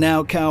right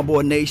now,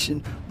 Cowboy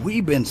Nation,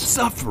 we've been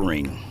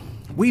suffering.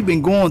 We've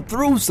been going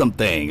through some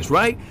things,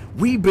 right?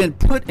 We've been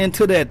put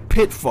into that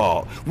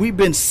pitfall. We've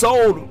been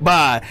sold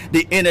by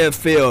the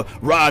NFL,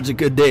 Roger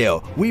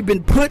Goodell. We've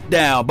been put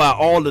down by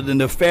all of the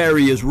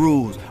nefarious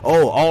rules.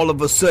 Oh, all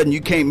of a sudden you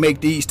can't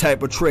make these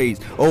type of trades.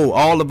 Oh,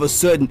 all of a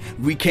sudden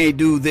we can't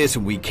do this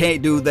and we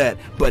can't do that.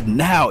 But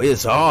now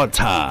it's our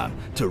time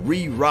to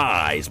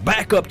re-rise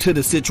back up to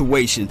the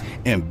situation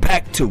and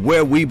back to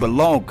where we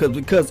belong.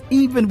 Because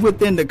even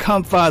within the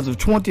confines of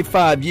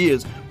 25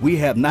 years, we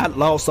have not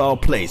lost our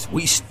place.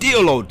 We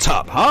still on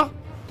top,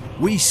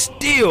 We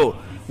still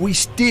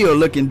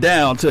looking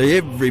down to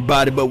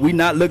everybody, but we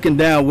not looking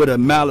down with a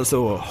malice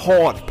or a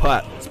hard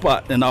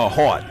spot in our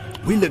heart.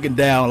 We looking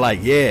down like,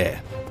 yeah,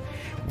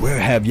 where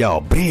have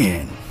y'all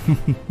been?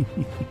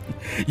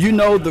 You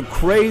know, the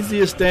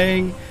craziest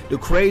thing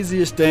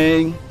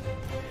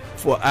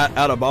for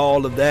out of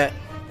all of that,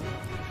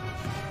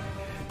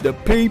 the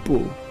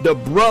people, the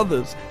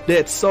brothers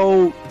that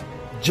sold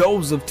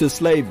Joseph to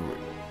slavery.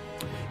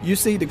 You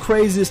see, the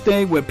craziest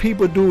thing, when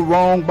people do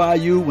wrong by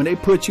you, when they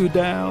put you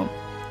down,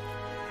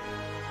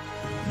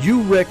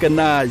 you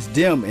recognize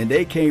them and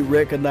they can't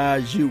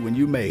recognize you when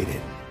you made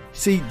it.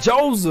 See,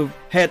 Joseph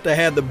had to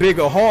have the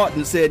bigger heart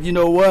and said, you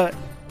know what?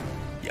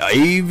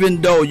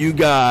 Even though you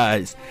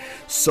guys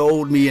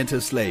sold me into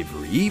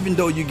slavery, even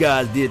though you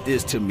guys did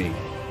this to me,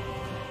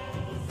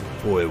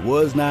 for it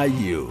was not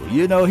you.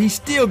 You know, he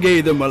still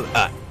gave them an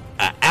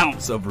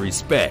ounce of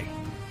respect.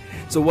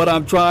 So what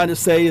I'm trying to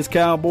say is,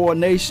 Cowboy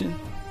Nation,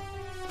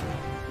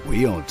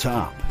 we on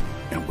top,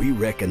 and we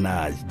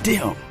recognize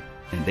them,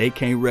 and they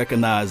can't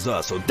recognize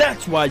us. So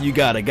that's why you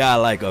got a guy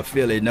like a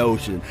Philly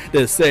Notion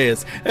that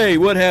says, hey,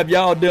 what have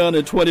y'all done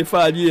in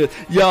 25 years?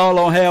 Y'all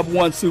don't have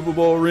one Super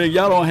Bowl ring.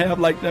 Y'all don't have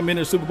like that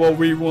many Super Bowl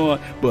we won.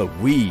 But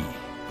we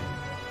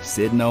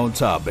sitting on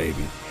top,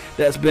 baby.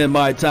 That's been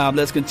my time.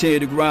 Let's continue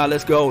to grind.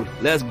 Let's go.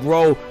 Let's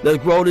grow.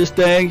 Let's grow this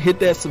thing. Hit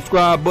that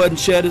subscribe button.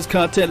 Share this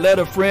content. Let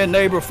a friend,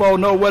 neighbor, foe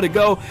know where to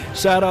go.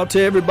 Shout out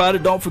to everybody.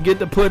 Don't forget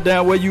to put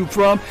down where you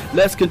from.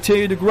 Let's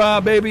continue to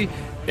grind, baby.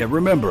 And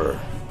remember,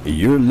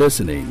 you're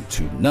listening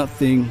to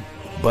nothing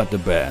but the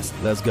best.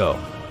 Let's go.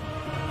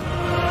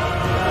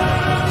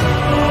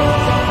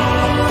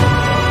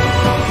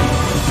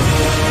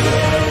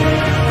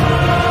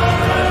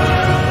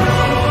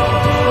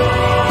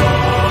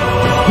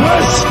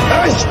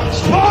 This is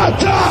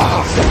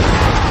Sparta!